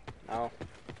this? No.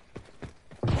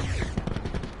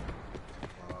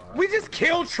 We just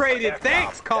kill traded.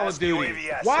 Thanks, Call of Duty.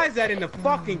 Why is that in the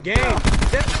fucking game?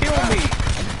 Just kill me.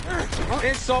 Don't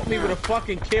insult me with a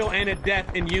fucking kill and a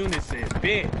death in unison,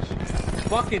 bitch.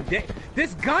 Fucking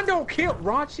this gun don't kill,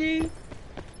 raunchy.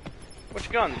 Which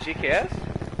gun? The GKS?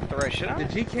 The right shit on? The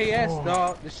GKS,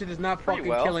 dog. This shit is not fucking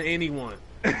killing anyone.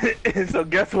 So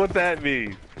guess what that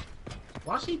means?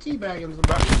 Why she teabagging the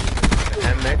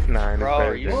MX9.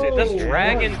 Bro, this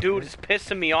dragon dude is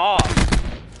pissing me off.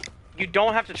 You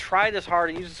don't have to try this hard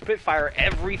and use a Spitfire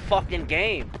every fucking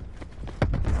game.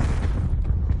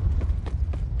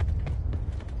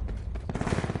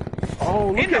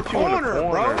 Oh, look in the corner,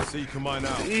 bro. See, come on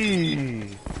out.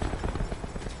 Team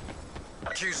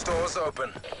Q store's open.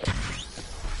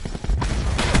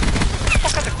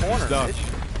 Fuck at the corner, bitch.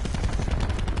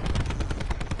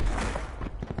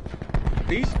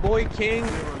 Beast Boy King.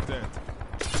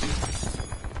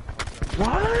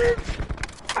 What?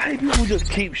 I hate people who just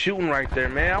keep shooting right there,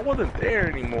 man. I wasn't there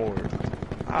anymore.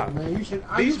 Man, you should.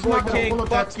 Beast Boy King,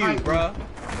 fuck you, bruh.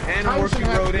 And the work you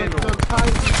wrote in.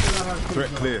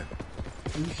 Threat clear.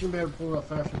 You should be able to pull up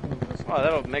faster. Oh,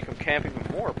 that'll make him camp even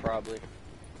more, probably.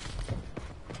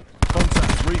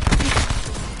 Contact, reach.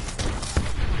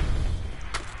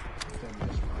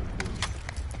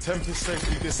 Tempest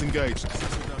safely disengaged.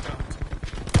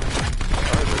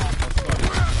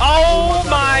 Oh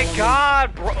my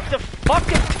god, bro. The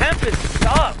fucking Tempest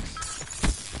sucks.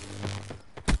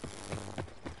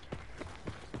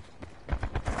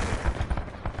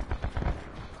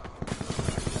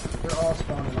 They're all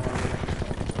spawning on here.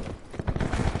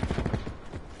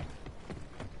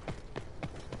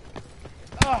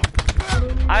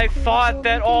 I thought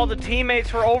that all the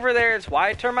teammates were over there. It's why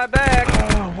I turned my back.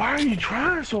 Why are you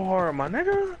trying so hard, my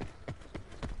nigga?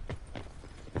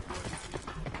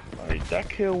 Like, that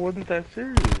kill wasn't that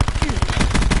serious.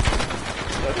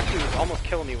 Yo, this dude is almost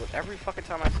killing me with every fucking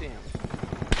time I see him.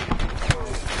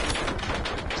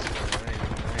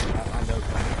 I know.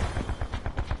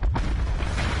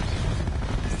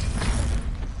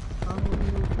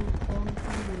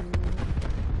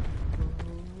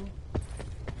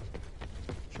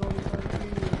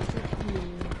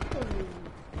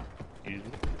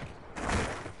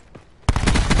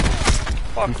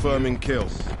 Confirming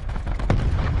kills.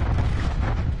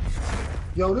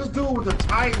 Yo, this dude with the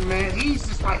Titan, man, he's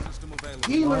just like,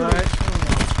 he literally, oh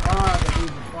my god, that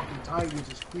dude's a fucking Titan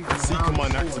just creeping around. Seeker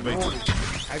mine activated.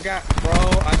 I got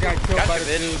killed by the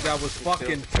dude that was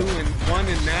fucking 2 and 1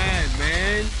 and 9,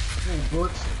 man.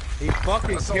 He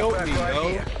fucking killed me,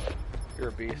 yo. You're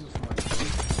a beast.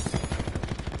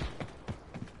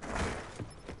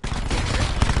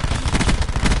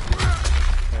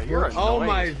 Yeah, you're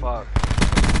annoying as fuck.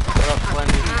 What up,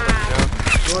 Slendy?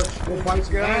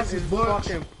 Gun is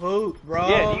fucking poop, bro.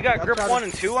 Yeah, you got grip 1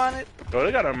 and 2 on it? Bro,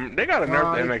 they gotta nerf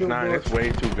the MX9. It's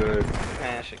way too good.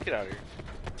 Man, shit, get out of here.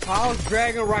 How's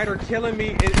Dragon Rider killing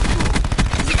me?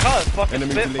 Because fucking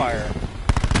Spitfire.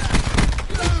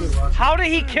 How did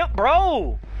he kill,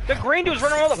 bro? The green dude's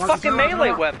running around with a fucking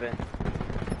melee weapon.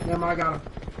 Damn, I got him.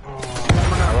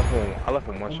 I left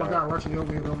him one shot. Oh my god, rushing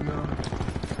over here.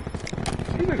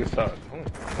 These niggas suck.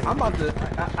 I'm about to.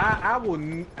 I will.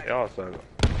 Y'all suck.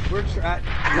 We're trying.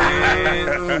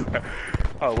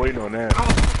 Oh, waiting on that.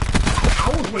 I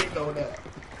was waiting on that.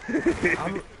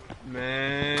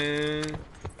 Man.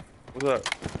 What's up?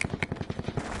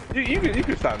 You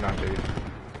can stop now, dude.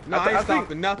 No, I ain't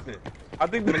stopping nothing. I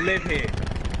think the live here.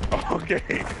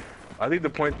 Okay. I think the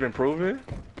point's been proven.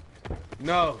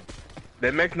 No. The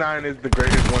MX9 is the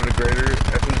greatest, one of the greater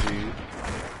SMGs.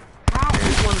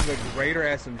 Which one is the greater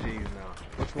SMGs now?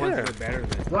 Which one's the better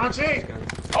than? Rachi!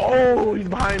 Oh, he's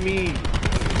behind me.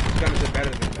 Which gun is it better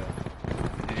than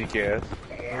though? Did you guess?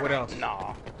 What else?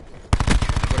 No.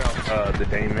 What else? The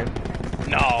Damon.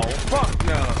 No. Fuck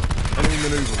no. Enemy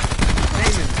maneuver.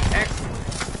 Damon's excellent.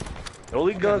 The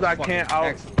only guns I can't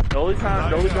out. The only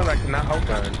guns I cannot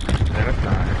outgun. And it's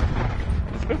not.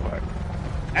 It's Spitfire.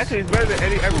 Actually, it's better than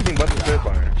everything but the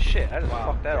Spitfire. Shit, I just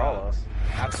fucked that all up.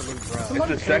 Absolute bro. It's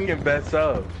the second best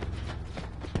sub.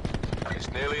 It's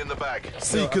nearly in the bag.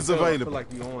 Seekers I available. feel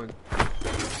like you on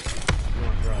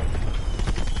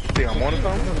See, I'm on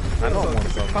something? I know I'm on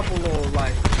something. A couple little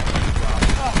like.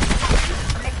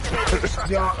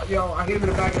 Yo, I hit him in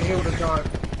the back of the head with a dart.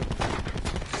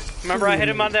 Remember I hit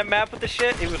him on that map with the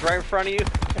shit? He was right in front of you.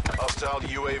 Hostile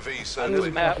UAV On circling.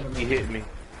 this map. He hit me.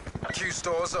 Q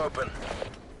store's open.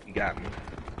 He got me.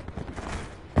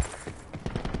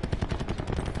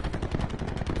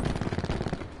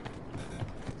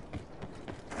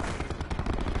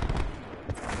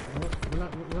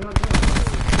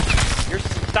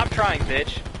 Stop trying,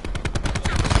 bitch.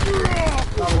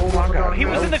 Oh my god. He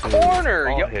was in the corner.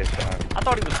 All Yo, headshot. I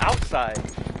thought he was outside.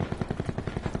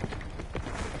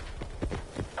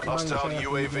 Hostile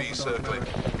UAV circling.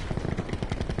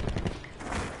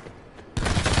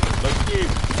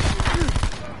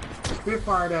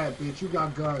 Spitfire that bitch, you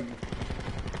got gun.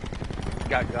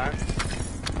 Got guns?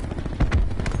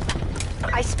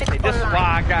 I spit Hey, this is online.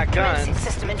 why I got Commencing guns.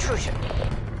 System intrusion.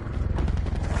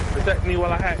 Protect me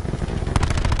while I hack.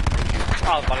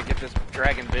 I was about to get this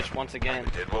dragon bitch once again.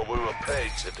 We did what we were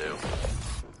paid to do.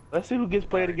 Let's see who gets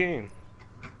play the game.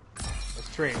 Let's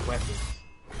trade weapons.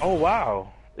 Oh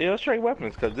wow. Yeah, let's trade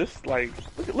weapons because this like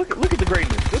look at the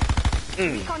greatness. This,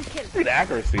 look at the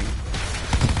accuracy.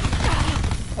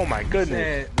 Oh my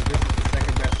goodness. Said that this is the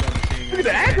second best submachine gun. Look at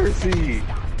the accuracy.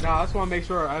 No, I just want to make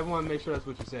sure. I want to make sure that's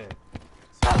what you said.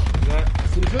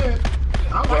 That's it.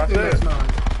 I like the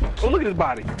MX9. Oh, look at his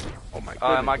body. Oh my goodness.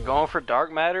 Am I going for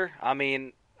dark matter? I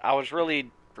mean, I was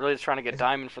really just trying to get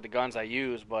diamond for the guns I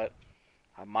use, but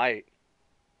I might.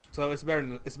 So it's better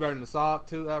than the SOG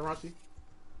too, Raunchy?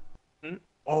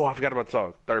 Oh, I forgot about the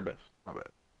SOG. Third best. My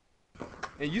bad.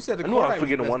 And you said the I knew I was Cordite was the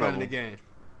forgetting best one gun of in the them.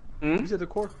 game. You said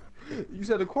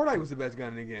the Cordite was the best gun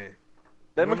in the game.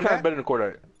 That MX9 is better than the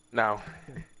Cordite. Now.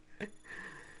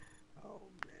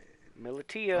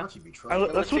 Militia.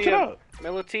 Let's switch it up.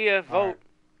 Militia, vote. Right.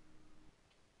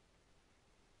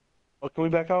 Oh, can we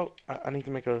back out? I need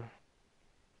to make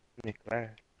class.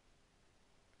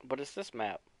 But it's this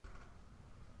map.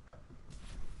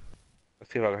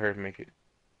 Let's see if I can hurry make it.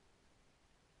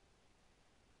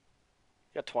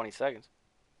 You got 20 seconds.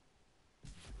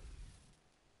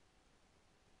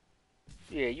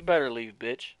 Yeah, you better leave,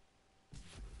 bitch.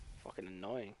 Fucking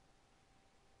annoying.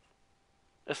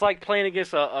 It's like playing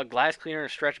against a glass cleaner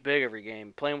and stretch big every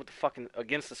game. Playing with the fucking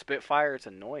against the Spitfire, it's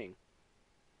annoying.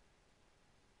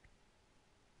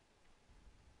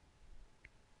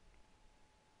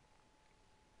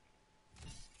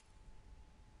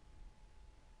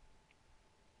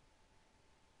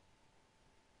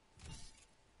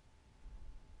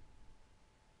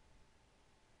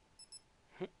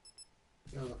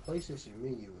 Yo, the PlayStation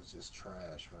menu was just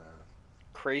trash, man.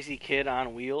 Crazy kid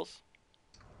on wheels.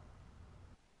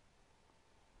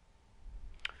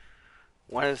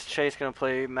 When is Chase gonna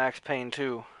play Max Payne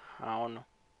 2? I don't know.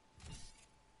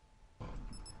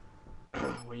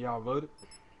 When y'all voted?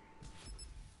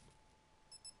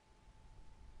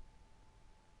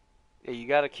 Yeah, you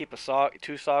gotta keep two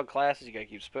SOG classes. You gotta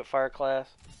keep Spitfire class,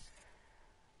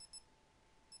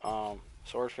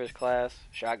 Swordfish class,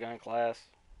 Shotgun class.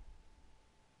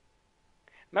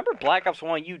 Remember Black Ops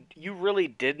 1? You really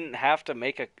didn't have to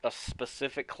make a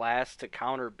specific class to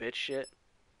counter bitch shit.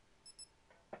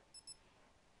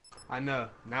 I know.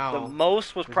 Now the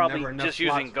most was probably just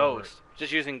using Ghost. It.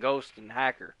 Just using Ghost and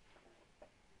Hacker.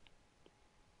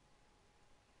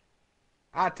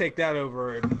 I'd take that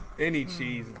over any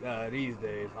cheese these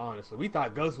days, honestly. We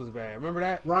thought Ghost was bad. Remember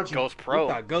that? Roger. Ghost Pro.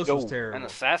 We thought Ghost was terrible. And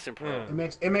Assassin Pro. Yeah.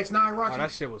 MX9, Roger. Oh,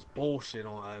 that shit was bullshit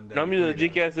on No, I'm using the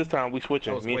GCAS this time. We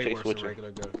switching. Me and Chase switching. Alright,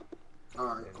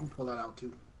 I'm gonna pull that out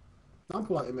too. I'm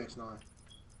pull out MX9.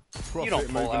 You don't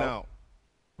pull out.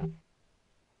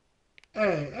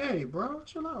 Hey, bro,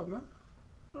 chill out, man.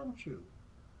 What's wrong with you?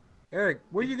 Eric,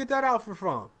 where you get that outfit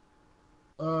from?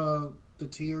 The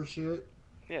tier shit.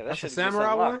 Yeah, that's the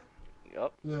samurai one.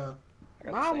 Yup. Yeah.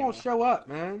 Mine won't show up,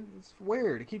 man. It's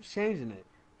weird. It keeps changing it.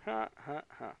 Ram.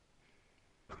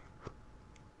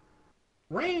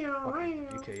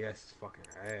 UKS is fucking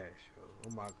ass, yo. Oh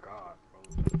my god,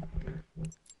 bro.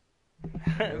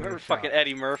 Remember fucking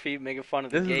Eddie Murphy making fun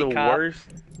of the gay cop?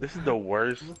 This is the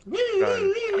worst.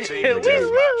 He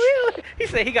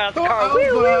said he got out the car.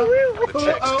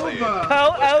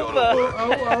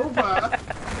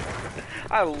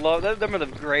 I love that. Them are the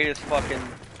greatest fucking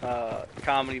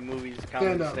comedy movies,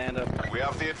 comedy stand-up. We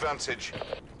have the advantage.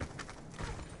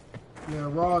 Yeah,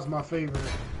 Raw's my favorite.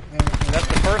 That's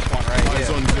the first one, right?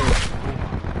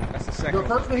 Yeah. That's the second. The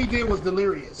first one he did was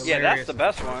Delirious. Yeah, that's the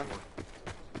best one.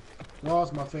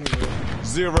 Raw's my favorite.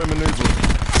 Zero maneuver.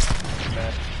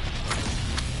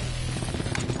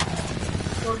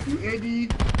 Fuck you, Eddie.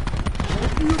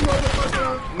 Fuck you,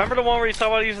 motherfucker. Remember the one where he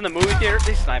talked about using the movie theater?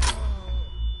 They sniping.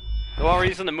 The one where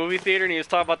he's in the movie theater and he was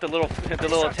talking about the little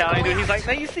Italian dude. He's like,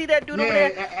 "Now you see that dude over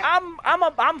there? I'm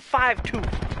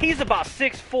 5'2". He's about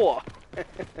 6'4".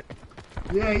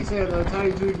 Yeah, he said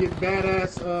Italian dude get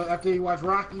badass after he watched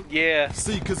Rocky. Yeah.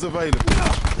 Seekers available.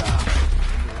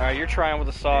 Alright, you're trying with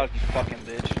a saw, you fucking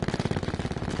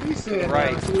bitch. He said,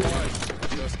 right.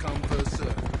 Just come first,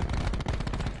 sir.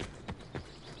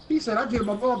 He said, I get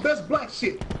my best black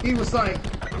shit. He was like,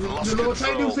 the little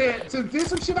Italian dude said, to do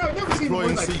some shit I ain't never seen before.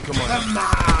 He's like, come on.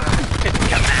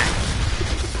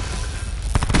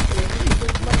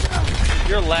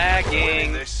 You're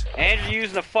lagging. And you're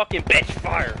using a fucking bitch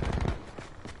fire.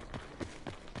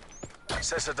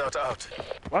 Out.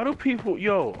 Why do people...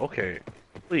 Yo, okay.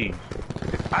 Please.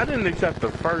 I didn't accept the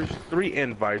first 3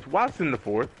 invites. Why's in the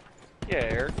 4th? Yeah,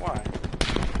 Eric, why?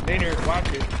 Then Eric, watch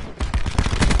it.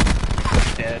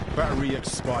 Dead. Battery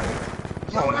expired.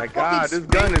 Oh my god, this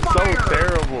gun is so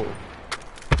terrible.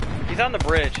 He's on the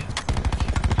bridge.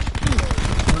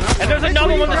 And there's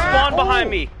another one that spawned behind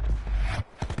me.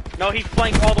 No, he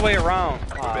flanked all the way around.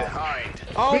 Behind.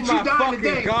 Oh my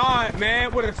fucking god,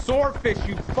 man. With a swordfish,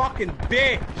 you fucking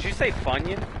bitch. Did you say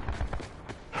Funyun?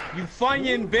 You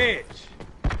Funyun bitch.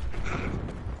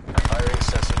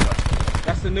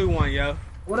 That's the new one, yo.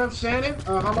 What up, Shannon?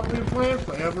 How long we been playing?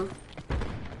 Forever. Look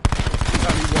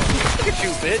at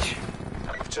you, bitch.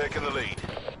 We've taken the lead.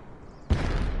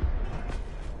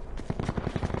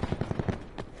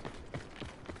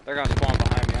 They're gonna spawn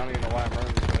behind me. I don't even know why I'm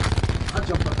running this way. I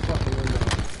jumped out the fucking window.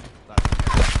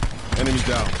 Enemy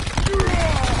down.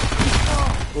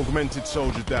 Augmented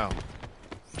soldier down.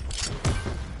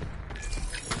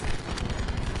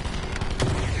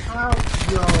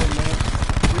 Yo, man.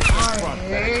 I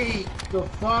hate the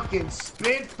fucking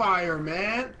Spitfire,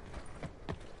 man.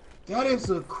 That is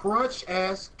a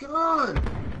crutch-ass gun.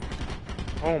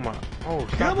 Oh my. Oh,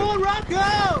 come on,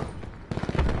 Rocco!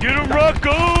 Get him,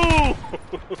 Rocco!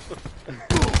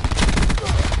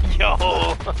 Yo!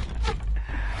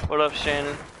 What up,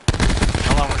 Shannon?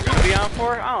 How long we're gonna be on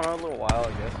for? I don't know, a little while,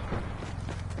 I guess.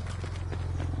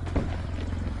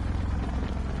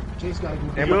 Chase gotta go.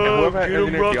 And whoever has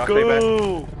engineers, y'all stay back.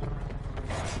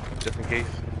 Just in case.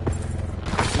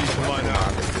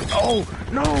 Oh,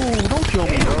 no! Don't kill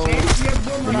me, bro!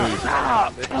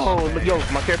 Stop! Oh, look, yo,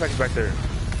 my care package back there.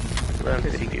 Let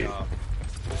him take it.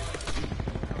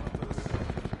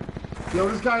 Yo,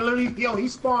 this guy literally, he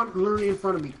spawned literally in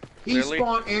front of me. He really?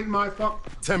 Spawned in my fuck.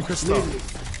 Tempest Lily,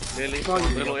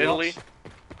 little Italy.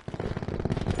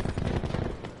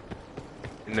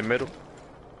 In the middle.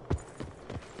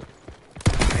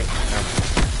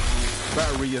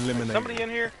 Battery eliminated. Somebody in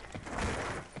here?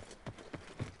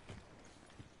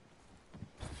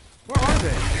 Where are they?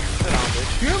 Sit down,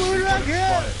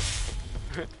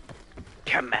 bitch.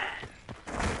 Come on.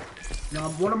 Now,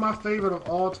 one of my favorite of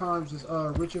all times is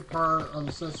Richard Pryor on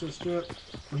the Censorship Strip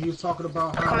when he was talking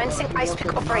about how Commencing ice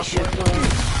pick operation.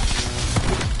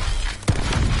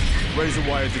 Razor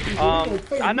wires.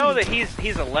 I know that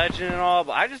he's a legend and all,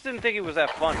 but I just didn't think he was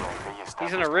that funny.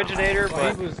 He's an originator,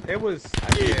 but it was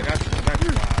yeah, that's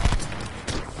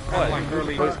what? Like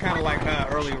early, it's kind of like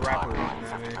early rappers. You know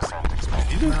what I mean?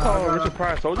 You just call Richard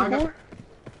Pryor Soldier Boy?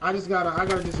 I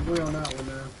gotta disagree on that one,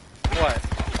 man. What?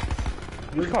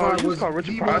 You call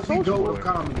Richard Pryor Soldier Boy? Of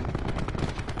comedy.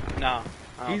 No.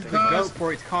 He's the GOAT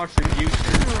for his contribution.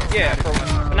 Yeah,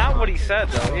 not what he said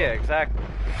though. Yeah, exactly.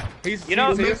 He's, you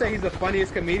know, so you say he's the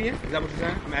funniest comedian? Is that what you're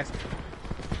saying? I'm asking.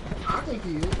 I think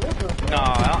he is. No,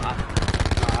 I don't.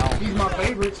 He's my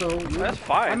favorite, so yeah. That's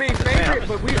fine. I mean, favorite,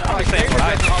 but we like favorite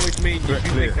doesn't always mean you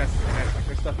think that's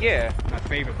like stuff. Yeah. Not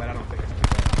favorite, but I don't think it's.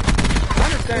 I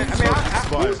understand. I mean,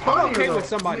 I'm okay with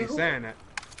somebody saying that.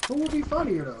 Who would be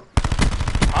funnier though?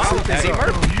 Eddie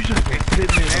Murphy. You just been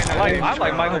sitting in. I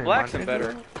like Michael Blackson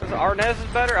better. Because Arnaz is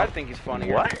better. I think he's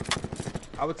funnier. What?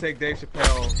 I would take Dave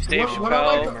Chappelle. Dave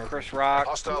Chappelle, Chris Rock.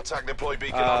 Hostile tag deploy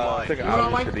beacon online.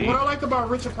 What I like about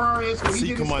Richard Pryor is when he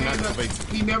did his stand-up,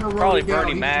 he never wrote Probably it down.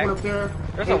 Bernie Mac.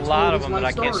 There's a lot of them that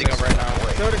I can't think of right now.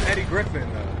 So does Eddie Griffin,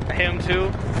 though. Him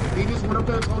too. He just went up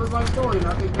there and told his life story, and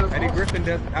I think that's Eddie awesome. Griffin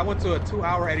does. I went to a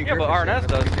 2-hour Eddie Griffin. Yeah, but Arnaz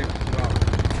does.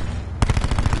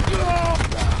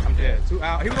 I'm dead. 2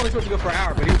 hours. He was only supposed to go for an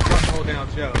hour, but he was running the whole damn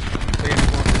show. So he had to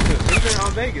go on for 2. He was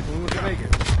on Vegas when we went to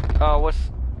Vegas. What's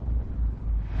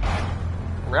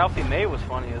Ralphie May was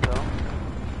funny as hell.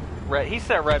 He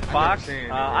said Red Fox.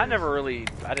 I never really.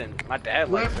 I didn't. My dad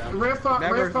likes him. Red Fox.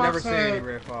 Never seen any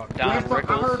Red Fox. Don Rickles.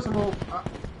 I heard some.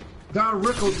 Don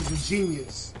Rickles is a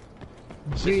genius.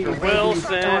 Mr.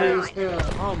 Wilson.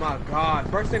 Oh my God!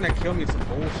 First thing that killed me is some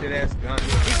bullshit ass gun.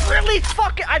 He's really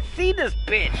fucking. I've seen this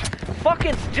bitch.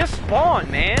 Fucking just spawn,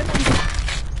 man.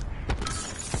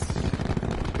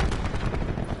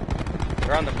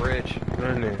 They're on the bridge.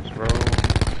 Goodness, bro.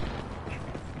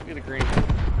 Get a green.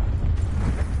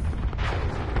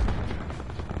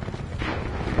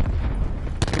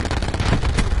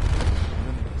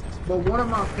 But one of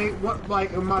my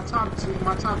in my top 10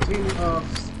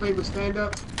 favorite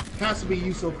stand-up has to be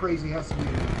You So Crazy. Has to be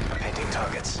Painting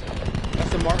targets. That's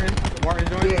the Martin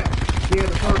joint. Yeah,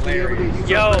 the first thing he ever did.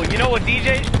 Yo, you know what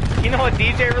DJ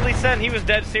really said? And he was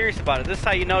dead serious about it. This is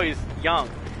how you know he's young.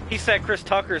 He said Chris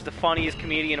Tucker is the funniest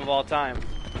comedian of all time.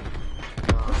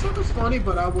 Chris Tucker's funny,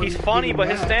 but I wouldn't. He's funny, but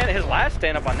his last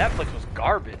stand-up on Netflix was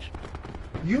garbage.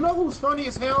 You know who's funny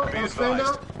as hell on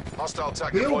stand-up? Hostile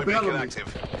tag Bill deploy beacon Bellamy. active.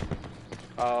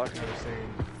 Oh,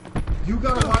 you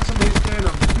gotta watch him in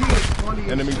stand-up. He is funny.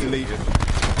 Enemy deleted.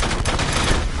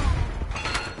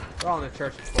 We're all in the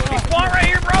church. He's one right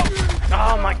here, bro.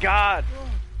 Oh my God.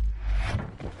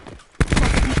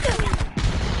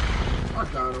 I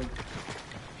got him.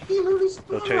 He literally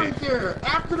spawned right there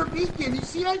after the beacon. You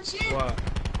see that shit? What?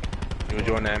 You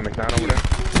enjoying that McDonald over there?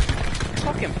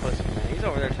 Fucking pussy, man. He's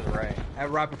over there to the right. At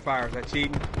rapid fire, is that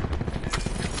cheating?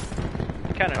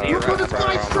 kind of near. Look at this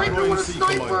guy striping with a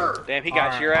sniper. Damn, he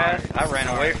got your ass. I ran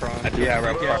away from him. Yeah, I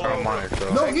ran from mine.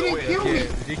 So. No, he didn't kill me.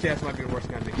 The GKS might be the worst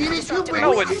gun in the He game. didn't kill me.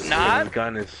 No, it's not. This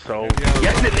gun is so.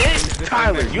 Yes, it is.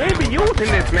 Tyler, you ain't been using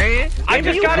this, man. I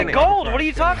just got it gold. What are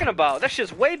you talking about? That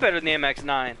shit's way better than the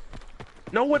MX9.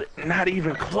 No, what? Not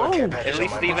even close. At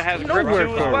least it even has grip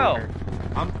too as well.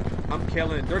 I'm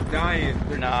killing. They're dying.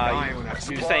 They're just dying when I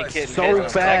shoot. You ain't kidding. So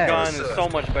That fast. gun is so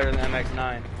much better than the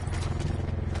MX9.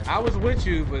 I was with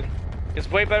you, but it's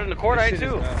way better than the Cordite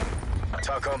too.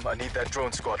 Talcum, I need that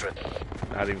drone squadron.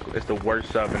 Not even. It's the worst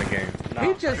sub in the game. No.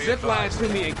 He just ziplined to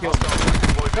me and killed me.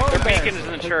 Their beacon is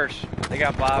in the church. They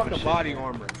got Bob and Fucking shit. body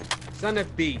armor. Son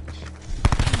of beach.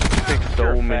 It takes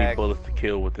so many bullets to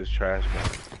kill with this trash gun.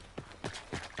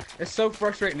 It's so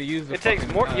frustrating to use. It takes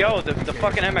more. Yo, the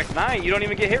fucking MX9. You don't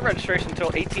even get hit registration until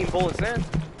 18 bullets in.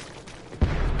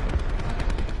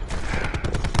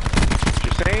 What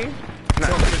you saying?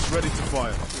 Target's ready to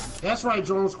fire. That's right,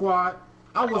 drone squad.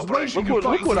 I was waiting for you to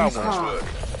Look what I fight want.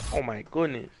 Oh my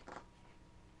goodness.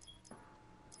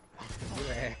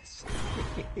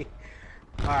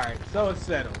 Alright, so it's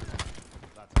settled.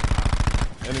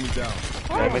 Enemy down.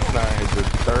 MX9 is the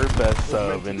third best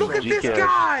sub, and Look at this GKS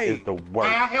guy! is the worst.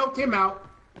 I helped him out.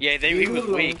 Yeah, he was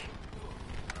weak.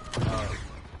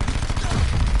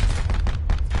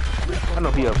 I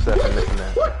know he upset for missing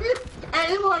that.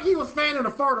 Hey, it looked like he was fanning the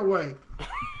fart away.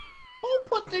 Who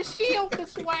put the shield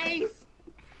this way?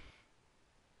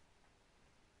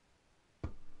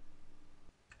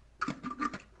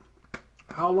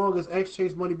 How long has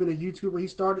xChaseMoney been a YouTuber? He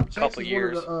started Chase Couple is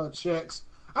years. one of the checks.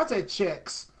 I said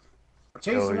checks.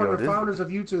 Chase is one of the founders of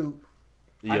YouTube.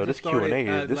 Yo, this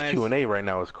Q&A right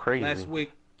now is crazy. Last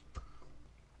week.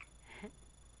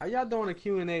 How y'all doing a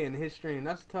Q&A in his stream?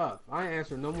 That's tough. I ain't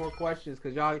answering no more questions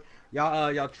because y'all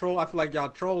troll. I feel like y'all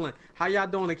trolling. How y'all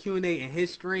doing a Q&A in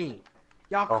his stream?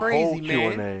 Y'all crazy, whole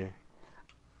man.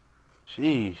 Q&A.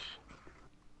 Sheesh.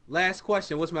 Last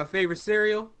question. What's my favorite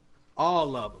cereal?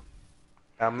 All of them.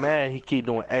 I'm mad. He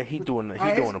doing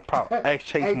the prop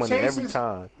xChaseMoney every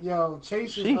time. Yo,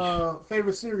 Chase's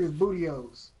favorite cereal is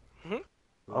Booty-O's.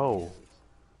 Oh,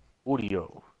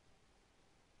 Booty-O.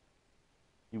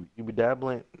 You be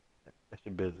dabbling? That's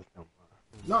your business.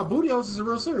 No, Booty-O's is a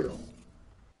real cereal.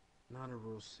 Not a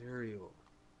real cereal.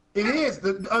 It is.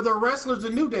 The wrestlers, the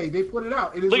New Day, they put it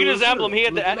out. It is Look a at real his emblem.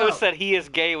 cereal. It was said he is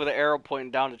gay with an arrow pointing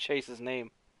down to Chase's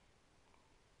name.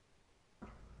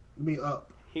 Me up.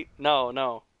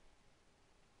 No.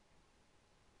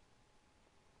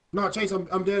 No, Chase,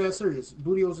 I'm dead ass serious.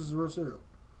 Booty-O's is a real cereal.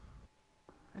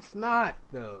 It's not,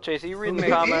 though. Chase, are you reading the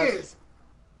comments? It is.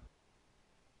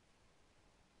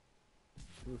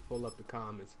 Let me pull up the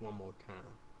comments one more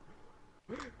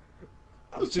time.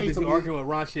 I was too busy arguing with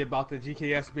Ronchi about the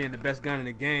GKS being the best gun in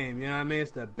the game. You know what I mean?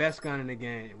 It's the best gun in the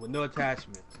game with no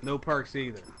attachments, no perks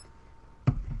either.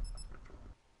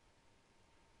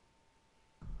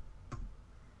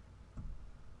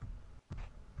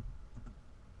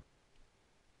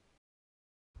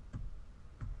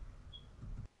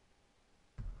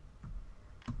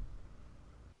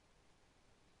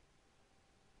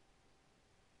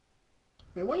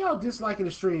 Man, why y'all disliking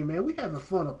the stream, man? We having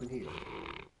fun up in here.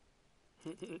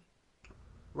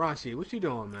 Ronchi, what you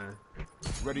doing, man?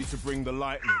 Ready to bring the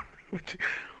lightning.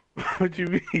 What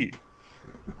you mean?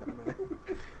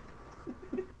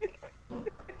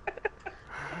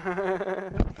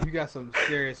 You got some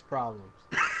serious problems.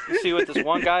 You see what this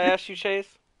one guy asked you, Chase?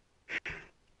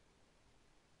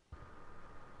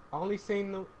 I only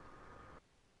seen the...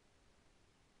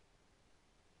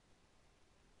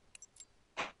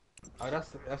 Oh, that's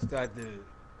that dude.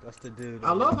 That's the dude.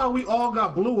 I love how we all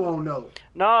got blue on though.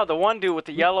 No, the one dude with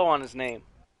the yellow on his name.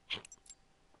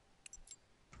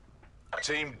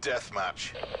 Team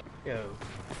deathmatch. Yo,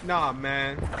 nah,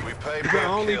 man. We pay You can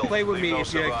only play with me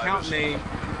if your account name.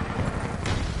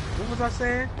 What was I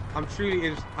saying? I'm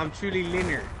truly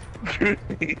linear.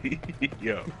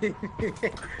 Yo.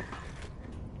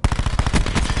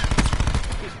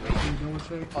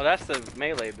 Oh, that's the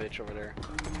melee bitch over there.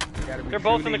 They're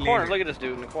both in the corner. Look at this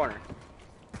dude in the corner.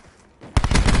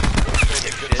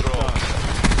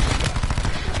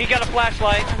 He got a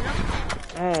flashlight.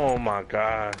 Oh my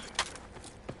gosh.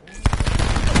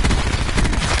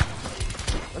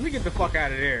 Let me get the fuck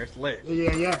out of there. It's lit.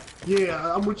 Yeah.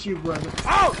 I'm with you, brother.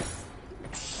 Oh!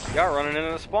 Y'all running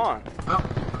into the spawn.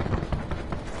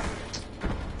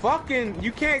 Fucking,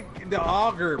 you can't. The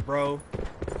auger, bro.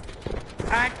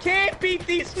 I can't beat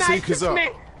these snipers,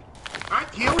 man. I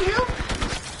killed him?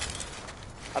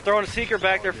 I'm throwing a seeker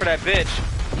back there for that bitch.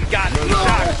 You got me.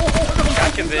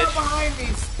 Gotcha, bitch. Behind me.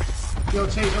 Yo,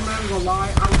 Chase, I'm not even gonna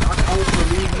lie. I was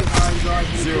believing how you guys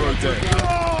 0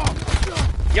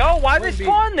 dead. Yo, why they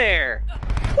spawn there?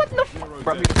 What in the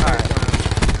fuck?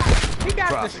 He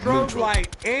got the strobe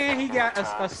light and he got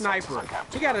a sniper.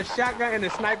 He got a shotgun and a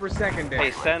sniper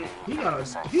secondary. Hey, send. He got a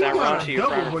Raunchy your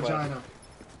friend double request.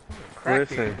 vagina.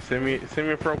 Listen, send me a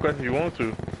friend request if you want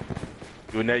to.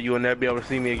 You will never be able to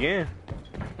see me again.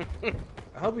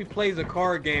 I hope he plays a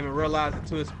card game and realizes the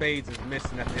 2 of spades is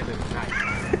missing at the end of the night.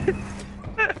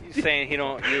 You saying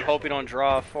you hope he don't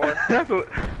draw a 4? That's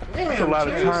a lot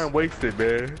of time wasted,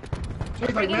 man.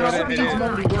 He's like, man, I want to use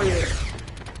Moldy Bread.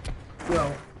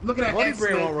 Yo, look at that. Moldy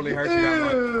Bread won't really hurt you that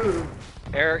much.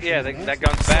 Eric, yeah, that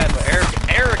gun's bad, but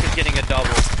Eric is getting a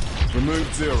double.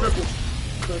 Remove 0.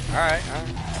 Alright.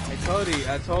 Hey, Cody,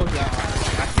 I told you I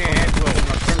can't add to it when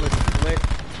my friend list is split.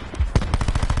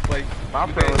 Like, my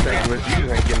friend list ain't split. You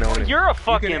just ain't getting on it. You're a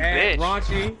fucking bitch.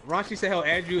 Raunchy said he'll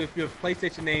add you if your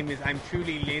PlayStation name is I'm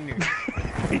Truly Leonard.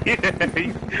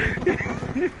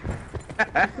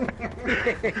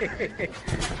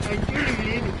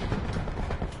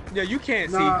 Yeah, you can't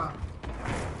see.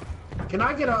 Can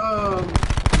I get a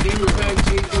gamer tag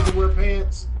Chase doesn't wear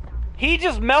pants? He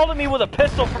just melted me with a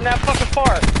pistol from that fucking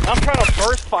far. I'm trying to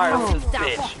burst fire with this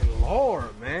bitch. Fucking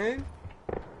Lord, man.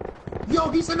 Yo,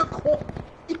 he's in the corner.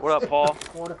 What up, Paul?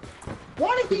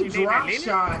 Why did he drop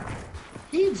shot?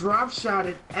 He drop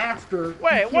shotted after.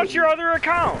 Wait, what's your other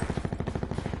account?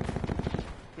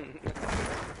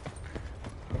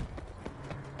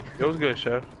 It was good,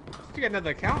 Chef. You got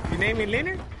another account? You name me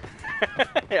Leonard?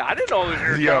 Yeah, I didn't know it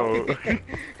was your account.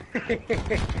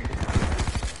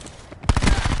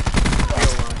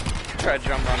 Try to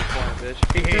jump around the corner, bitch.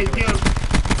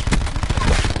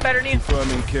 Better than you.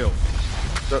 Confirming kill.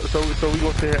 So we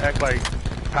gonna sit here and act like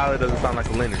Tyler doesn't sound like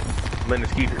a Leonard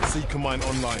Skeeter. See command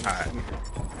online. Alright.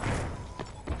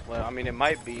 Well, I mean, it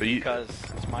might be because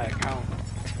it's my account.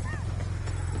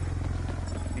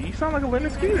 You sound like a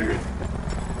Leonard Skeeter.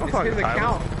 It's his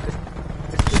account.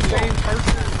 It's the same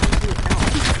person.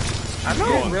 I know.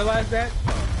 You didn't realize that?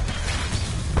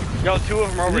 Yo, 2 of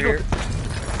them are over here.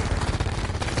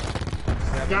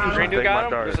 Green dude got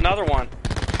him. There's another one.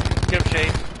 Get him,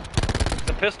 Chase.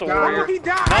 The pistol warrior. He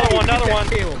died. Another one.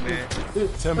 Kill, man.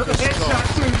 Another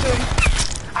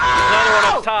one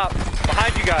up top.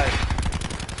 Behind you guys.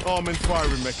 Arm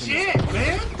firing mechanism. Shit,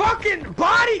 man. Fucking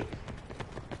body.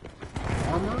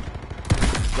 Armor.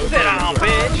 Sit down,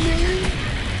 bitch.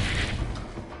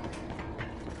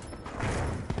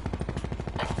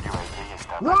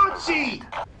 Raunchy!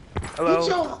 Hello. Get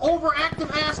your overactive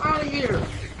ass out of here!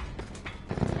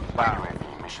 Wow.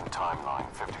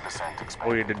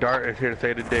 Oh yeah, the dart is here to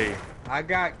save the day. I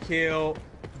got killed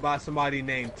by somebody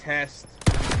named Test.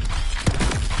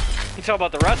 You talking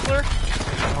about the wrestler?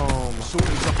 Oh, my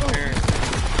parents.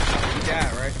 He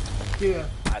died, right? Yeah.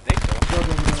 I think so.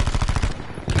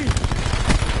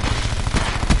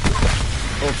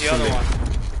 The other one.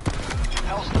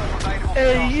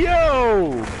 Hey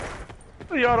yo!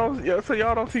 So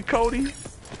y'all don't see Cody?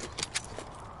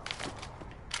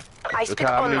 I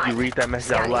need you read that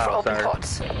message out loud,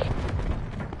 sir.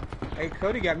 Hey,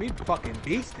 Cody got me fucking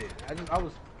beasted. I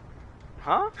was.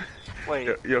 Huh?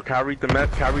 Wait. Yo, can I read the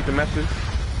message?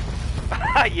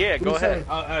 Yeah, go ahead.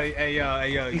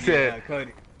 He said,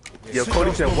 Cody. Yo,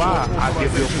 Cody said, why? I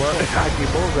give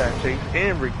both that Chase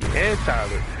and Ricky and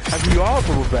Tyler. I give you all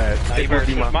bubble bags. You better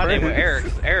switch my name with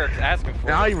Eric's. Eric's asking for it.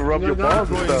 Now I even rub your balls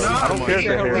and stuff. I don't care if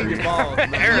they're hairy.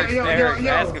 Eric's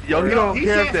asking for it. Yo, you don't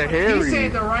care if they're hairy. He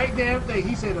said the right damn thing.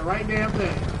 He said the right damn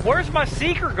thing. Where's my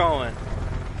seeker going?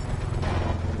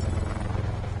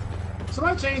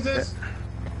 Somebody change this.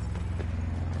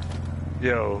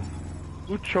 Yo.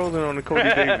 Who trolling on the Cody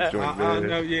Davis joint, man?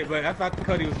 No, yeah, but I thought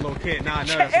Cody was a little kid. Nah,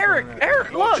 no. Eric,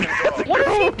 look! What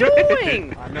is he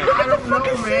doing? I don't know,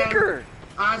 man. Seeker.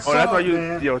 I saw that's why you,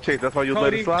 man. yo, Chase, that's why you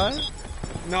let it slide?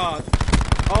 No.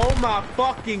 Oh my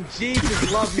fucking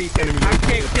Jesus, love me. I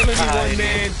can't kill anyone,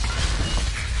 man.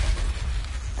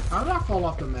 How did I fall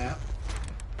off the map?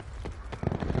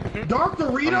 Dark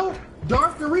Dorito?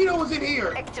 Dark Dorito is in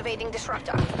here. Activating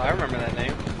disruptor. I remember that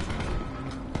name.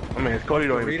 I mean, Cody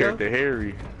don't even care if they're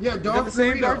hairy. Yeah, Dark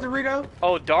Dorito. Dark Dorito?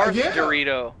 Oh, Dark Yeah.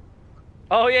 Dorito.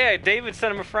 Oh yeah, David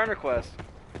sent him a friend request.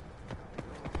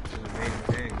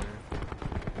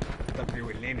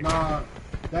 Nah,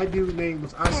 that dude's name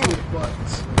was I Smoke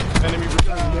Butts. Enemy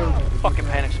Fucking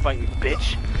panic spike, you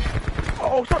bitch.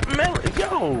 Oh, something melted.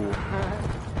 Yo!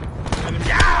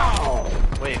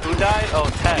 Wait, who died? Oh,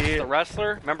 Tess, the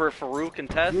wrestler. Remember Farouk and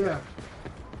Tess? Yeah.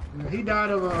 He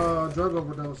died of a drug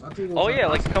overdose. I think. It was Oh yeah,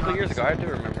 like a couple of years ago. I do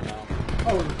remember now.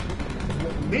 Oh,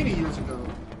 many years ago.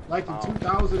 Like in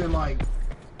 2000 and like.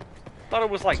 Thought it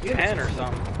was like 10 or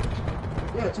something.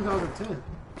 Yeah, 2010.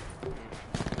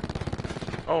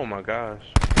 Oh my gosh.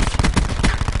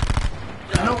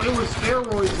 No, it was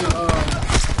steroids and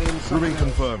Moving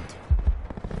confirmed.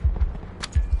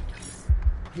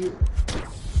 Here.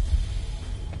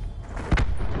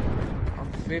 I'm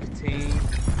 15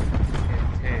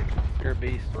 and 10. You're a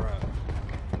beast. Bro.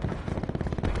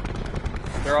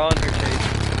 They're all in here,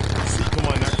 Chase. Seeker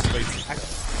mine activated.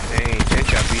 Dang, Chase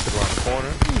got beat around the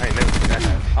corner. I ain't never seen that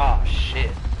happen. Oh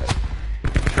shit.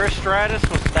 Trish Stratus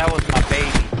was my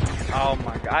baby. Oh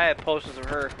my god. I had posters of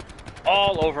her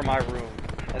all over my room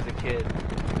as a kid.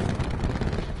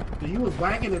 You was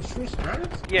whacking at Trish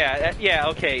Stratus? Yeah,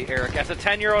 okay, Eric. As a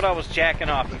 10-year-old, I was jacking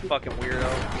off, you fucking weirdo.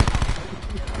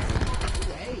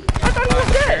 I thought he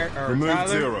was dead. Remove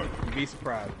 0. You'd be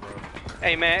surprised, bro.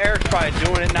 Hey man, Eric's probably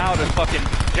doing it now to fucking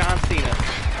John Cena.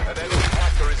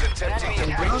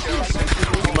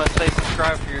 You must stay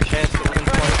subscribed for your chance to win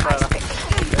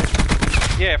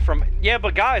 $25. Yeah,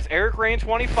 but guys, Eric Rain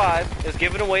 25 is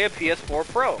giving away a PS4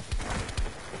 Pro.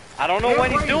 I don't know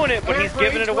when he's doing it, but he's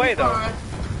giving it away though.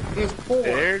 Is poor.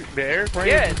 Yeah,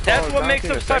 that's what makes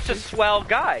him such a swell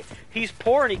guy. He's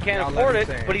poor and he can't afford it,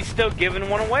 but he's still giving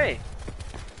one away.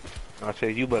 I'll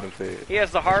say you let him say it. He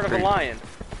has the heart of a lion.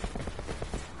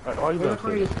 All you Eric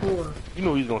Rain is poor. You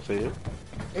know he's gonna say it.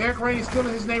 Eric Rain is still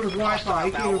in his neighbor's Wi-Fi.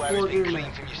 He can't afford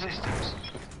internet.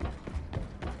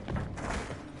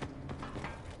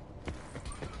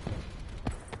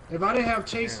 If I didn't have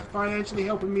Chase financially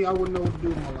helping me, I wouldn't know what to do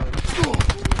with my life.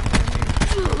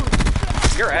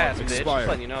 Your ass, bitch. Just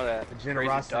letting you know that. The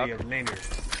generosity of Leonard.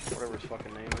 Whatever his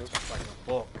fucking name is. It's like a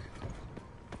book.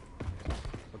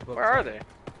 Where are they?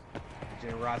 The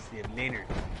generosity of Leonard.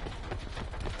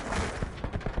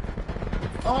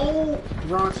 Oh,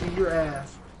 Raunchy, your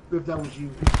ass. If that was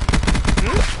you.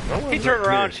 He turned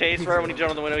around, Chase, right when he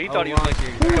jumped on the window. He thought he was like,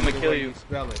 come and kill you.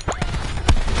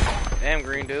 Damn,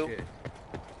 green dude.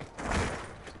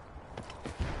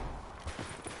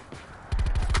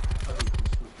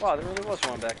 Wow, there really was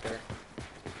one back there.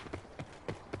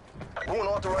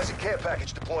 Unauthorized care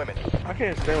package deployment. I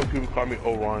can't stand when people call me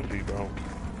Orange, bro.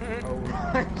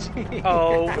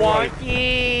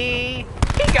 Wonky.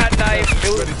 He got knifed.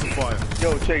 Ready to fire.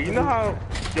 Yo, Che, you know how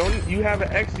you have an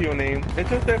X to your name? It's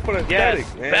just there for the aesthetic,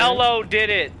 yes, man. Bello did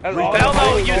it.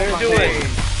 Bello used to do it.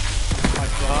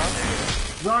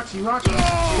 Raunchy.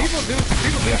 People do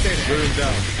say that. Going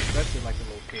down. That's like a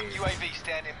little kid. UAV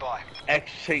standing by.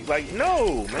 X shape, like,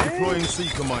 no, man. Deploying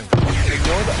Seeker mine.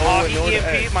 Ignore the O, ignore he the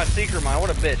EMP'd X. my secret mine. What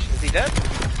a bitch. Is he dead?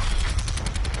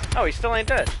 Oh, he still ain't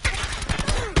dead.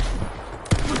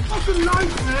 Fucking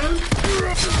nice, man.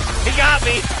 He got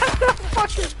me.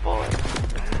 Fucking boy.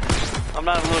 I'm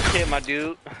not a little kid, my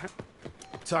dude.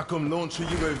 TACOM launch a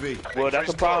UAV. Well,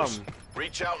 that's a problem.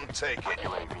 Reach out and take it.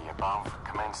 UAV above,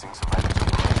 commencing surveillance.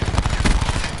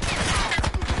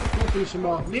 Finish him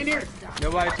off. Linear.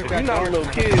 Nobody took If that. you're not a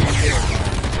little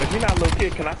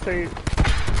kid, can I say?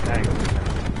 Dang.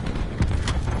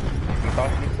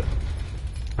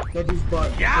 That dude's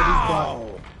butt. Yo!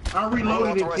 I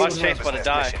reloaded it. Watch Chase about to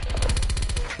die.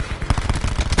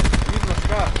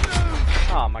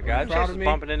 Oh my god, Chase was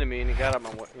bumping into me and he got up my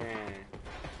way.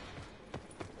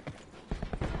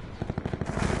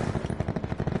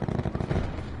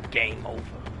 Game over.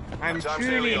 I'm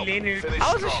truly Leonard.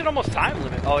 How is this shit almost time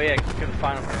limit? Oh yeah, because the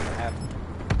final half.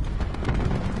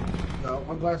 No,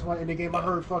 I'm glad someone in the game I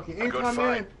heard fucking income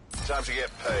in. Time to get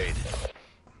paid.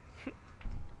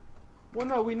 Well,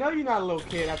 no, we know you're not a little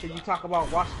kid after you talk about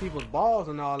washing people's balls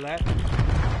and all that.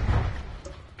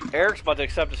 Eric's about to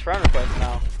accept his friend request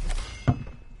now.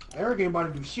 Eric ain't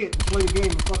about to do shit and play the game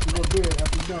and fucking go dead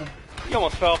after he's done. He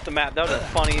almost fell off the map. That was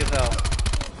funny as hell.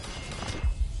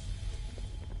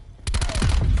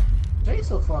 Jay's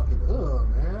so fucking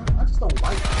man. I just don't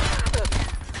like him.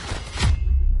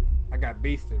 I got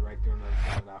beasted right there on the other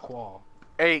side of that wall.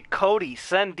 Hey, Cody,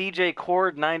 send DJ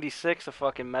Cord96 a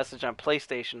fucking message on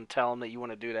PlayStation and tell him that you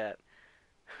want to do that.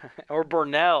 Or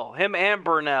Burnell. Him and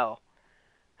Burnell.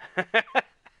 I'm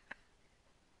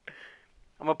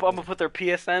gonna put their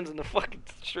PSNs in the fucking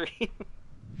stream.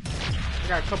 I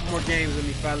got a couple more games with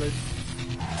me, fellas.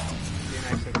 Then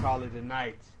I should call it a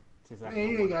night. Hey,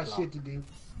 you ain't got shit to do.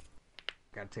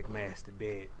 Gotta take my ass to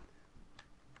bed.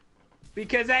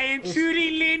 Because I am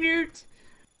truly Leonard.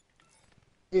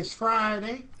 It's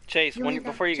Friday. Chase,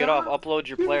 before you get off, upload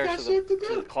your players to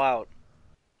the cloud.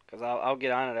 Because I'll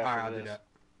get on it after this.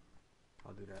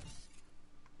 I'll do that.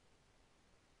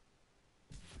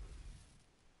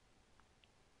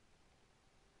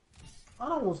 I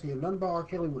don't want to see nothing about R.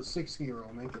 Kelly with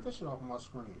 6-year-old, man. Get that shit off my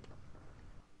screen.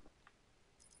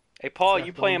 Hey, Paul,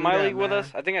 you playing do my that, league with man.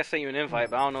 us? I think I sent you an invite,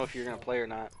 but I don't know if you're going to play or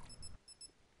not.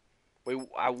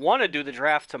 I want to do the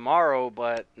draft tomorrow,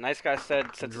 but Nice Guy said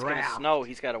since it's going to snow,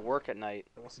 he's got to work at night.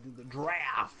 He wants to do the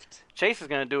draft. Chase is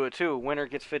going to do it too. Winner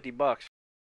gets $50.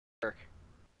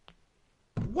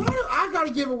 What? I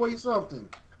gotta give away something.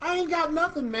 I ain't got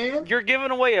nothing, man. You're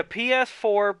giving away a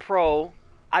PS4 Pro.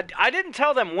 I didn't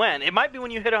tell them when. It might be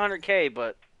when you hit 100K,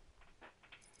 but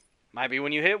might be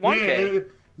when you hit 1K.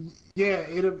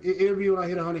 It'll be when I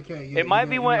hit 100K. Yeah, it might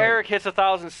be when Eric hits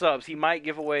 1,000 subs. He might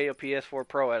give away a PS4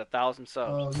 Pro at 1,000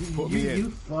 subs. Oh, you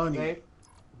funny. Okay.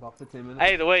 About 15 minutes.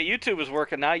 Hey, the way YouTube is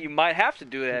working now, you might have to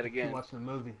do that again. Watching a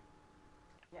movie.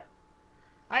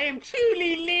 I am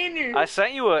truly Leonard. I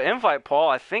sent you an invite, Paul.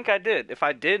 I think I did. If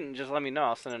I didn't, just let me know.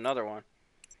 I'll send another one.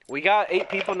 We got 8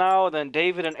 people now. Then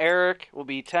David and Eric will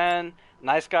be 10.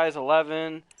 Nice Guys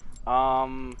 11.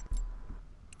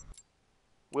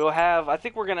 We'll have. I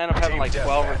think we're gonna end up having like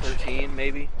 12 or 13,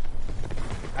 maybe.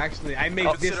 Actually, I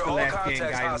made this the last game,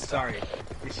 guys. I'm sorry.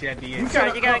 This shit at the end.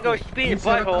 You gotta go speed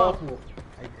butthole.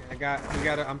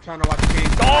 I'm trying to watch the game.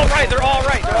 All right, they're all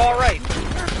right. They're all right.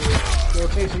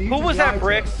 Okay, so who was that,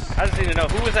 Bricks? I just need to know.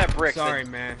 Who was that, Bricks? Sorry,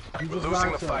 man. We're losing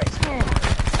the fight.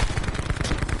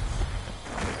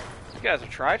 You guys are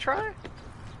try?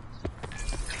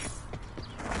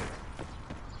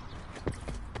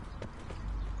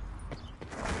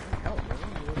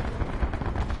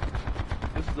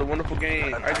 This is a wonderful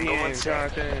game. RDN,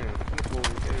 Jonathan.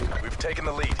 We've taken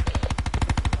the lead.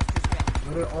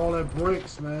 Look at all that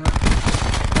bricks, man.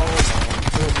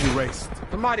 Erased.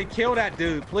 Somebody kill that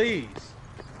dude, please.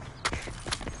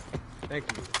 Thank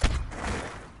you.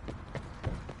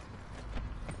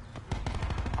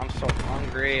 I'm so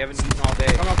hungry. I haven't eaten all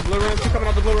day. Come out the blue room. Keep coming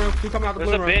out the blue room. Keep coming out the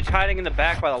blue room. There's a bitch hiding in the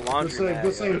back by the laundry mat.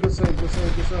 Good save. Good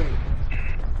save.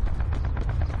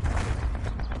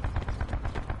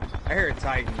 I hear a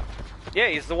Titan. Yeah,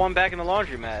 he's the one back in the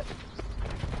laundry mat.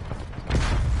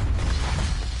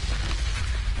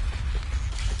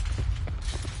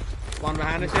 One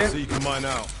behind us here. So you can mine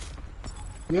out.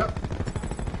 Yep.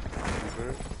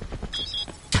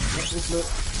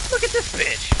 Look at this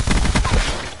bitch.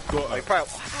 Oh, he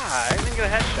probably. I didn't get a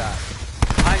headshot.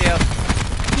 Behind you.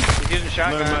 He's using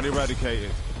shotgun. Learn how to eradicate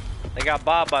it. They got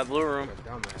Bob by blue room.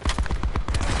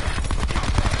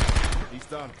 He's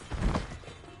done.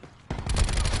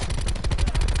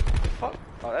 Fuck.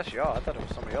 Oh, that's y'all. I thought it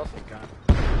was somebody else's gun.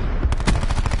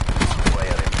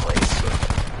 Player in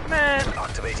place. Man.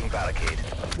 Activating barricade.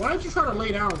 Why don't you try to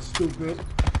lay down, stupid?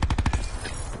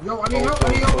 Yo, I need help.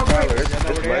 Where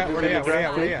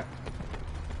they at?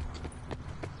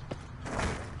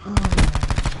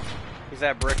 He's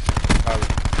at bricks.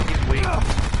 He's weak.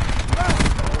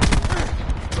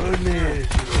 Goodness.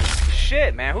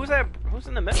 Shit, man. Who's that? Who's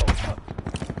in the middle?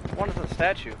 One is the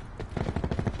statue.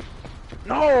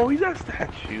 No, he's that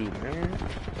statue, man.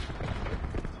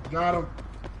 Got him.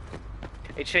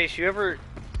 Hey, Chase, you ever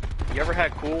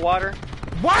had cool water?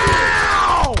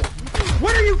 Wow!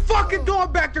 What are you fucking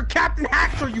doing back there, Captain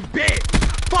Haxor, you bitch?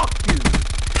 Fuck you.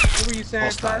 What were you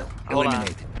saying, Tyler? Hold on.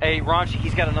 Hey, Raunchy,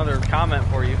 he's got another comment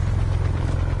for you.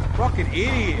 Fucking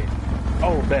idiot.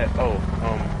 Oh, bet.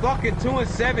 Fucking 2 and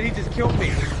 7, he just killed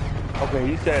me. Okay,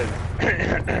 he says.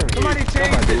 Somebody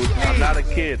change this, please. I'm not a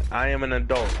kid. I am an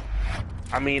adult.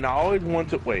 I mean, I always want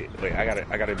to. Wait. I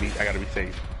gotta be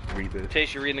safe. Read this.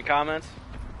 Chase, you reading the comments?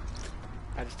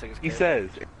 I just took his. He says,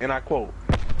 and I quote,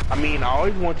 I mean, I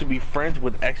always want to be friends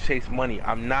with xChaseMoney.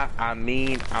 I'm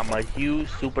a huge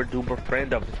super duper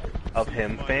friend of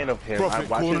him, fan of him. I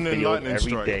watch his videos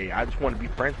every day. I just want to be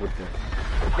friends with him.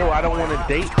 No, I don't want to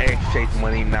date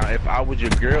xChaseMoney. Now, if I was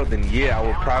your girl, then yeah, I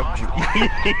would probably.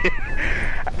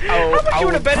 How much you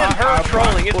would have betted her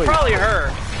trolling? It's probably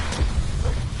her.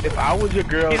 If I was your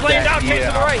girl, he's laying down, yeah,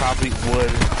 I probably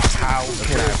would. How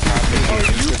can I probably get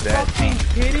into that? Are you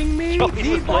fucking kidding me?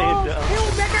 These balls?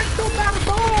 That got still by the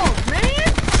balls,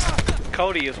 man!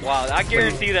 Cody is wild. I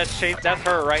guarantee that's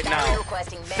her right now.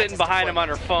 Sitting behind him on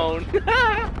her phone.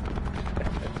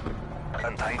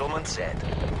 Entanglement set.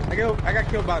 I got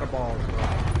killed by the balls, bro.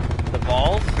 The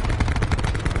balls?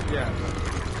 Yeah.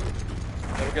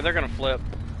 They're gonna flip.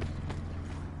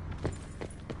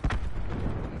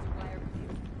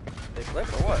 They flip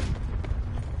or what?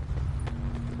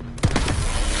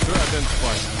 Good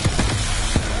identify.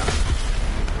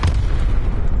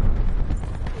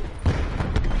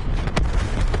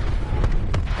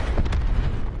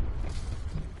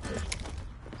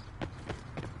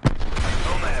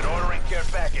 Nomad ordering care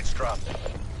package drop.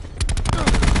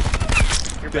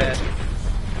 You're bad.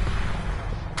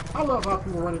 I love how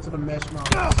people run into the mesh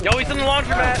mount. Yo, he's in the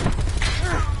laundromat.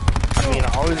 mean,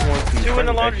 I always want to see 2 in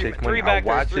the X laundry, Chase 3 Money. back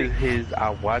there, 3. I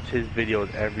watch his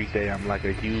videos every day. I'm like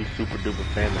a huge super duper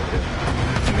fan of him.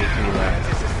 It makes me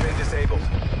laugh. Disabled.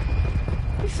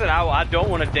 He said I don't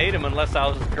want to date him unless I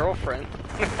was his girlfriend.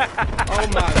 Oh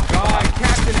my God,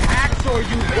 Captain Hacksaw,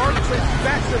 you worthless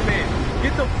specimen!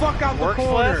 Get the fuck out the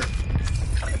corner!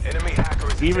 Enemy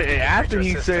hacker is Even after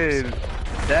he said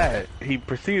that, he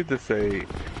proceeded to say,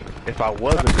 if I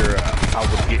was a girl, I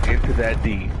would get into that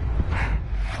D.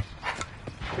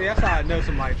 See, that's how I know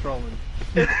somebody's trolling.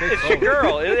 It's your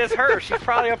girl. It's her. She's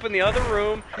probably up in the other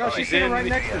room. No, she's sitting right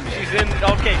next to me. She's in.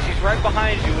 Okay, she's right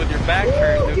behind you with your back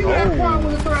turned. You have fun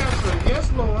with the thrasher.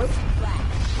 Yes, Lord.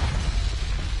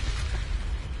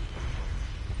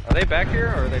 Are they back here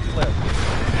or are they flipped?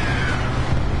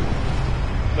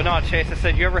 But no, Chase, I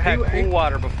said, you ever had cool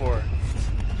water before?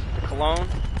 The cologne?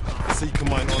 Seeker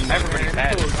Mine on Everybody's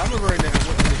had it. I remember the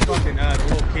fucking the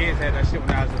little kids had that shit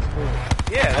when I was in school.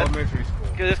 Yeah, elementary school.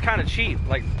 Because it's kind of cheap.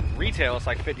 Like retail, it's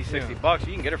like 50, 60 bucks.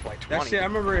 You can get it for like 20. That shit, I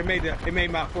remember it made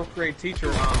my 4th grade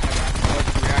teacher have an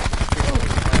allergic reaction.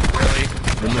 Really? It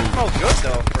smells good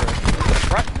though for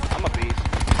I'm a beast.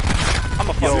 I'm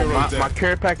a fucking my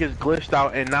care pack is glitched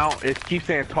out and now it keeps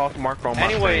saying toss marker on my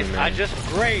Anyways, thing, I just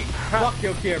fuck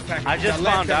your care pack. I just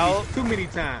found out too many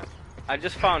times. I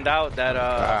just found out that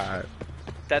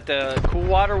that the cool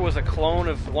water was a clone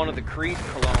of one of the Creed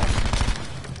colognes.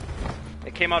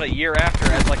 It came out a year after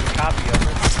as like a copy of it.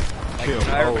 Like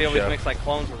everybody always makes like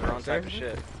clones with their own type of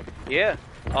shit. Yeah,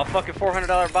 a fucking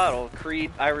 $400 bottle, Creed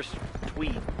Irish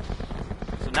Tweed.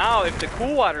 So now if the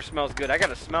cool water smells good, I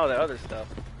gotta smell that other stuff.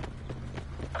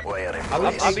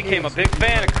 I became a big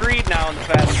fan of Creed now in the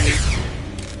past week.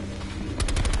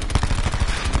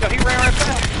 Yo, he ran right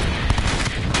past.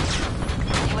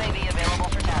 UAV available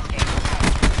for tasking.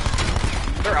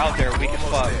 They're out there weak as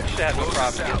fuck. Should have no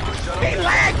problem. He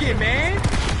lagging, man.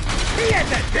 He had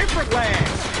that different lag.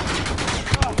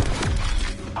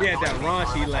 He had that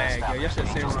raunchy lag. Yo, you should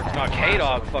say raunchy. No,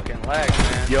 K-Dog fucking lags,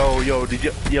 man.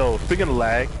 Yo, speaking of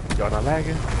lag, y'all not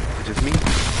lagging? It's just me.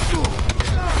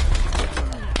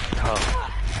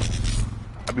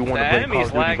 I be wanting to play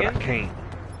Call of Duty, but I can't.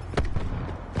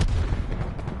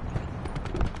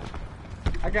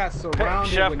 I got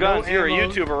surrounded Chef with Guns, no you're a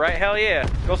ammo. YouTuber, right? Hell yeah.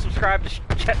 Go subscribe to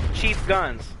Chief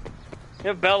Guns. You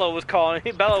know, Bella was calling.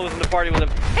 Bella was in the party with him.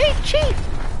 Hey, Chief!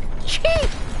 Chief!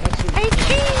 Hey,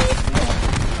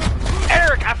 Chief!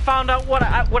 Eric, I found out what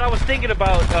I was thinking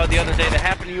about the other day that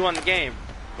happened to you on the game.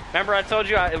 Remember I told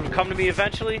you it would come to me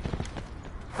eventually?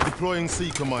 Deploying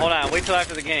Seeker Mine. Hold on, wait till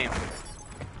after the game.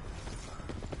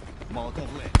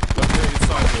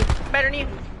 Better than you.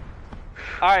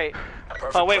 Alright.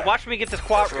 Oh, wait, watch me get this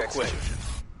quad real quick.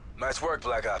 Nice work,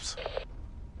 Black Ops.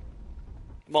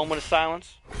 Moment of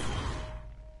silence.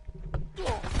 I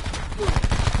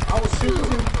was shooting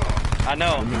him. I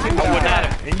know. I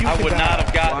would not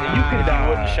have gotten it. You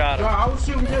wouldn't have shot him. I was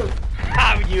shooting him.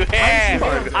 You had.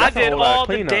 I did all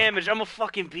the damage. I'm a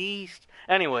fucking beast.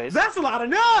 Anyways. That's a lot of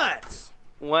nuts!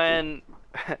 When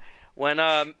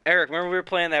Eric, remember we were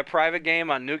playing that private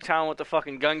game on Nuketown with the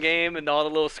fucking gun game and all the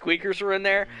little squeakers were in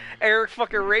there? Eric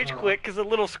fucking rage quit because the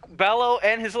little Bello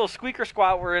and his little squeaker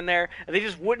squad were in there and they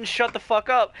just wouldn't shut the fuck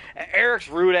up. And Eric's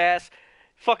rude ass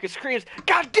fucking screams,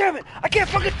 God damn it! I can't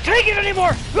fucking take it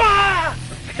anymore! Ah!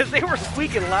 Because they were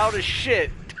squeaking loud as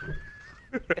shit.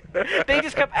 They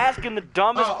just kept asking the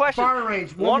dumbest questions. Fire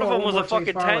range. One of them was a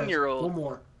fucking 10-year-old. One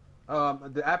more.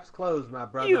 The app's closed, my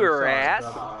brother. Your ass.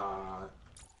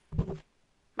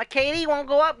 My KD won't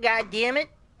go up, goddammit.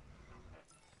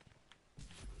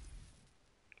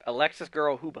 Alexis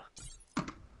Girl Huba.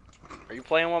 Are you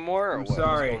playing one more? Or I'm what?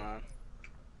 sorry. What's going on?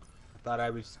 Thought I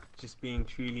was just being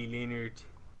truly Leonard.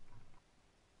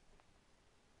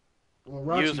 Well,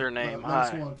 Roxy, Username.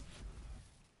 last Hi. one.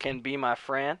 Can be my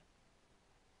friend.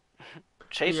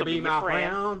 Chase will be my your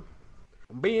friend.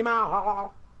 Be my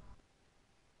How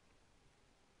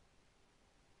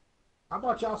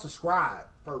about y'all subscribe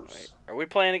first? Wait, are we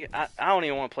playing again? I don't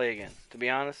even want to play again. To be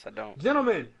honest, I don't.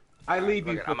 Gentlemen, I leave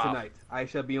you Okay, for I'm out. tonight. I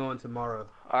shall be on tomorrow.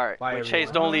 Alright. Bye, Wait, Chase,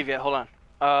 everyone. don't leave yet. Hold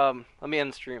on. Let me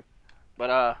end the stream.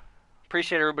 But,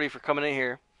 appreciate everybody for coming in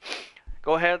here.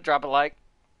 Go ahead, drop a like,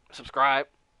 subscribe,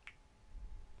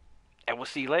 and we'll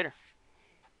see you later.